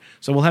 But yeah,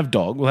 so we'll have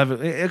dog. We'll have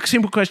a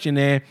simple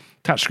questionnaire.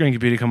 Touchscreen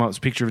computer come up. There's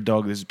a picture of a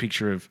dog. There's a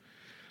picture of.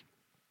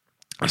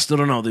 I still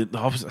don't know the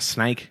opposite. A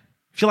snake.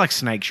 If you like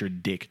snakes, you're a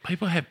dick.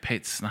 People have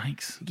pet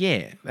snakes.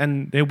 Yeah,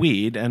 and they're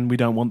weird, and we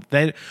don't want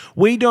that.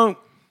 We don't.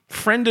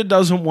 Friender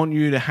doesn't want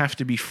you to have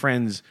to be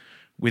friends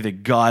with a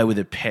guy with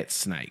a pet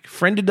snake.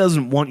 Friender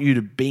doesn't want you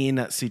to be in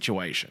that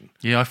situation.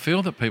 Yeah, I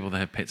feel that people that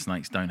have pet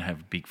snakes don't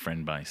have a big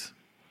friend base.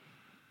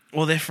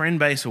 Well, their friend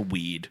base are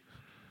weird.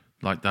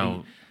 Like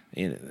they'll.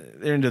 You know,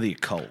 they're into the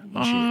occult. And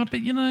Oh, shit. but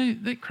you know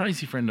that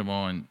crazy friend of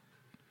mine,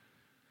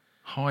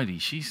 Heidi.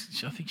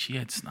 I think she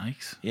had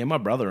snakes. Yeah, my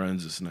brother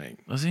owns a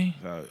snake. Does he?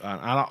 So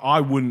I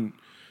wouldn't.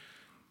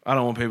 I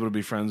don't want people to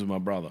be friends with my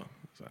brother.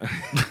 So.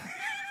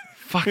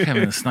 Fuck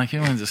having a snake. Who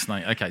owns a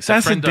snake? Okay, so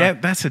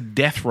That's a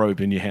death rope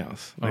in your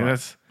house. Like, All right.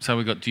 that's So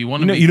we got. Do you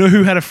want to? you know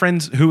who had a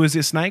friend who was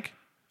a snake?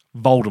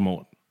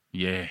 Voldemort.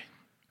 Yeah.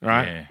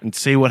 Right? Yeah. And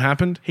see what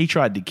happened? He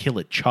tried to kill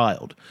a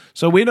child.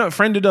 So we don't.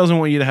 Friender doesn't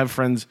want you to have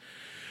friends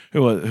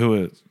who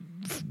are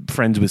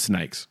friends with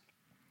snakes.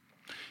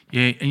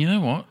 Yeah, and you know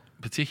what?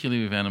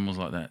 Particularly with animals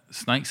like that,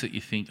 snakes that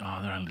you think, oh,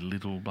 they're only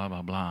little, blah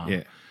blah blah.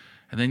 Yeah.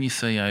 And then you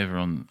see over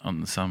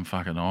on some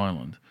fucking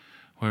island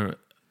where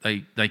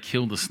they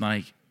killed the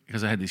snake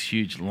because they had this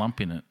huge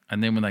lump in it,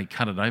 and then when they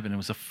cut it open, it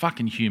was a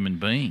fucking human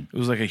being. It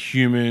was like a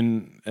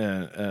human,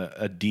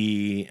 a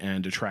deer,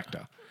 and a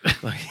tractor.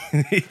 Like,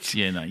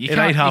 Yeah, no, you It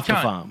can't. ate half you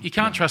the can't, farm. You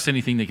can't trust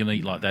anything that can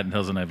eat like that and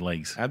doesn't have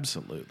legs.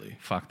 Absolutely.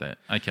 Fuck that.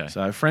 Okay.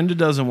 So Friender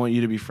doesn't want you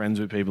to be friends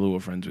with people who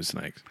are friends with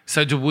snakes.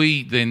 So do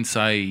we then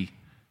say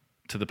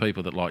to the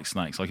people that like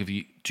snakes, like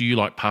do you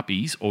like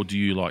puppies or do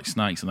you like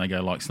snakes? And they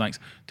go like snakes.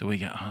 Do we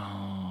go,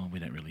 oh, we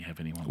don't really have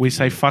anyone? We for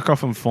say you." fuck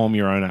off and form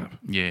your own app.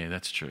 Yeah,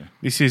 that's true.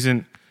 This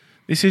isn't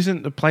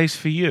the place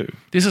for you.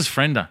 This is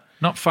Friender,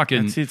 not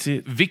fucking That's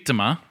it.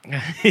 victimer.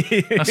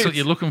 That's what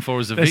you're looking for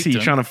as a Let's see, victim.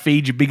 you're trying to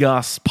feed your big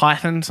ass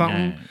python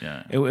something.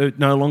 Yeah. It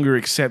no longer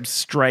accepts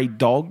stray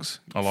dogs.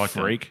 I like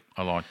freak.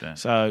 that. I like that.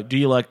 So, do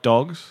you like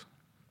dogs?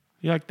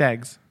 You like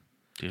dags?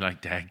 Do you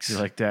like dags? Do you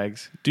like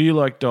dags? Do you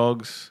like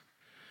dogs?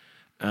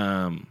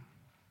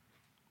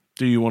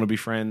 Do you want to be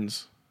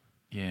friends?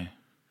 Yeah.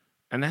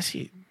 And that's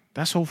it.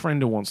 That's all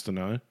Friender wants to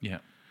know. Yeah.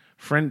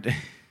 Friender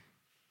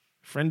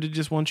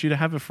just wants you to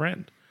have a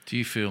friend. Do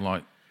you feel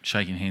like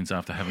shaking hands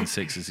after having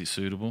sex is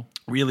suitable?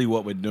 Really,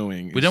 what we're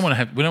doing. We don't want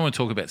to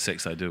talk about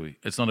sex, though, do we?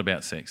 It's not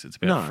about sex. It's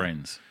about No.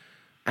 friends.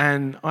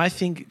 And I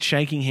think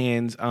shaking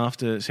hands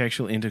after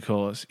sexual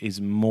intercourse is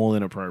more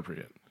than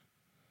appropriate.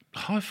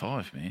 High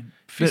five, man.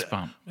 Fist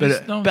bump. But,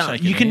 There's no one but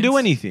shaking you can do hands.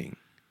 anything.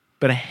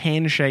 But a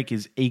handshake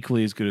is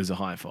equally as good as a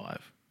high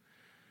five.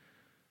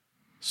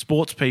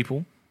 Sports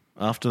people,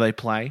 after they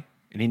play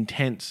an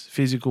intense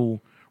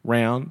physical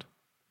round,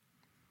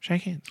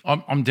 shake hands.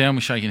 I'm down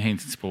with shaking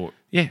hands in sport.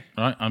 Yeah.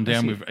 Right? I'm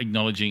down That's with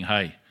acknowledging,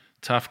 hey,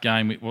 tough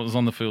game. What was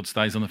on the field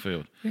stays on the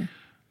field. Yeah.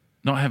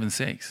 Not having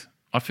sex.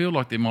 I feel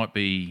like there might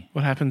be...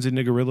 What happens in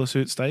the gorilla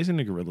suit stays in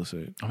the gorilla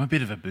suit. I'm a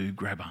bit of a boob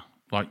grabber.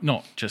 Like,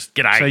 not just,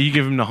 g'day. So you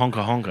give him the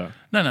honker honker.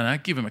 No.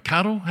 Give him a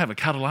cuddle. Have a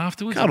cuddle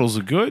afterwards. Cuddles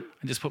are good.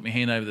 And just put my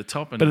hand over the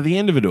top and But at the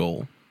end of it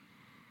all,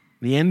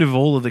 the end of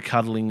all of the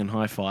cuddling and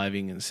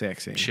high-fiving and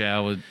sexing,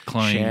 showered,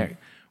 clean.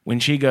 when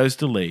she goes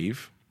to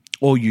leave,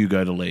 or you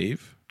go to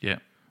leave, Yeah.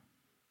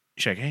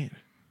 shake a hand.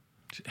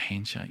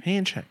 Handshake.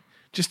 Handshake.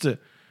 Just a,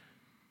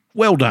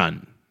 well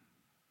done.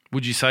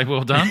 Would you say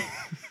well done?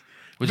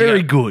 Would Very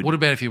you go, good. What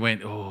about if you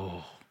went,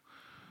 oh,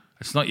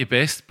 it's not your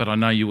best, but I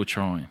know you were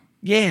trying.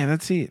 Yeah,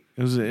 that's it.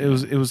 It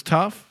was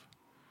tough.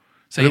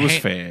 So But it a was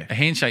fair. A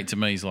handshake to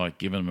me is like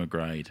giving them a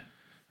grade.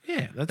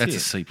 Yeah, That's it. a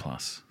C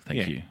plus. Thank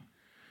Yeah. you.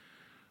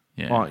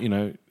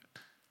 Yeah.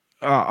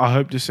 Oh, I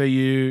hope to see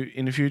you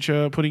in the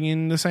future putting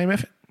in the same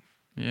effort.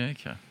 Yeah.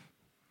 Okay.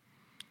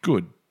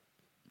 Good.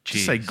 Cheers.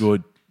 Just say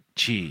good.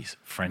 Cheers,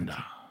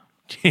 friender.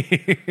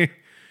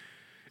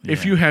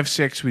 If you have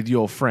sex with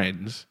your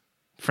friends,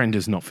 friend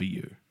is not for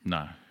you.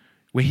 No.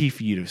 We're here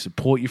for you to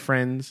support your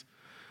friends,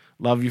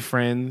 love your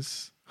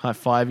friends, high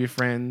five your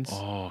friends,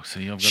 Oh,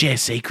 see, I've got share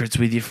secrets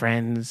with your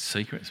friends.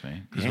 secrets,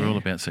 man. Because Yeah. we're all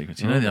about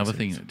secrets. You We're know, all the about other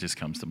thing that just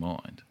comes to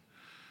mind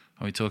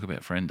when we talk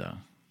about friender,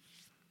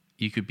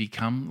 you could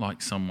become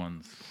like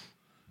someone's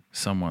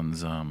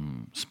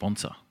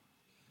sponsor.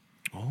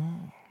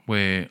 Oh.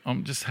 Where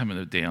I'm just having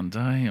a down day.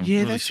 I'm Yeah,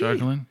 really that's it.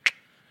 struggling.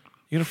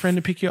 You got a friend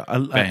to pick you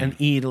up, an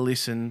ear to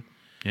listen,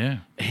 Yeah.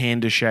 a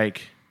hand to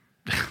shake.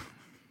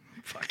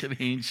 Fucking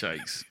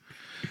handshakes.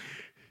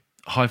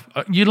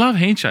 You love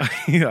handshakes.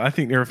 I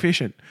think they're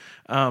efficient.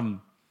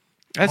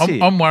 That's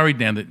it. I'm worried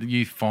now that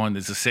you find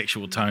there's a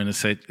sexual tone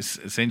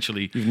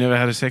essentially. You've never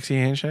had a sexy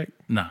handshake?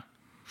 No.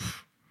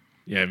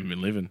 You haven't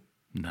been living.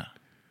 No.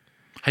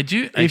 Had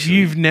you If actually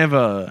you've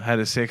never had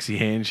a sexy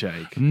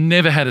handshake,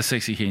 never had a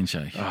sexy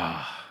handshake?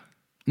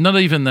 Not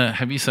even the.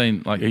 Have you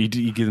seen like? you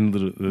get them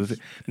little.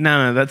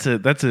 No, that's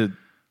a.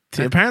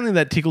 Apparently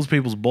that tickles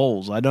people's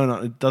balls. I don't know.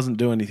 It doesn't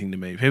do anything to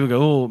me. People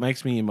go, "Oh, it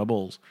makes me in my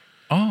balls."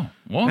 Oh,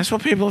 what? That's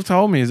what people have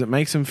told me. Is it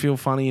makes them feel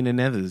funny in their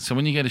nethers. So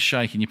when you get a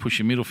shake and you push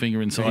your middle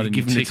finger inside and you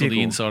give them tickle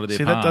the inside of their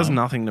See, palm, that does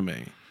nothing to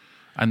me.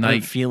 and I they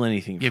don't feel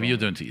anything. yeah, from but you're it.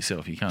 doing it to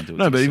yourself. You can't do it.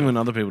 No, to but even yourself. when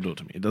other people do it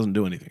to me, it doesn't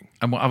do anything.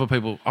 And what other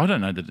people, I don't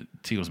know that it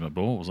tickles my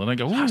balls. I don't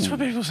go. Ooh. That's what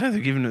people say.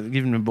 They're giving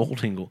them a ball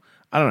tingle.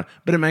 I don't know,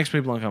 but it makes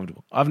people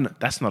uncomfortable.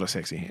 That's not a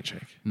sexy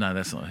handshake. No,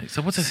 that's not.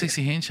 So what's a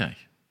sexy handshake?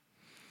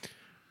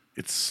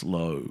 It's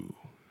slow.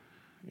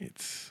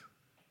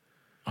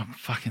 I'm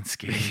fucking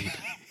scared.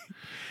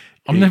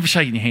 I'm never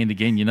shaking your hand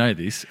again. You know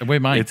this. And we're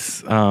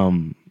mates.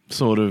 It's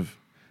sort of,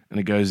 and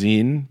it goes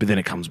in, but then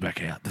it comes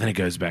back out, but then it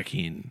goes back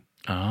in.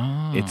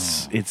 Oh.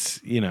 It's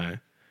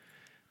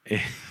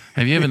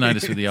Have you ever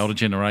noticed with the older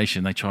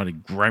generation, they try to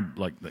grab,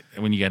 like,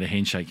 when you go to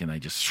handshake and they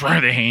just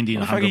throw their hand in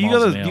 100 you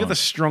miles an hour. got the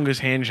strongest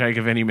handshake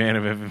of any man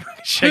I've ever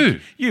Who?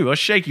 You. I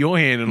shake your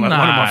hand and like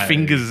one of my No.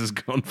 fingers has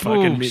gone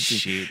fucking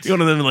missing. Bullshit. You're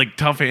one of them like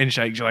tough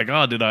handshakes. You're like,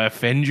 oh, did I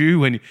offend you?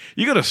 When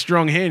you got a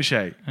strong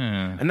handshake,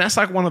 and that's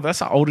like that's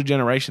the older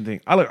generation thing.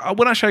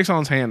 When I shake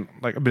someone's hand,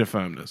 like a bit of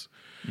firmness.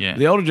 Yeah.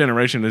 The older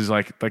generation is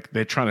like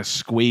they're trying to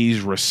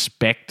squeeze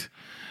respect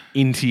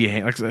into your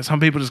hand. Like some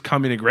people just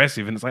come in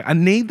aggressive, and it's like I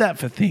need that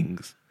for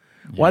things.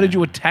 Why did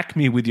you attack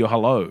me with your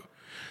hello?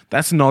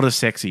 That's not a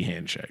sexy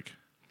handshake.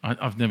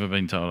 I've never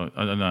been told.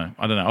 I don't know.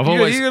 I've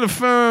You got a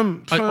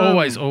firm. I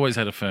always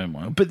had a firm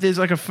one. But there's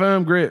like a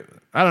firm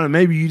grip. I don't know.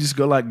 Maybe you just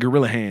got like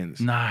gorilla hands.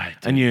 No.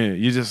 And you're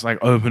just like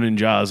opening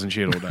jars and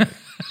shit all day.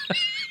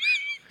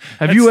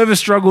 Have you ever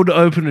struggled to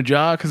open a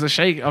jar? Because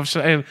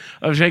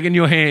I've shaken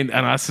your hand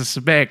and I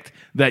suspect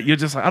that you're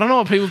just like, I don't know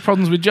what people's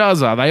problems with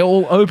jars are. They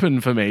all open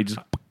for me. Just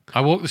I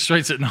walk the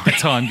streets at night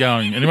time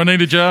going, anyone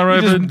need a jar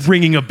opened? just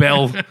ringing a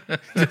bell.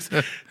 Just,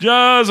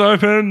 jars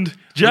opened.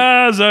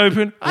 Jars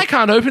open. I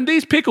can't open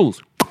these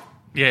pickles.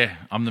 Yeah,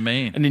 I'm the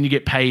man. And then you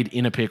get paid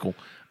in a pickle.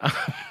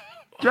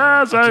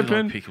 Jars I do like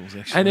open. pickles,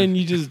 actually. And then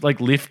you just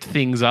like lift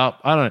things up.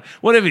 I don't know.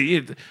 Whatever.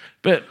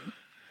 But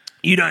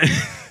you don't.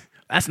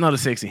 That's not a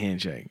sexy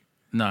handshake.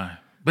 No.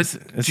 But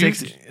A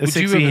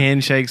sexy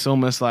handshake's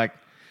almost like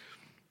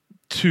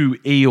two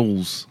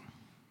eels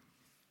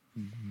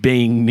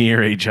being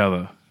near each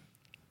other.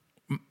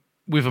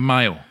 with a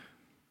male?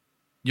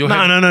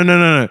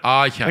 No.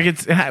 Oh, okay. Like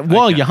it's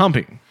while you're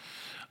humping.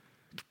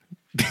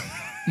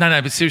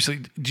 No, but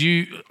seriously, do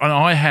you? And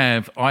I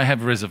have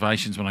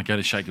reservations when I go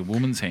to shake a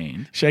woman's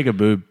hand Shake a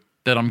boob.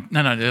 that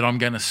I'm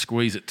going to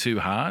squeeze it too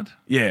hard.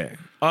 Yeah.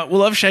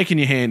 Well, I've shaken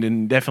your hand,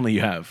 and definitely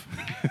you have.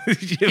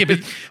 Yeah, but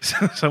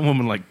some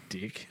woman like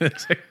dick.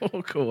 It's like,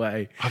 walk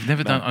away. I've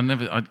never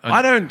done.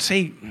 I don't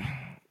see.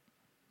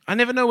 I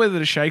never know whether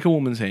to shake a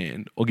woman's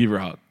hand or give her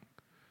a hug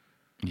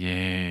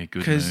Yeah, good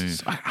because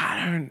move.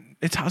 I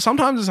don't.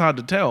 Sometimes it's hard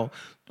to tell.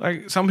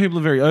 Like some people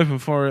are very open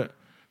for it.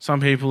 Some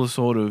people are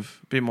sort of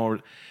a bit more.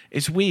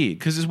 It's weird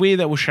because it's weird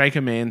that we'll shake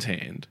a man's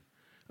hand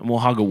and we'll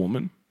hug a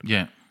woman.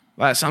 Yeah.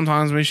 Like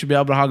sometimes we should be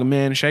able to hug a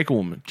man and shake a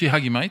woman. Do you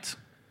hug your mates?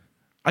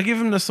 I give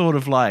them the sort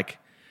of like,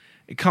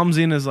 it comes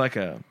in as like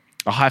a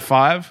high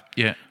five.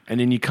 Yeah. And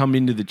then you come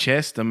into the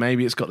chest and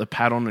maybe it's got the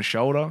pat on the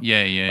shoulder.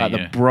 Yeah. Like yeah.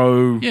 the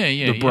bro.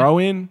 Yeah. The bro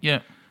in.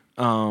 Yeah.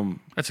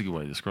 That's a good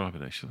way to describe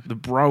it, actually. The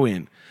bro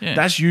in. Yeah.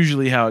 That's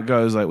usually how it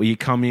goes. Like where you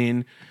come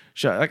in.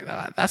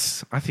 I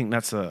think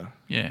that's a.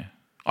 Yeah.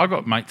 I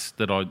got mates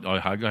that I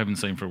hug. I haven't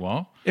seen for a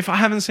while. If I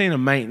haven't seen a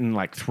mate in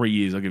like 3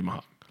 years, I'll give him a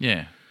hug.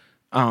 Yeah.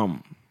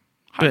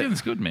 But-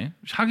 Hugging's good, man.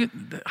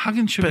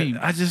 Hugging should But be.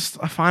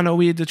 I find it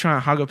weird to try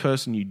and hug a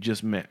person you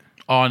just met.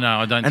 Oh no,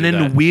 I don't. And do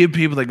then that. the weird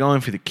people that go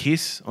in for the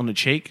kiss on the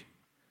cheek.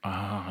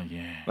 Oh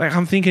yeah. Like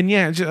I'm thinking,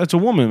 yeah, it's a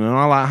woman, and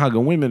I like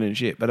hugging women and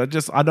shit. But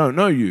I don't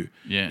know you.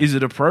 Yeah. Is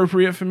it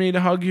appropriate for me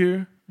to hug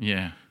you?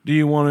 Yeah. Do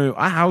you want to?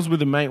 I was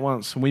with a mate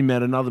once, and we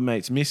met another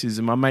mate's missus,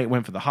 and my mate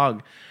went for the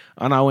hug,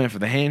 and I went for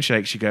the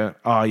handshake. She go,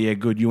 "Oh yeah,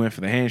 good. You went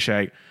for the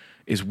handshake.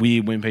 It's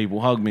weird when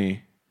people hug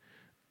me."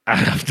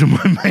 After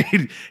my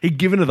mate, he'd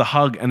given her the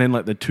hug and then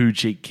like the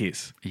 2-cheek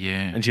kiss,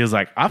 Yeah. and she was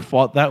like, "I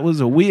thought that was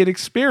a weird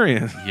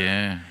experience."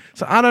 Yeah.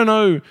 So I don't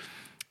know.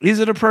 Is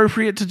it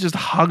appropriate to just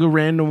hug a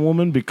random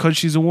woman because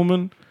she's a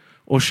woman?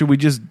 Or should we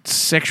just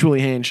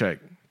sexually handshake?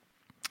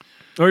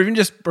 Or even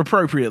just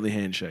appropriately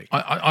handshake?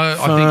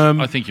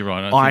 I think you're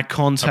right. Eye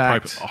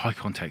contact. Eye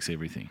contact's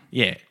everything.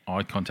 Yeah.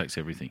 Eye contact's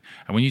everything.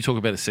 And when you talk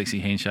about a sexy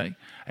handshake,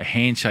 a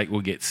handshake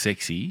will get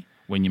sexy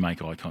when you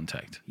make eye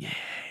contact. Yeah.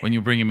 When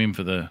you bring them in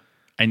for the...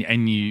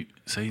 And you...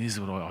 See, this is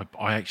what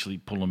I actually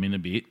pull them in a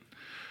bit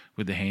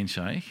with the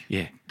handshake.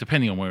 Yeah.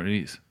 Depending on where it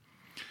is.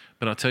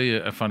 But I'll tell you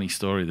a funny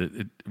story that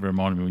it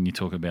reminded me when you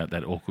talk about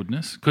that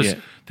awkwardness. Because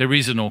there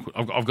is an awkward...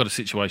 I've got a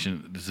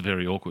situation that's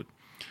very awkward.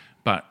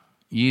 But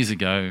years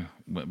ago,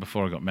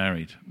 before I got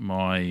married,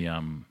 my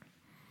I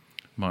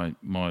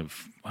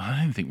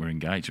don't think we're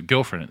engaged,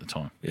 girlfriend at the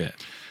time. Yeah.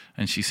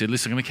 And she said,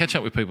 listen, I'm going to catch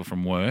up with people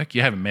from work.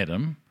 You haven't met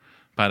them,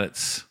 but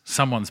it's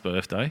someone's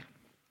birthday.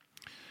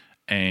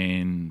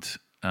 And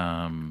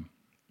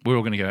we're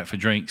all going to go out for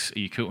drinks. Are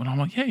you cool? And I'm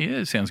like,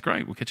 yeah, sounds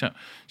great. We'll catch up.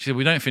 She said,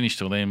 we don't finish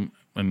till then,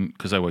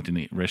 because they worked in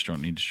the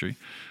restaurant industry,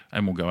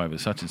 and we'll go over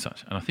such and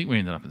such. And I think we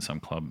ended up in some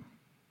club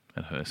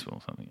at Hurstville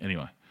or something.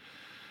 Anyway,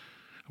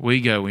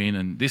 we go in,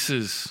 and this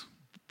is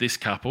this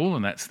couple,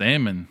 and that's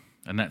them,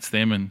 and that's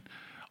them. And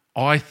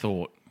I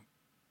thought,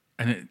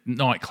 and at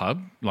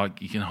nightclub,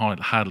 like you can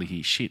hardly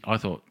hear shit. I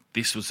thought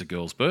this was the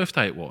girl's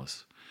birthday. It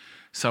was.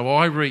 So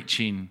I reach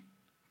in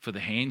for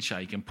the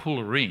handshake and pull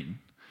her in,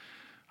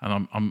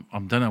 and I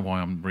don't know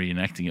why I'm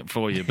reenacting it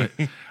for you, but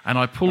and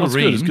I pull her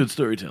in. It's good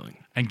storytelling.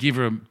 And give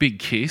her a big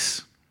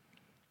kiss,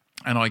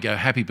 and I go,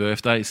 "Happy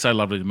birthday! It's so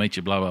lovely to meet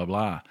you." Blah blah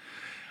blah,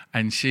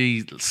 and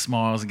she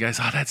smiles and goes,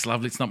 "Oh, that's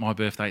lovely. It's not my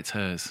birthday; it's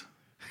hers."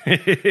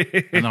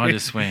 And I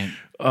just went,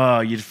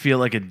 "Oh, you'd feel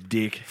like a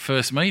dick."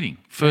 First meeting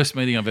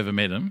I've ever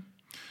met him,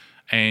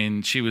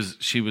 and she was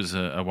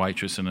a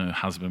waitress, and her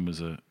husband was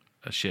a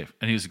chef,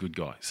 and he was a good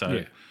guy.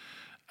 So,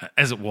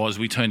 as it was,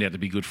 we turned out to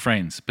be good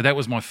friends. But that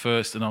was my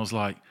first, and I was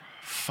like,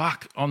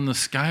 fuck, on the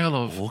scale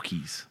of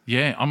walkies.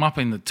 Yeah, I'm up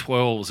in the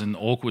 12s in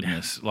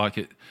awkwardness, like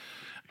it.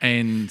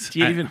 And do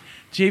you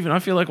even? I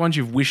feel like once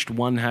you've wished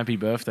one happy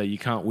birthday, you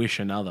can't wish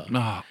another.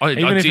 No,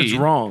 even if it's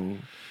wrong,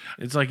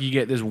 it's like you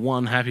get this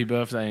one happy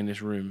birthday in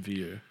this room for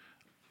you.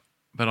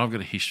 But I've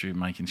got a history of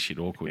making shit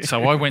awkward,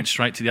 so I went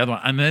straight to the other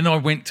one, and then I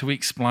went to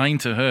explain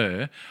to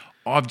her,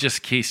 I've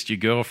just kissed your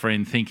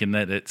girlfriend thinking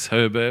that it's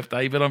her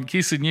birthday, but I'm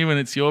kissing you and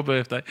it's your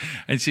birthday.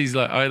 And she's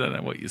like, I don't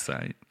know what you're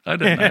saying. I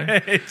don't know.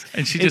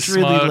 And she just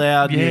really smiled.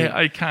 loud. Yeah,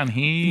 I can't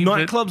hear you.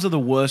 Nightclubs are the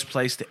worst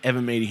place to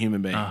ever meet a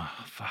human being. Oh,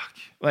 fuck.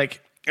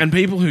 Like, and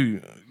people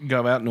who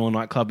go out to a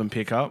nightclub and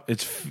pick up,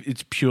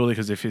 it's purely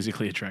because they're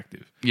physically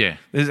attractive. Yeah.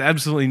 There's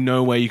absolutely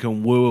no way you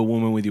can woo a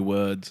woman with your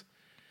words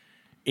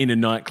in a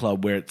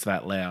nightclub where it's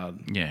that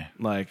loud. Yeah.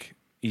 Like,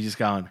 you're just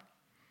going,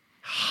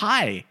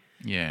 hi.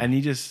 Yeah. And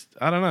you just,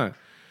 I don't know.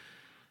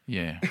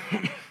 Yeah.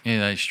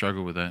 Yeah, they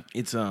struggle with that.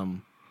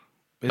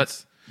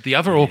 But the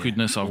other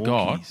awkwardness I've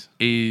got walkies.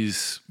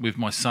 is with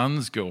my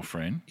son's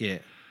girlfriend. Yeah.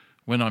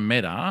 When I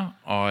met her,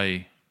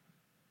 I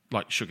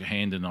shook her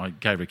hand and I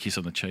gave her a kiss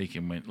on the cheek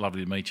and went,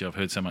 lovely to meet you. I've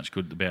heard so much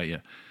good about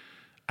you.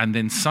 And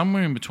then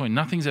somewhere in between,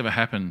 nothing's ever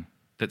happened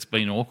that's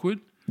been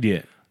awkward.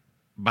 Yeah.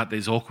 But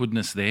there's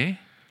awkwardness there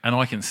and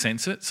I can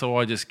sense it. So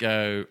I just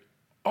go,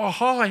 oh,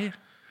 hi.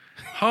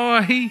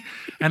 hi.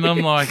 And I'm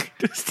like,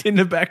 Just in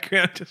the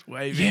background, just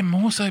waving. yeah,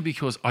 more so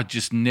because I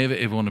just never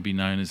ever want to be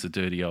known as the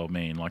dirty old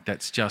man. Like,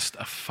 that's just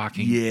a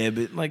fucking. Yeah,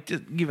 but like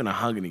just giving a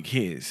hug and a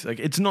kiss, like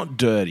it's not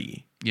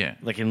dirty. Yeah.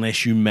 Like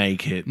unless you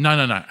make it. No.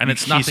 And You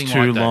it's kiss nothing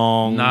too like that.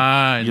 long.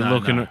 No,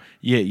 no.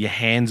 Yeah, your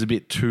hands a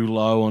bit too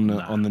low on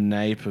the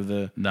nape of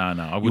the. No, I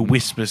You wouldn't.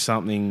 whisper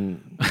something.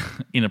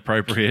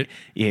 Inappropriate.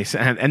 Yes,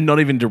 and not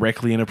even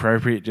directly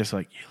inappropriate. Just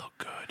like you look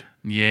good.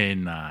 Yeah,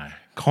 no.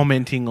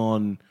 Commenting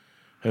on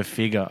her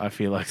figure, I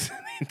feel like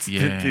it's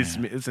Yeah. it's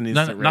an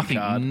instant red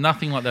card.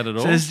 Nothing like that at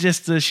all. So it's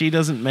just she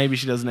doesn't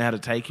know how to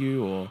take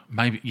you, or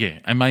Maybe, yeah,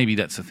 and maybe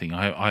that's the thing.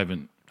 I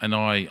haven't, and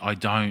I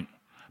don't.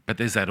 But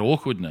there's that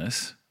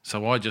awkwardness,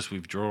 so I just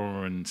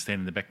withdraw and stand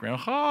in the background.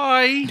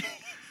 Hi,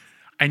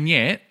 and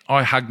yet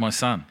I hug my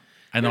son,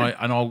 and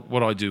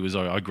what I do is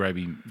I grab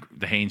him,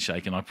 the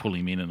handshake, and I pull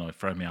him in, and I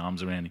throw my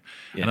arms around him,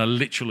 and I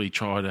literally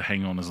try to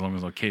hang on as long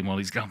as I can while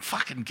he's going,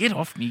 fucking get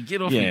off me,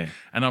 Yeah.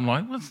 and I'm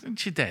like,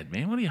 it's your dad,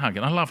 man. What are you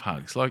hugging? I love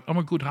hugs. Like, I'm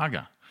a good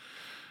hugger.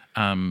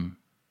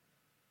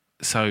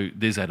 So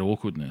there's that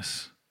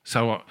awkwardness.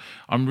 So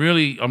I'm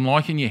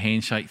liking your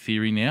handshake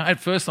theory now. At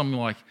first I'm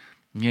like,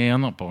 yeah,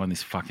 I'm not buying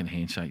this fucking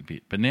handshake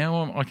bit. But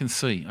now I can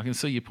see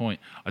your point.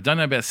 I don't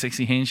know about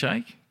sexy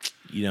handshake.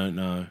 you don't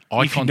know.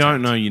 Eye If you contact.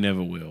 don't know, you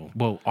never will.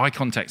 Well, eye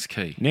contact's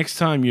key. Next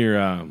time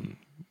you're,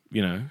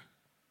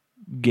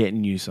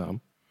 getting you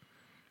some.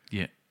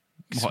 Yeah.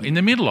 What, in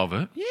the middle of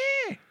it?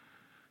 Yeah.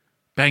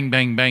 Bang,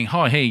 bang, bang.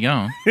 Hi, how you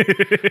going?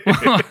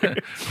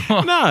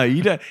 No,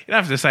 you don't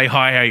have to say,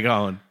 hi, how you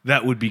going?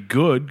 That would be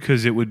good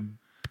because it would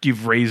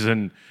give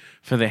reason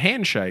for the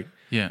handshake.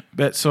 Yeah.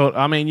 But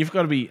you've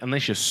got to be,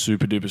 unless you're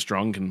super duper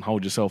strong, can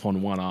hold yourself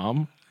on one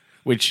arm,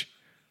 which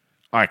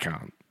I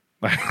can't.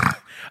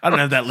 I don't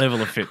have that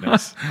level of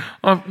fitness.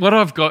 What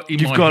I've got in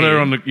You've my got head,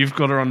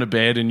 her on the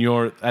bed, and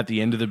you're at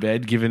the end of the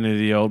bed giving her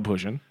the old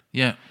pushing.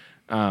 Yeah.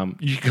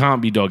 You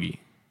can't be doggy.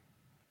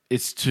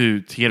 It's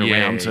to get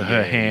around to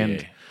her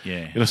hand.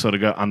 Yeah. You gotta sort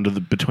of go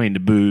between the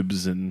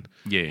boobs and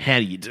Yeah. how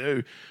do you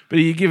do? But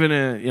are you giving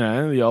her,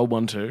 the old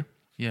one too?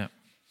 Yeah.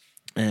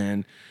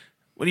 And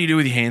what do you do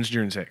with your hands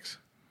during sex?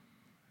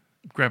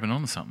 Grabbing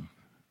onto something.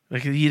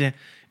 Like you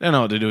don't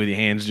know what to do with your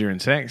hands during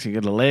sex. You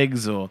got the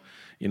legs, or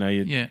you're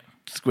Yeah.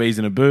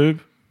 squeezing a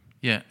boob.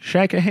 Yeah.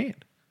 Shake her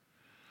hand.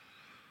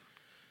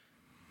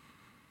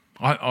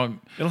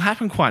 I'm It'll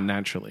happen quite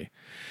naturally.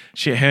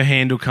 Her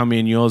hand will come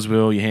in, yours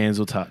will, your hands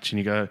will touch, and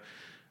you go.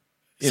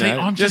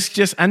 I'm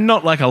just and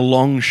not like a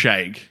long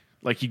shake,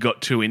 like you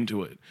got too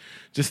into it.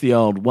 Just the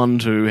old 1,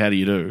 2. How do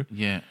you do?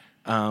 yeah.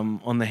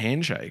 On the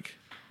handshake,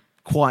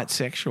 quite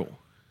sexual.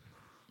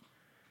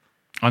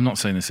 I'm not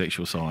seeing the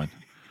sexual side.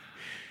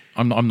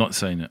 I'm not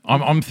seeing it.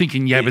 I'm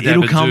thinking yabba dabba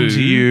It'll come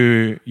to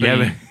you.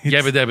 Yabba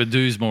Yeah, dabba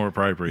doo's more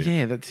appropriate.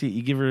 yeah, that's it.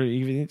 You give her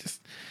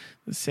just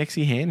the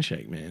sexy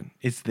handshake, man.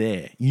 It's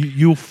there.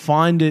 You'll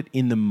find it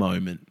in the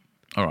moment.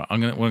 All right. What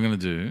I'm gonna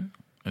do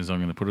is I'm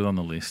gonna put it on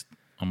the list,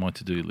 on my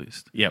to-do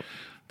list. Yep.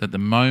 That the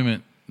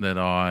moment that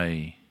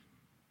I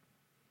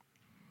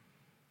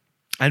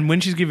And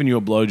when she's giving you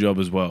a blowjob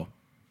as well,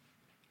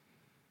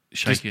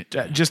 shake it,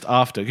 just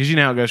after, because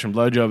how it goes from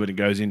blowjob and it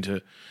goes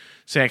into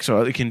sex,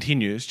 or it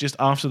continues. Just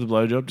after the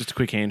blowjob, just a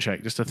quick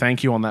handshake, just to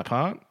thank you on that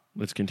part.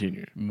 Let's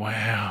continue.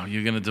 wow,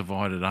 you're gonna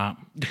divide it up.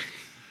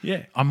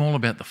 Yeah, I'm all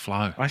about the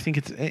flow. I think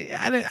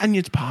and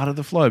it's part of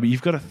the flow. But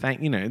you've got to thank.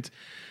 It's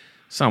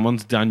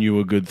someone's done you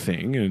a good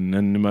thing, and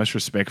the most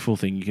respectful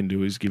thing you can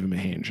do is give them a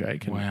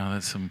handshake. And Wow,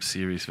 that's some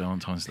serious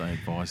Valentine's Day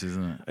advice,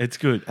 isn't it? it's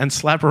good. And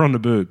slap her on the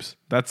boobs.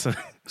 That's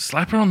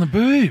Slap her on the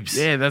boobs.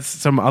 yeah. That's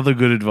some other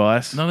good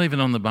advice. Not even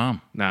on the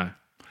bum. No,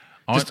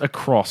 just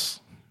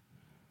across.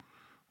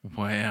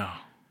 Wow.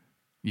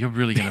 You're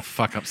really going to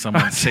fuck up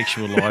someone's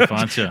sexual life,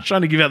 aren't you?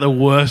 Trying to give out the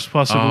worst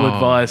possible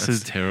advice.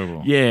 That's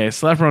terrible. Yeah,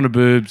 slap her on the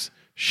boobs,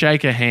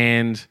 shake her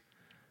hand,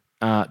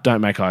 don't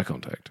make eye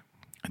contact.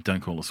 And don't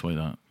call her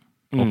sweetheart.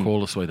 Or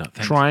call her sweetheart.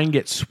 Thanks. Try and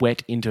get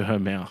sweat into her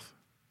mouth,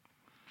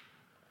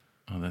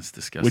 Oh, that's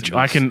disgusting. which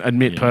I can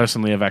admit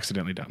personally I've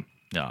accidentally done.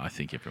 No, I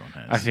think everyone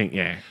has. I think,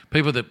 yeah.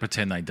 People that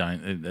pretend they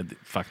don't,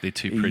 they're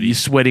too pretty. You're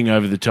sweating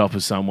over the top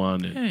of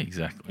someone. Yeah,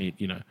 exactly.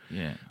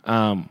 Yeah.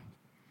 Um,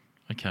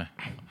 Okay.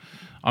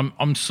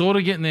 I'm sort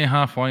of getting there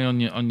halfway on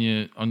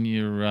your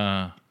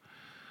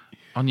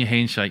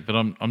handshake, but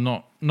I'm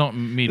not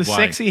midway. the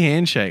sexy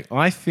handshake,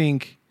 I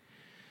think,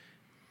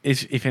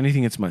 if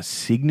anything, it's my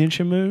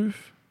signature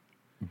move.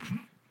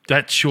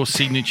 That's your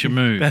signature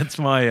move. That's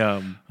my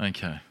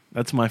Okay.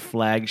 that's my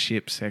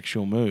flagship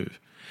sexual move.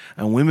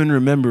 And women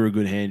remember a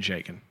good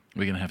handshaking.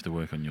 We're going to have to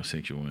work on your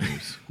sexual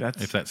moves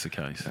if that's the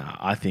case.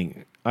 I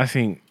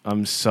think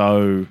I'm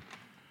so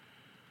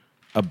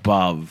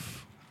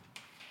above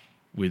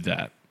with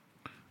that.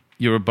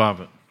 You're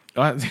above it.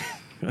 I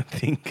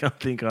think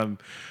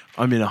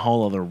I'm in a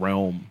whole other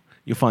realm.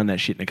 You'll find that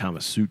shit in the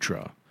Kama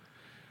Sutra.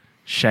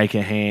 Shake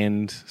a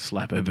hand,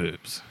 slap her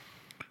boobs.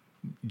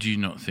 Do you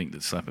not think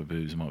that slapper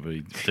boobs might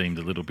be deemed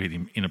a little bit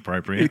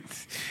inappropriate?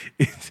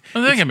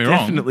 Don't get me wrong.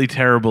 Definitely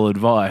terrible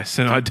advice,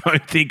 and I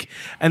don't think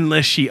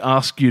unless she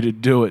asks you to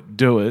do it,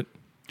 do it.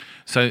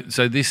 So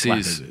this Slapper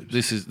is boobs.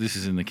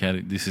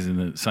 this is in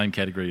the same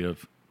category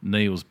of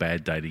Neil's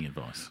bad dating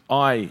advice.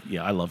 I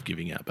love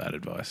giving out bad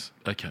advice.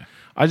 Okay.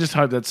 I just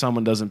hope that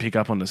someone doesn't pick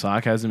up on the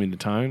sarcasm in the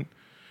tone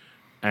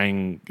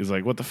and is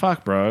like, "What the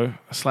fuck, bro?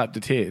 I slapped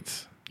the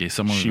tits." Yeah,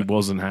 She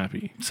wasn't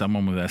happy.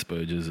 someone with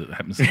Asperger's that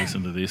happens to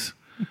listen to this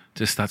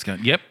just starts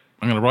going, "Yep,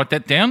 I'm going to write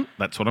that down.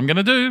 That's what I'm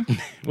going to do."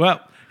 Well,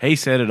 he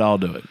said it. I'll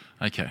do it.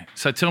 Okay.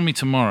 So tell me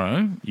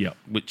tomorrow, Yep.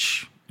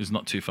 which is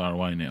not too far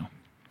away now,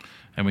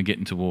 and we're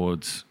getting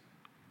towards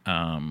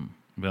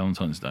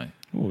Valentine's Day.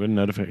 Oh, we got a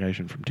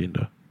notification from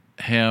Tinder.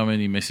 How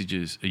many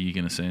messages are you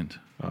going to send?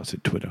 Oh, I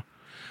said Twitter.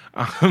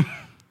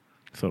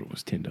 Thought it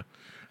was Tinder.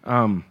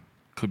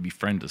 Could be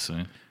friend us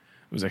soon.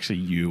 It was actually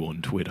you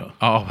on Twitter.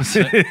 Oh, was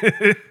it?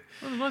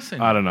 What did I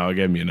send? I don't know. It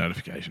gave me a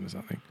notification or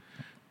something.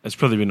 It's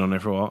probably been on there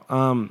for a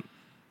while.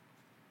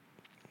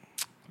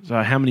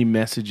 So how many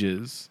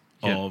messages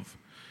Yeah. of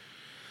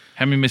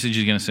How many messages are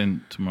you going to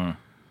send tomorrow?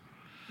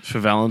 for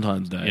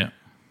Valentine's Day? Yeah.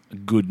 A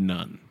good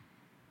none.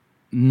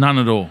 None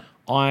at all.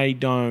 I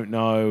don't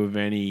know of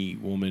any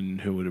woman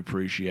who would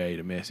appreciate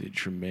a message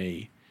from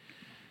me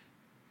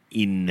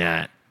in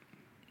that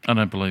I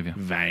don't believe you.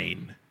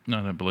 vein. No,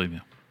 I don't believe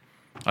you.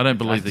 I don't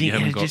believe that you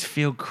haven't it'd got... just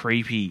feel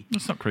creepy.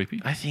 It's not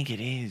creepy. I think it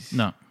is.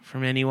 No.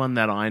 From anyone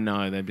that I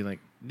know, they'd be like,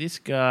 this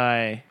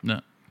guy, No.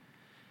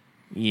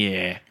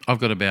 yeah. I've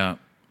got about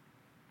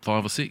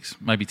 5 or 6,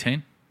 maybe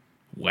 10.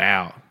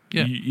 Wow.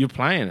 Yeah. You're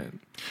playing it.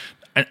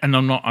 And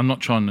I'm not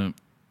trying to...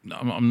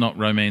 I'm not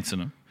romancing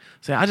them.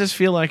 So I just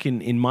feel like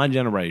in my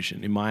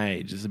generation, in my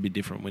age, it's a bit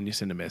different when you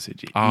send a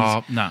message. It Oh,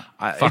 is- no.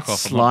 it's Fuck off. I'm not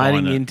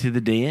sliding buying it. into the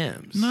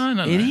DMs.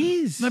 No. It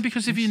is. No,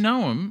 because if you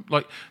know them,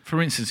 like,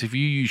 for instance, if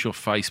you use your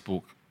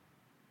Facebook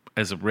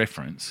as a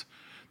reference,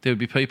 there would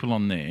be people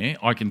on there.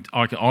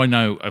 I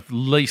know at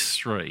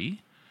least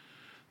 3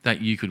 that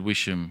you could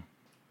wish them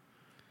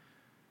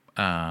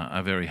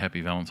a very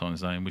happy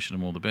Valentine's Day and wishing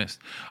them all the best.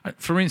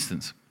 For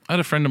instance, I had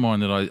a friend of mine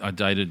that I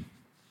dated, and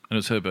it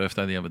was her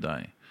birthday the other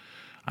day,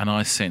 and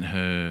I sent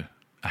her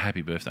a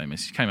happy birthday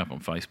message. It came up on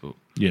Facebook.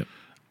 Yeah.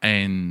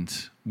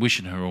 And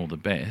wishing her all the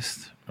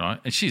best, right?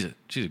 And she's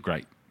a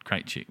great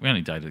chick. We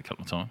only dated a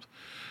couple of times,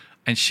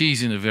 and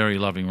she's in a very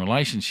loving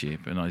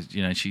relationship.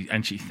 And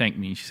she thanked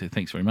me. She said,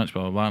 "Thanks very much,"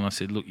 blah blah blah. And I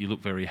said, "Look, you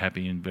look very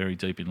happy and very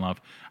deep in love,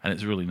 and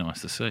it's really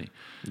nice to see."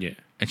 Yeah.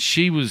 And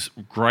she was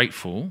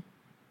grateful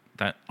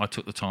that I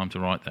took the time to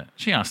write that.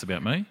 She asked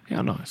about me,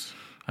 How nice.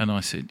 and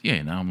I said,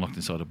 "Yeah, no, I'm locked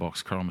inside a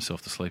box, crying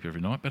myself to sleep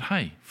every night. But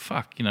hey,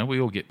 fuck, we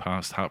all get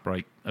past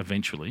heartbreak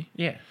eventually."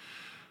 Yeah.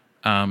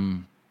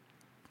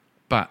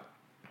 But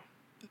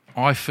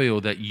I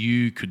feel that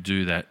you could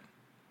do that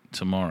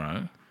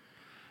tomorrow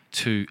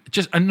to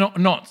just and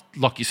not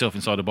lock yourself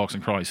inside a box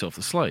and cry yourself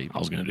to sleep. I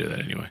was going to do that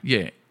anyway.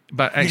 Yeah,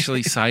 but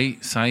actually say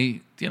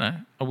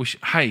I wish.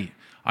 Hey,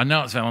 I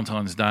know it's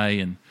Valentine's Day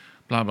and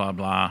blah blah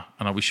blah,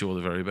 and I wish you all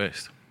the very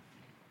best.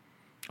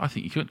 I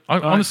think you could.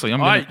 Honestly,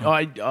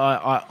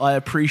 I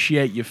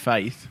appreciate your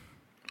faith,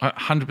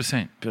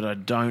 100%. but I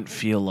don't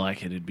feel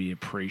like it'd be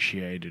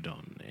appreciated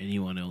on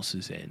anyone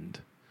else's end,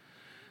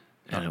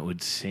 and it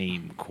would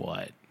seem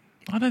quite.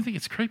 I don't think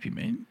it's creepy,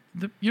 man.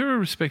 You're a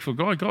respectful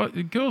guy.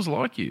 Girls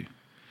like you,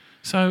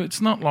 so it's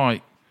not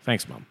like.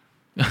 Thanks, Mum.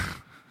 Are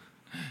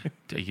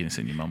you going to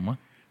send your mum one?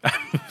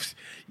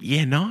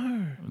 Yeah,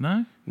 no,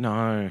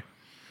 No,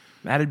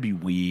 that'd be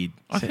weird.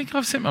 I think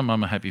I've sent my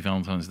mum a happy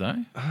Valentine's Day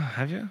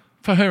Have you?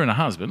 for her and her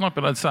husband.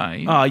 But I'd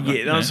say. Oh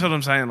yeah, that's what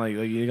I'm saying. Like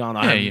you're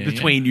going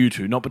between you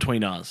two, not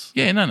between us.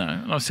 Yeah, no.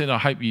 And I said, I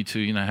hope you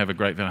two, have a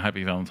great,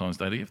 happy Valentine's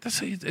Day together.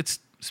 It's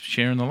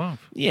sharing the love.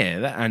 Yeah,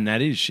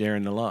 that is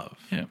sharing the love.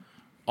 Yeah.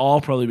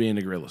 I'll probably be in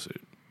a gorilla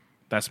suit.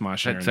 That's my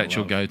sharing. That's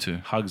the your love. go-to.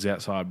 Hugs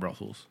outside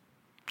brothels.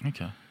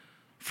 Okay.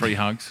 Free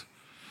hugs.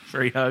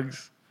 Free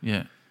hugs.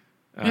 Yeah.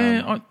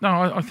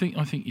 I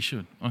think you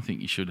should. I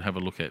think you should have a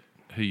look at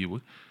who you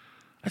would.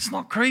 It's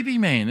not creepy,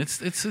 man.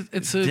 It's a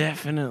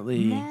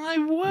Definitely my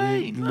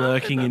way.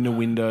 lurking in the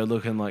window,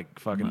 looking like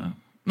fucking.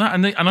 No,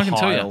 and I can tell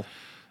Pile.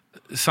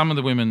 you, some of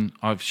the women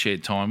I've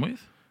shared time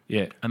with,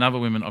 Yeah. and other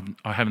women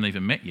I haven't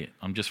even met yet.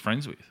 I'm just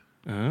friends with,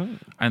 Oh.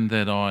 and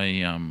that I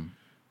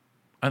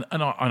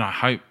and I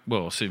hope.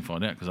 Well, I'll soon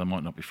find out because I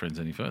might not be friends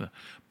any further.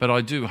 But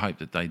I do hope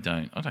that they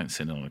don't. I don't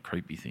send it on a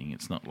creepy thing.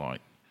 It's not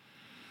like,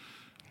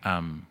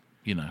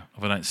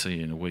 if I don't see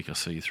you in a week, I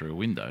see you through a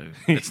window.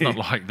 It's not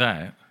like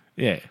that.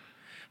 Yeah.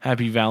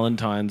 Happy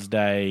Valentine's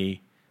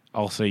Day.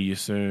 I'll see you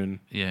soon.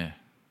 Yeah,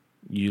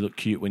 You look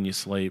cute when you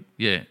sleep.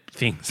 yeah,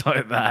 Things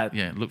like that.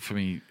 yeah. Look for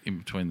me in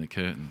between the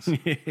curtains.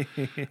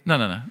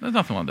 No. There's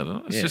nothing like that at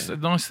all. It's Yeah. just a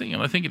nice thing,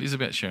 and I think it is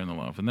about sharing the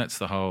love, and that's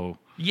the whole.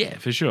 Yeah,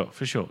 for sure.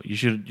 You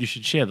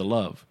should share the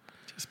love.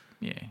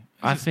 Yeah,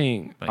 I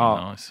think being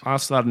I'll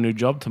nice. start a new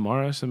job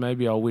tomorrow, so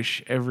maybe I'll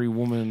wish every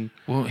woman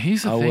Well,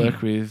 here's the I thing.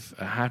 work with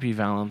a happy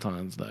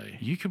Valentine's Day.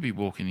 You could be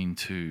walking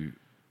into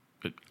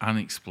but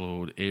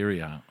unexplored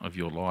area of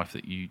your life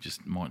that you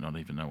just might not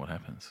even know what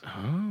happens.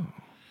 Oh.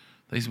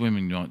 These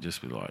women might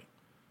just be like,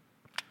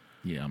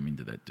 yeah, I'm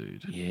into that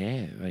dude.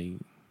 Yeah,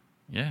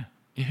 Yeah.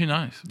 Who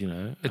knows? you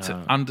know, It's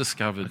an it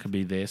undiscovered. could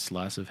be their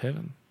slice of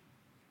heaven.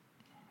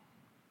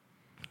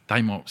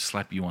 They might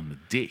slap you on the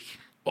dick.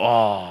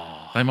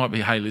 Oh, They might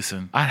be, hey,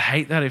 listen. I'd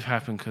hate that if it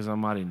happened because I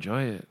might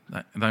enjoy it.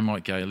 They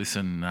might go,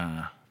 listen,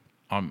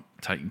 I'm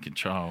taking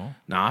control.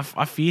 No,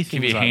 I fear things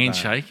Give you a like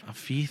handshake. that. I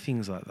fear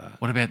things like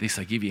that. What about this?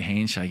 They give you a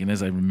handshake, and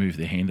as they remove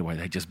their hand away,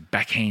 they just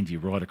backhand you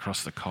right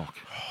across the cock.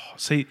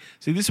 See,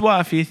 this is why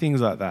I fear things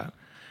like that.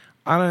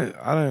 I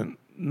don't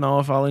know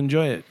if I'll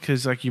enjoy it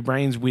because like your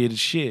brain's weird as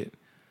shit.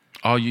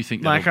 Oh, you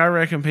think Like that'll- I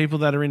reckon people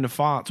that are into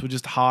farts were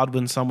just hard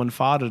when someone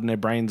farted and their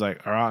brain's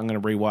like, all right, I'm going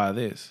to rewire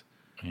this.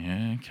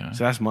 Yeah, okay.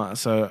 So that's my.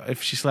 So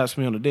if she slaps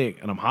me on the dick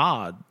and I'm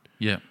hard,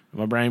 Yeah.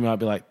 my brain might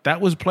be like,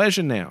 that was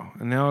pleasure now,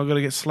 and now I've got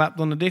to get slapped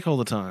on the dick all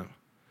the time.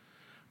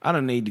 I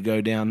don't need to go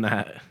down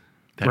that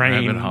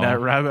rabbit hole. That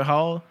rabbit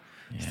hole.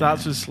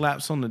 Starts with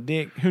slaps on the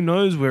dick. Who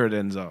knows where it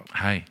ends up?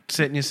 Hey,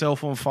 Setting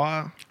yourself on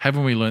fire.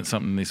 haven't we learnt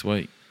something this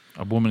week?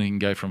 A woman can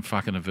go from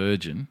fucking a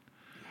virgin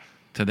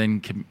to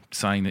then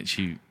saying that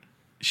she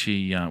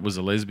was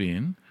a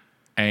lesbian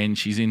and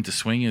she's into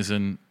swingers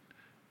and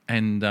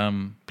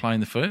playing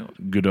the field.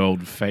 Good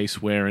old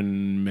face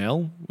wearing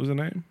Mel was her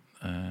name.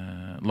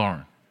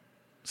 Lauren.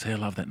 See, I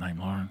love that name,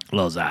 Lauren.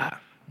 Loza.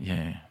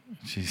 Yeah.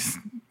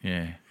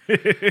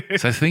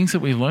 So things that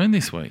we've learned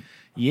this week.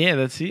 Yeah,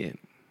 that's it.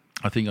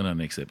 I think on our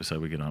next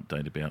episode we're going to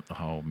update about the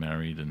whole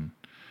married and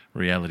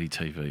reality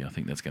TV. I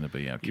think that's going to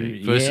be our key.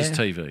 Yeah. Versus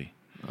TV.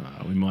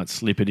 We might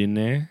slip it in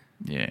there.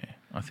 Yeah.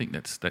 I think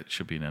that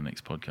should be in our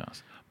next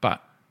podcast.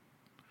 But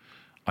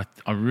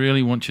I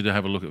really want you to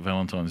have a look at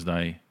Valentine's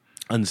Day.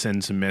 And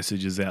send some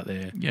messages out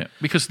there. Yeah.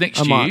 Because next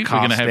I year might we're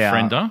going to cast have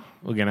out- Friender.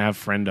 We're going to have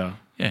Friender.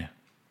 Yeah.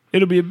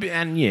 It'll be a bit,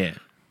 and yeah.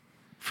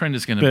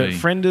 Friender's going to But be...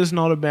 Friender's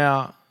not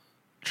about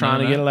trying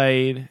No, to no. get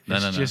laid. No,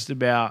 It's no, no. just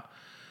about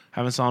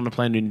having someone to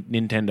play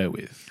Nintendo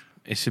with.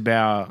 It's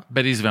about,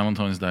 But is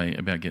Valentine's Day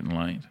about getting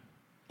laid?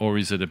 Or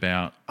is it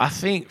about... I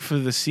think for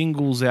the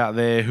singles out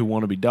there who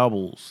want to be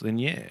doubles, then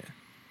yeah.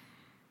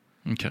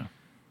 Okay.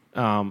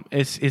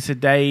 It's a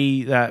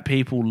day that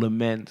people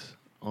lament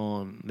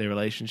on their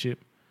relationship.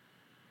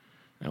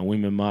 And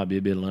women might be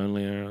a bit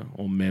lonelier,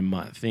 or men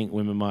might think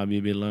women might be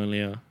a bit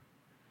lonelier.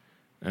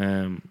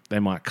 They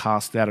might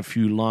cast out a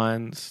few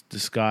lines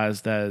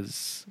disguised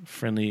as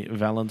friendly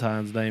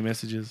Valentine's Day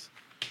messages.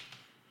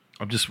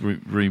 I'm just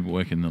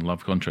reworking the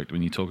love contract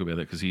when you talk about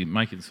it because you're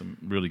making some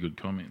really good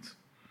comments.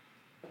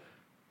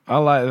 I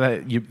like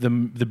that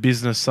the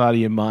business side of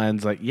your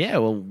mind's like, yeah,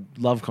 well,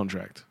 love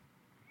contract.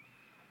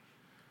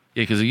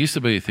 Yeah, because it used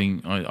to be a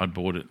thing. I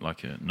bought it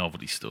like at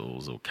novelty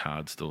stores or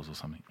card stores or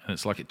something, and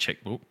it's like a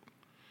checkbook,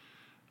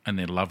 and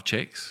they're love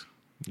checks,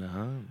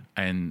 No.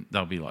 and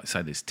they'll be like,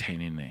 say there's 10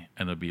 in there,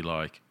 and it'll be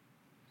like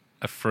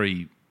a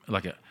free,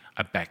 like a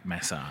back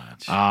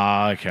massage,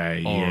 Ah, okay,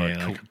 or yeah,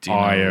 a like cooked dinner,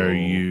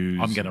 IOUs.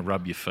 or I'm going to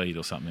rub your feet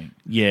or something,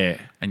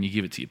 Yeah, and you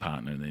give it to your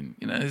partner, and then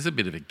there's a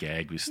bit of a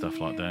gag with stuff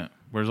like that.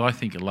 Whereas I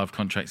think a love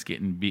contract's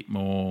getting a bit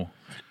more.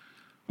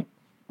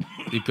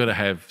 You've got to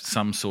have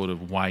some sort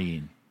of weigh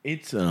in,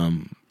 it's a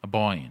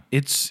buy-in.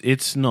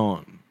 it's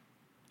not.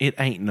 It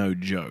ain't no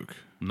joke.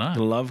 No.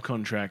 The love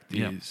contract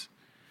Yeah.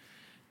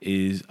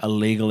 is a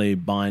legally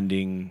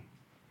binding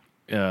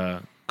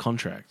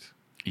contract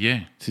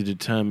Yeah, to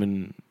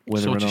determine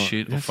whether Sort or your not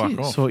shit or That's fuck it,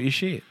 off. Sort your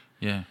shit.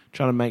 yeah.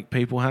 Trying to make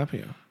people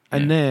happier.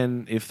 And Yeah.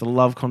 then if the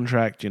love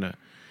contract,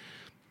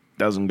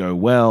 doesn't go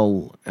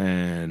well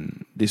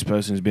and this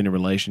person's been in a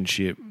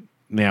relationship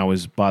now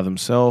is by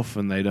themselves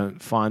and they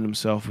don't find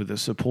themselves with a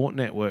support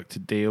network to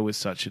deal with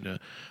such an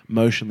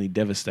emotionally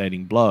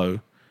devastating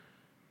blow,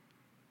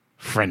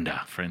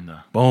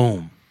 Friender.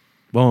 Boom.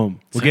 Boom.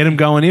 We'll get them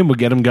going in, we'll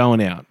get them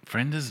going out.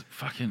 Friender's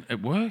fucking,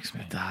 it works,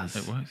 man. It does.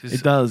 It works.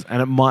 It does.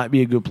 And it might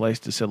be a good place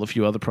to sell a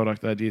few other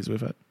product ideas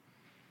with it.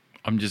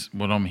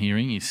 What I'm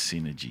hearing is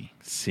synergy.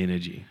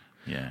 Synergy.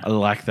 Yeah. I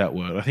like that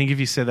word. I think if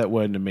you said that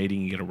word in a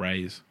meeting, you get a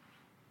raise.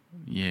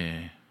 Yeah.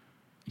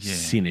 Yeah.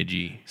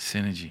 Synergy.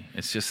 Synergy.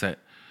 It's just that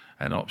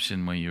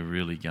option where you're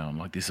really going,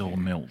 like, this all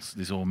melts.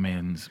 This all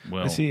mends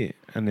well. That's it.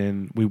 And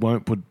then we're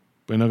not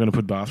going to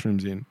put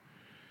bathrooms in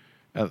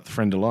at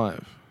Friend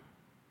Alive.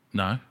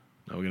 No?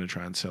 No, we're going to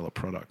try and sell a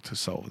product to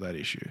solve that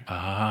issue.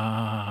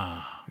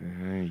 Ah.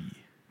 Hey.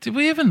 Did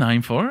we have a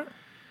name for it?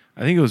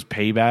 I think it was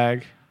Pee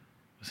Bag.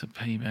 Was it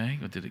pee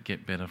bag or did it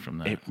get better from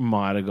that? It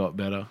might have got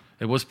better.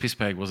 It was piss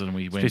bag, wasn't it? And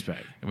we went, piss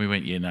bag. And we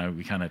went, yeah, no,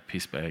 we can't have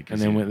piss bag.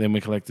 'cause And then we're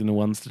collecting the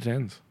 1s to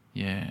 10s.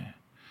 Yeah.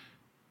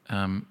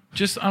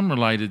 Just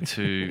unrelated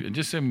to, and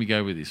just when we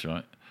go with this,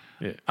 right?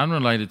 Yeah.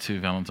 Unrelated to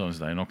Valentine's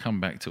Day, and I'll come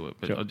back to it,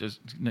 but Sure. I'll just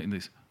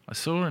this. I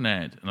saw an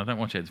ad, and I don't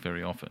watch ads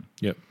very often,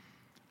 Yep.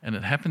 and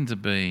it happened to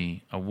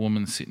be a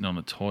woman sitting on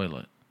a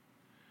toilet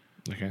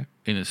Okay.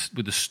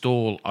 with a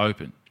stall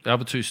open. The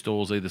other two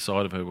stalls either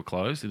side of her were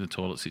closed in a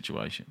toilet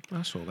situation,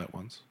 I saw that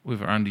once. with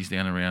her undies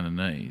down around her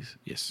knees,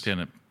 Yes. down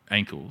her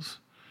ankles,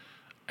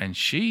 and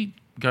she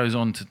goes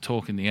on to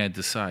talk in the ad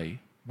to say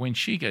when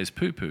she goes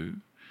poo-poo,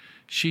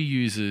 she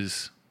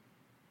uses,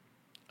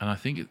 and I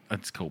think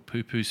it's called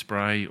poo-poo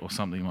spray or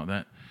something like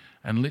that,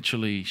 and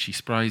literally she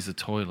sprays the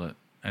toilet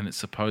and it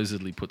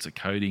supposedly puts a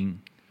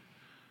coating.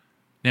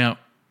 Now,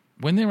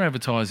 when they're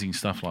advertising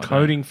stuff like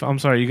Coating. I'm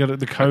sorry, you got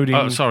the coating.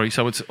 Oh, sorry.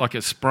 So it's like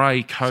a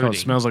spray So coating. it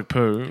smells like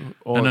poo.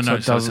 Or no. So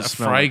it So doesn't it's a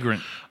smell.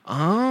 fragrant,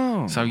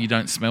 Oh. so you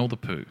don't smell the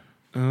poo.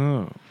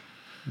 Oh.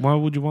 Why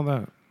would you want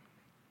that?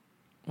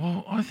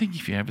 Well, I think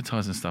if you're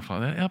advertising stuff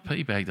like that, our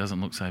pee bag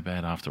doesn't look so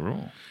bad after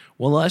all.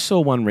 Well, I saw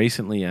one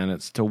recently, and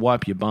it's to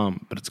wipe your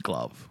bum, but it's a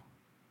glove.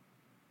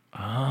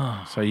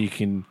 Ah. So you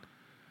can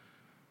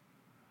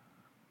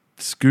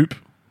scoop.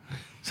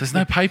 So there's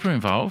no paper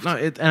involved. No,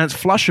 and it's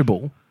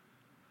flushable,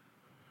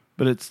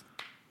 but it's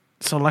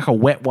sort of like a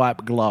wet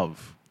wipe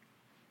glove.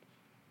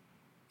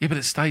 Yeah, but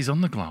it stays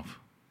on the glove.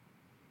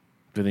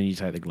 But then you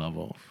take the glove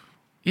off.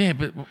 Yeah,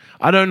 but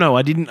I don't know.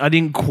 I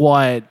didn't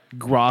quite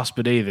grasp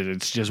it either.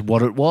 It's just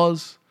what it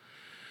was.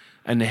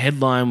 And the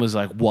headline was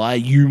like, why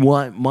you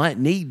might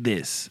need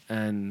this.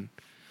 And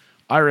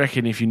I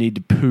reckon if you need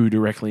to poo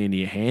directly into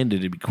your hand,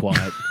 it'd be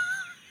quite...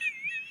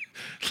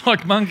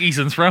 like monkeys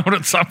and throw it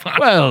at someone.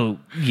 Well,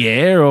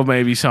 yeah, or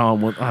maybe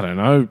someone would, I don't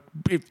know.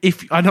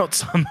 If I not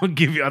someone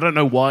give you, I don't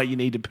know why you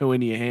need to poo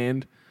into your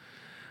hand.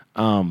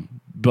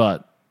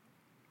 But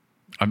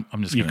I'm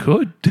just you gonna,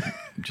 could.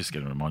 I'm just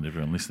going to remind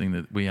everyone listening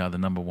that we are the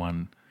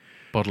 #1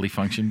 bodily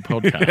function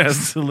podcast.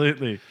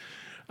 Absolutely.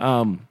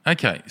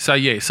 Okay, so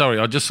yeah, sorry,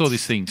 I just saw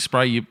this thing: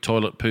 spray your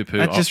toilet poo poo.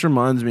 That just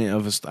reminds me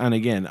of and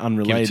again,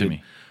 unrelated.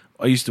 me.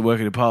 I used to work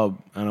at a pub,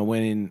 and I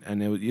went in,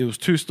 and it was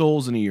 2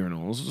 stalls and a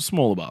urinal. It was a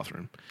smaller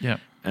bathroom. Yeah.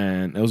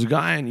 And there was a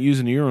guy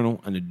using the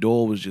urinal, and the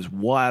door was just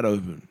wide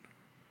open.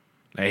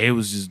 Like, he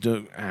was just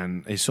doing,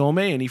 and he saw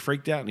me, and he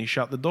freaked out, and he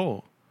shut the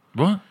door.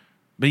 What?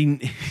 But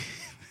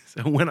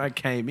so when I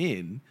came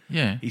in,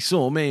 Yeah. he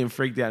saw me and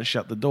freaked out and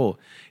shut the door.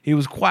 He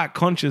was quite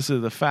conscious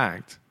of the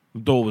fact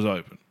the door was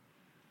open.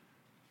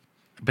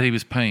 But he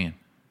was peeing.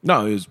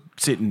 No, he was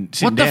sitting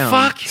What the down.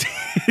 fuck?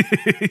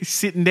 He's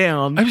sitting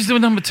down. I was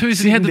doing #2s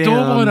and he had the sitting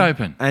door down, wide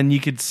open. and you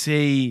could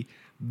see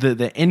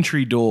the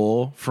entry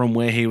door from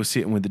where he was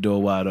sitting with the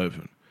door wide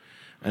open.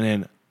 And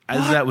then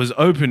as that was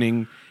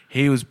opening,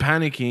 he was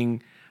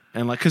panicking,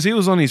 and like because he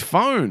was on his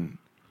phone,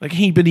 but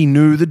he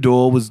knew the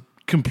door was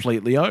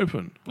completely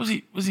open. Was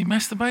he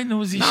masturbating or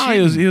was he? No,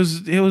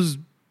 shitting? he was.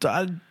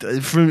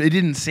 From it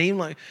didn't seem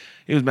like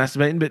he was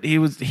masturbating, but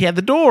he had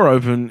the door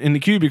open in the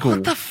cubicle.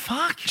 What the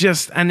fuck?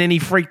 And then he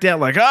freaked out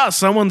like,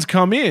 someone's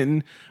come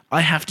in.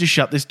 I have to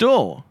shut this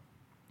door.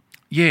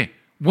 Yeah.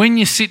 When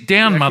you sit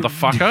down,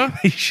 motherfucker.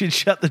 He should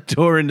shut the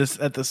door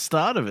at the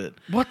start of it.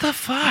 What the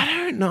fuck? I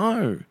don't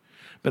know.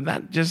 But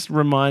that just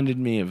reminded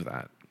me of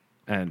that.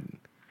 And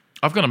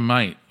I've got a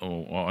mate,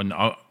 or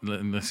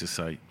let's just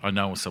say I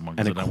know someone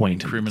because An I don't want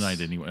to acquaintance.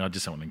 incriminate anyone. I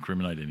just don't want to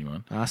incriminate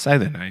anyone. I say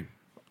their name.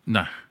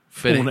 No.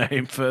 Full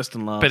name, first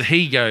and last. But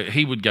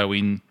he would go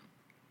in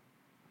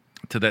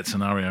to that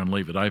scenario and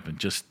leave it open,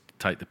 just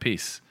take the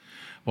piss.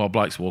 While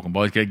bloke's walking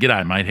by, he'd go,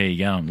 "G'day, mate, how you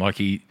going?"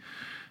 Like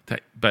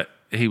but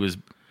he was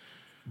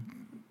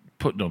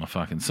putting on a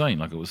fucking scene.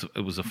 Like it was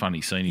a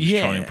funny scene. He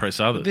was trying to impress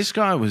others. This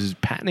guy was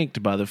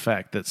panicked by the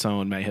fact that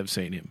someone may have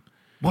seen him.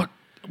 What?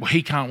 Well,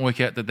 he can't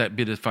work out that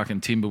bit of fucking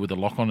timber with a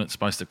lock on it's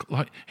supposed to.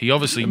 Like he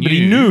obviously knew. But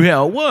he knew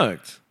how it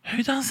worked.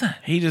 Who does that?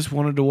 He just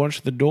wanted to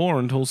watch the door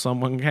until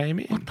someone came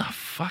in. What the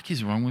fuck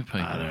is wrong with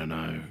people? I don't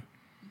know.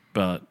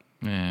 But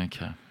Yeah,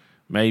 okay.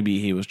 maybe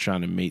he was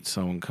trying to meet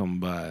someone come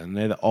by. And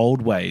they're the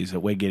old ways that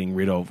we're getting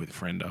rid of with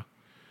Friender.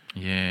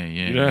 Yeah.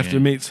 You don't have to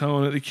meet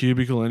someone at the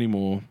cubicle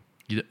anymore.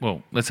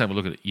 Well, let's have a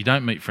look at it. You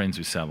don't meet friends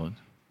with salad.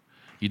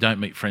 You don't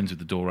meet friends with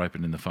the door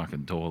open in the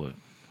fucking toilet.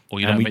 Or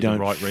you And don't we meet don't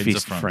the right reds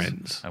fist of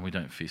friends. And we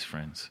don't fist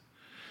friends.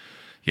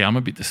 Yeah, I'm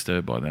a bit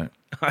disturbed by that.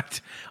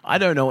 I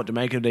don't know what to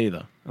make of it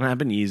either. It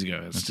happened years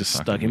ago. It's That's just a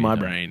fucking stuck in my weirdo.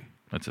 brain.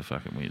 That's a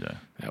fucking weirdo.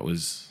 That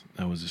was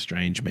a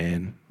strange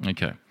man.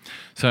 Okay.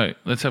 So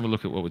let's have a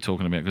look at what we're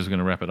talking about because we're going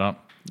to wrap it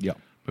up. Yep.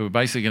 But we're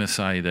basically going to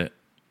say that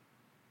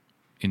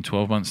in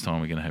 12 months'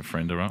 time, we're going to have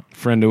Friender up.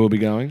 Friender will be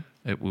going.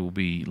 It will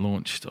be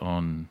launched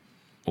on,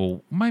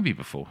 or maybe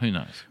before, who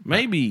knows?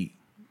 Maybe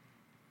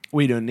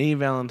we don't need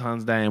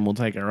Valentine's Day and we'll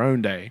take our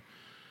own day.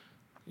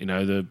 You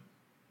know,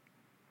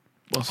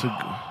 what's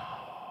a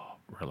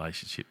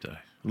Relationship Day.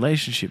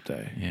 relationship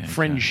day? Yeah, okay.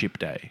 Friendship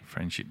day.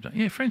 Friendship Day.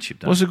 Yeah, Friendship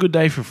Day. What's a good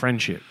day for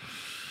friendship?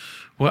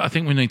 Well, I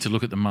think we need to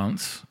look at the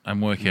months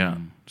and work out.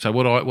 So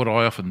what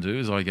I often do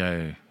is I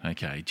go,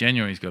 okay,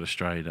 January's got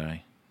Australia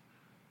Day.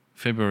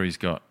 February's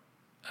got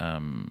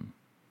Valentine's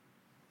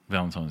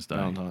Day.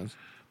 Valentine's.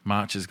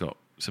 March has got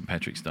St.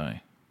 Patrick's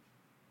Day.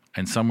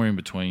 And somewhere in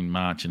between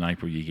March and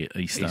April, you get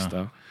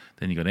Easter.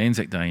 Then you got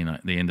Anzac Day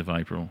at the end of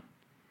April.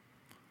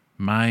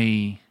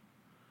 May.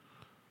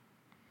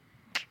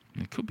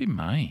 It could be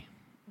May.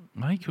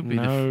 May could be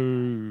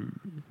No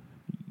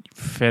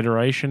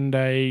Federation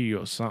Day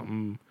or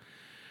something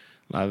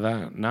like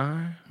that.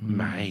 No,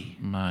 May.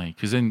 May.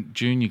 Because then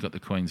June you got the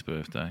Queen's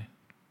birthday.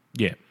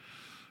 Yeah,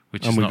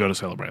 Which and is we've not, got to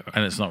celebrate that.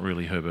 and it's not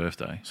really her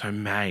birthday. So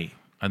May.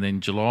 And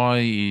then July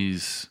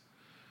is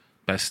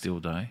Bastille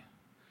Day.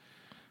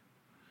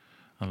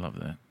 I love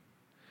that.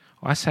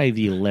 I say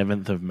the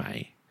 11th of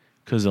May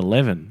because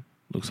 11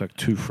 looks like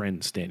two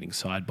friends standing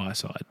side by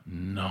side.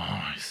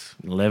 Nice.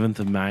 11th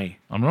of May.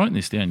 I'm writing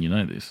this down. You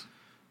know this.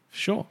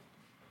 Sure.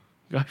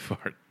 Go for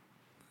it.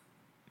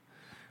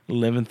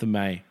 11th of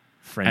May,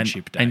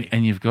 Friendship Day.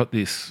 And you've got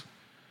this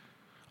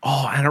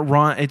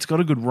And it's got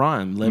a good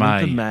rhyme.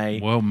 11th of May,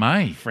 Well,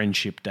 May.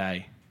 Friendship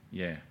Day.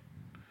 Yeah.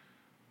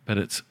 But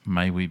it's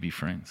May We Be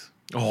Friends.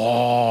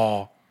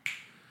 Oh.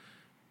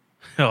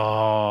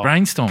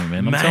 Brainstorming,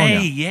 man. I'm telling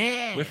May, you.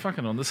 yeah. We're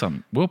fucking onto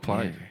something. Well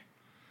played. Yeah.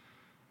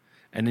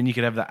 And then you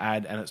could have the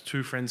ad, and it's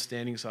two friends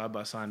standing side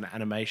by side, and the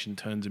animation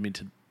turns them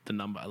into the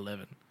number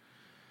 11.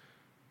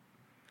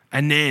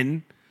 And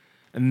then,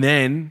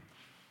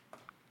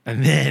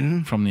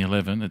 From the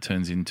 11, it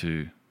turns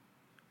into,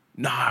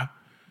 no.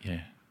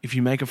 yeah. If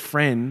you make a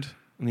friend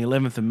on the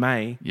 11th of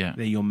May, Yeah.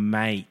 they're your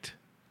mate.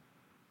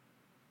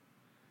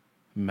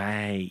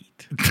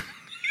 Mate.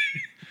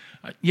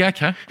 Yeah,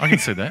 okay. I can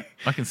see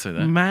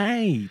that.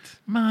 Mate.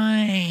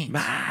 Mate.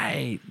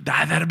 Mate.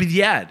 That'll be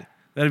the ad.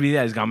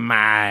 He's going,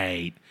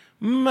 mate.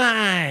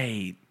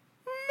 Mate.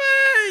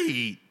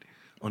 Mate.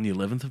 On the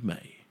 11th of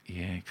May.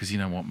 Yeah, because you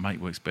know what?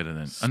 Mate works better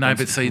than... I know,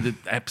 but see, the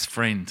app's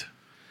friend.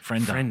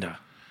 Friender. Friender.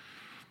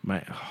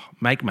 Mate.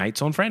 Make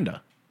mates on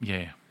Friender.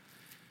 Yeah.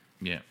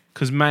 Yeah.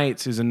 Because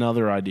mates is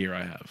another idea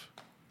I have.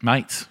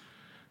 Mates,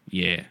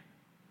 Yeah.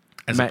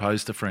 as Ma-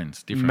 opposed to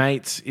friends. Different.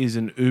 Mates is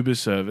an Uber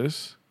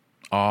service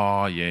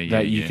Oh, yeah.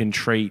 that you can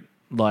treat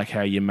like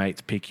how your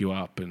mates pick you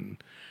up and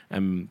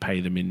pay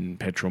them in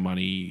petrol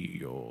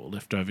money or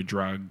leftover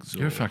drugs.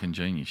 You're or, a fucking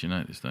genius. You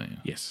know this, don't you?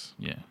 Yes.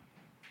 Yeah.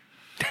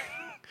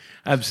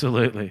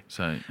 Absolutely.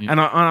 So... And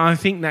I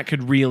think that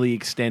could really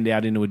extend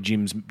out into a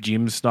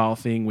gym style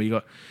thing where you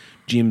got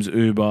Jim's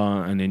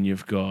Uber and then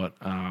you've got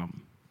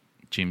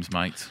Jim's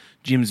mates.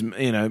 Jim's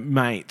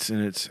mates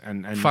and it's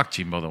and Fuck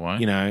Jim, by the way.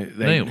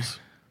 Niels.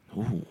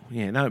 Ooh,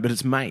 yeah, no, but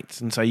it's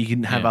mates, and so you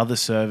can have Yeah. other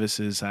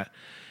services that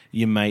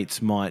your mates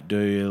might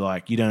do.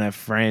 Like you don't have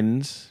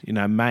friends,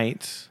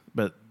 mates,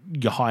 but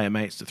you hire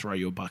mates to throw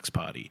you a bucks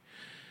party.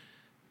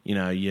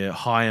 You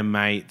hire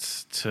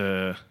mates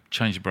to.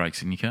 Change the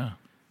brakes in your car.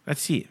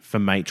 That's it for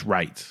mates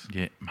rates.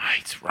 Yeah.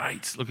 Mates,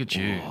 rates. Look at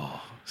you.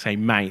 Say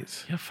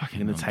mates. You're fucking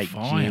going on to take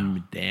fire.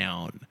 Jim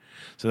down.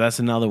 So that's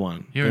another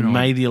one. You're On an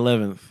May the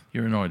 11th,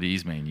 You're an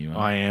ideas man, you are.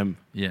 I am.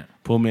 Yeah.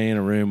 Put me in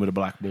a room with a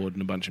blackboard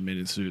and a bunch of men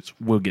in suits.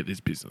 We'll get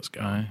this business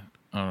going.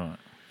 All right.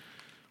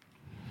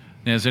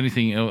 Now, is there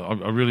anything else?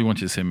 I really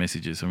want you to send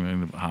messages. I'm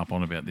going to harp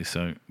on about this.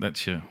 So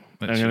that's your...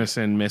 I'm going to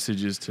send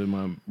messages to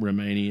my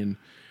Romanian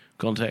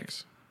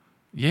contacts.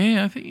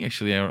 Yeah, I think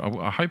actually,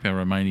 I hope our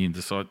Romanian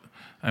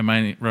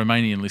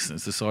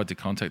listeners decide to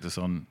contact us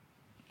on.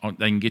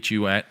 They can get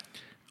you at.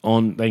 They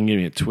can get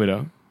me at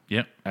Twitter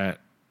Yep. at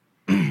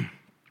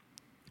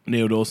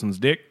Neil Dawson's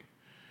Dick.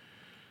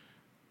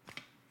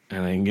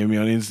 And they can get me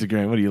on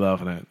Instagram. What are you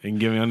laughing at? They can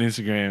get me on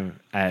Instagram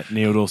at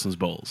Neil Dawson's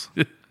Balls.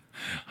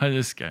 I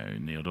just go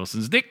Neil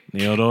Dawson's Dick.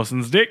 Neil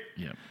Dawson's Dick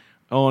Yep.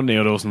 or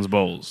Neil Dawson's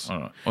Balls. All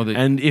right. Or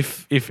And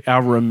if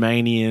our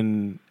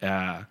Romanian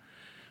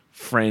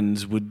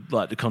friends would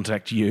like to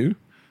contact you,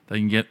 they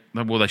can get.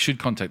 Well, they should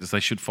contact us. They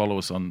should follow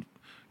us on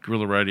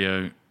Guerrilla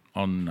Radio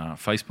on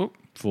Facebook.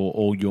 for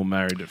all your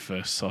Married at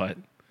First Sight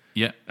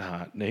Yeah.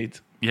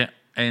 needs. Yeah.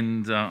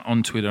 And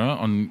on Twitter,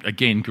 on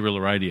again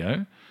Guerrilla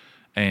Radio,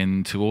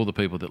 and to all the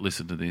people that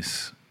listen to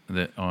this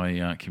that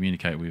I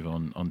communicate with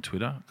on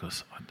Twitter,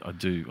 because I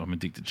do, I'm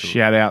addicted to it.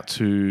 Shout out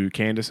to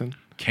Canderson.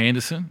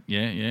 Canderson,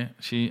 yeah.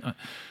 She's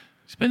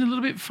been a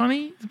little bit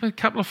funny, a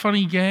couple of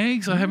funny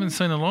gags. I haven't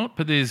seen a lot,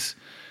 but if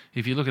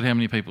you look at how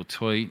many people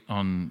tweet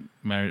on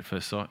Married at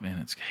First Sight, man,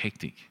 it's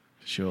hectic.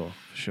 Sure.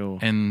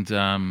 And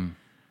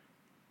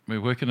we're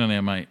working on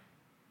our mate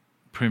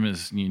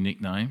Primer's new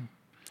nickname.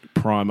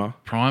 Primer.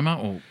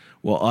 Primer?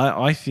 Well,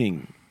 I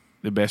think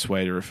the best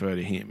way to refer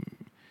to him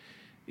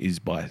is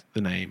by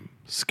the name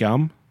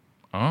Scum.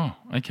 Oh,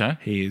 okay.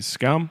 He is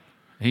Scum.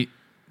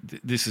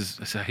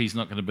 So he's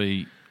not going to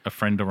be a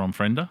friender on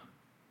Friender?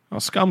 Oh,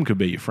 Scum could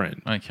be your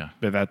friend, Okay.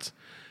 but that's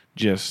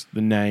just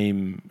the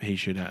name he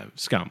should have.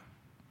 Scum.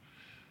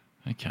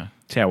 Okay.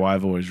 That's how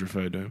I've always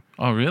referred to him.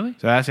 Oh, really?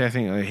 So that's how I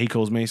think he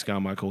calls me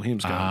Scum, I call him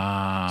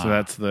Scum. So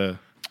that's the...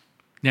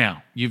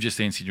 Now, you've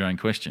just answered your own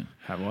question.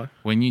 Have I?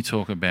 When you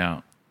talk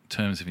about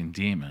terms of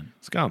endearment,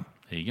 Scum.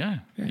 there you go.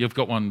 You've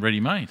got one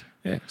ready-made.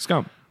 Yeah,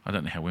 Scum. I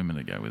don't know how women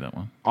would go with that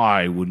one.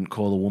 I wouldn't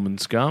call a woman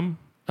Scum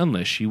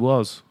unless she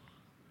was.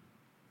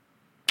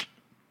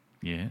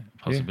 Yeah,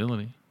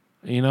 possibility.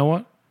 You know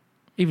what?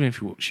 Even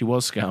if she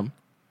was Scum,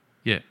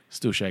 Yeah.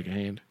 still shake her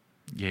hand.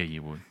 Yeah,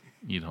 you would.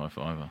 You'd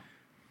high-five her.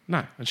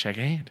 No, I'd shake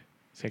her hand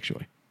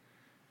sexually.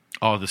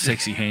 Oh, the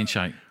sexy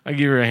handshake. I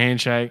give her a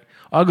handshake.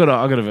 I got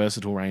a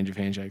versatile range of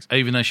handshakes.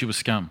 Even though she was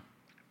scum.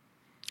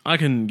 I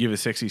can give a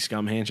sexy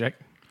Scum handshake.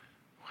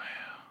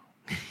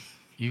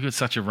 You've got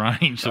such a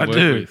range to I work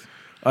do. with.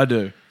 I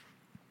do.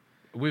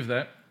 With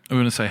that, I'm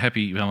going to say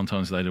happy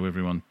Valentine's Day to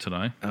everyone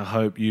today. I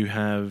hope you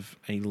have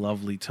a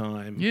lovely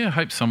time. Yeah, I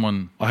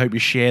hope you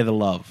share the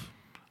love.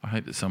 I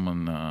hope that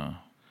someone,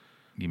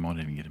 you might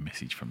even get a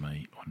message from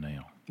me or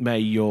Neil. May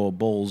your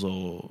balls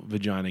or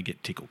vagina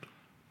get tickled.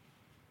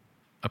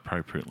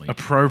 Appropriately.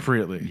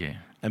 Yeah. Yeah.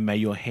 And may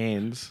your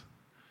hands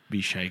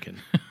be shaken.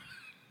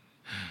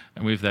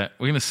 And with that,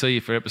 we're going to see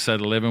you for episode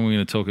 11. We're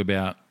going to talk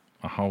about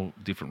a whole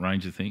different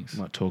range of things.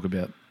 Might talk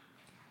about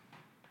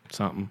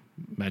something.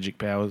 Magic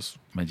powers.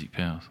 Magic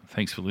powers.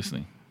 Thanks for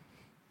listening.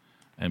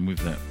 And with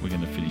that, we're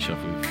going to finish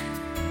off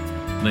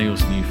with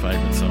Neil's new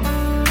favourite song.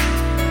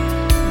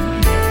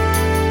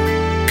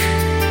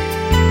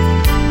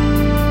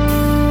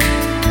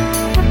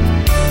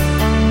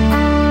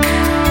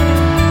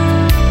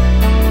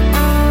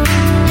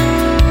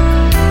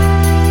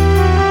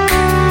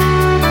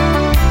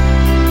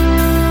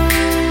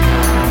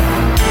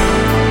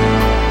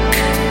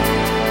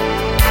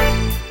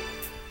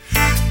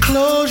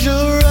 Close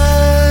your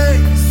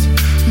eyes,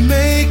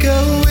 make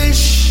a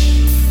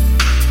wish,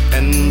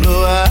 and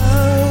blow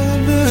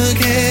out the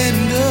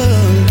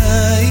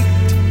candlelight.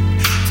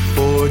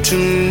 For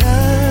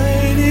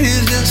tonight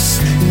is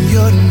just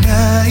your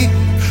night.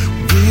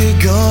 We're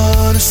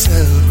gonna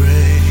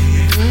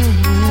celebrate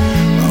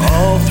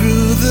all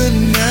through the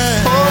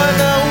night. Pour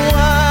the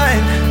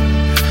wine,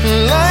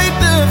 light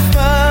the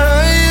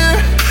fire.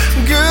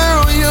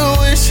 Girl, your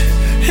wish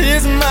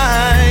is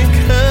my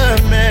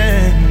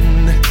command.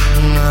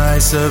 I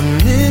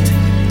submit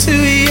to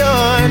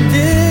your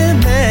desire.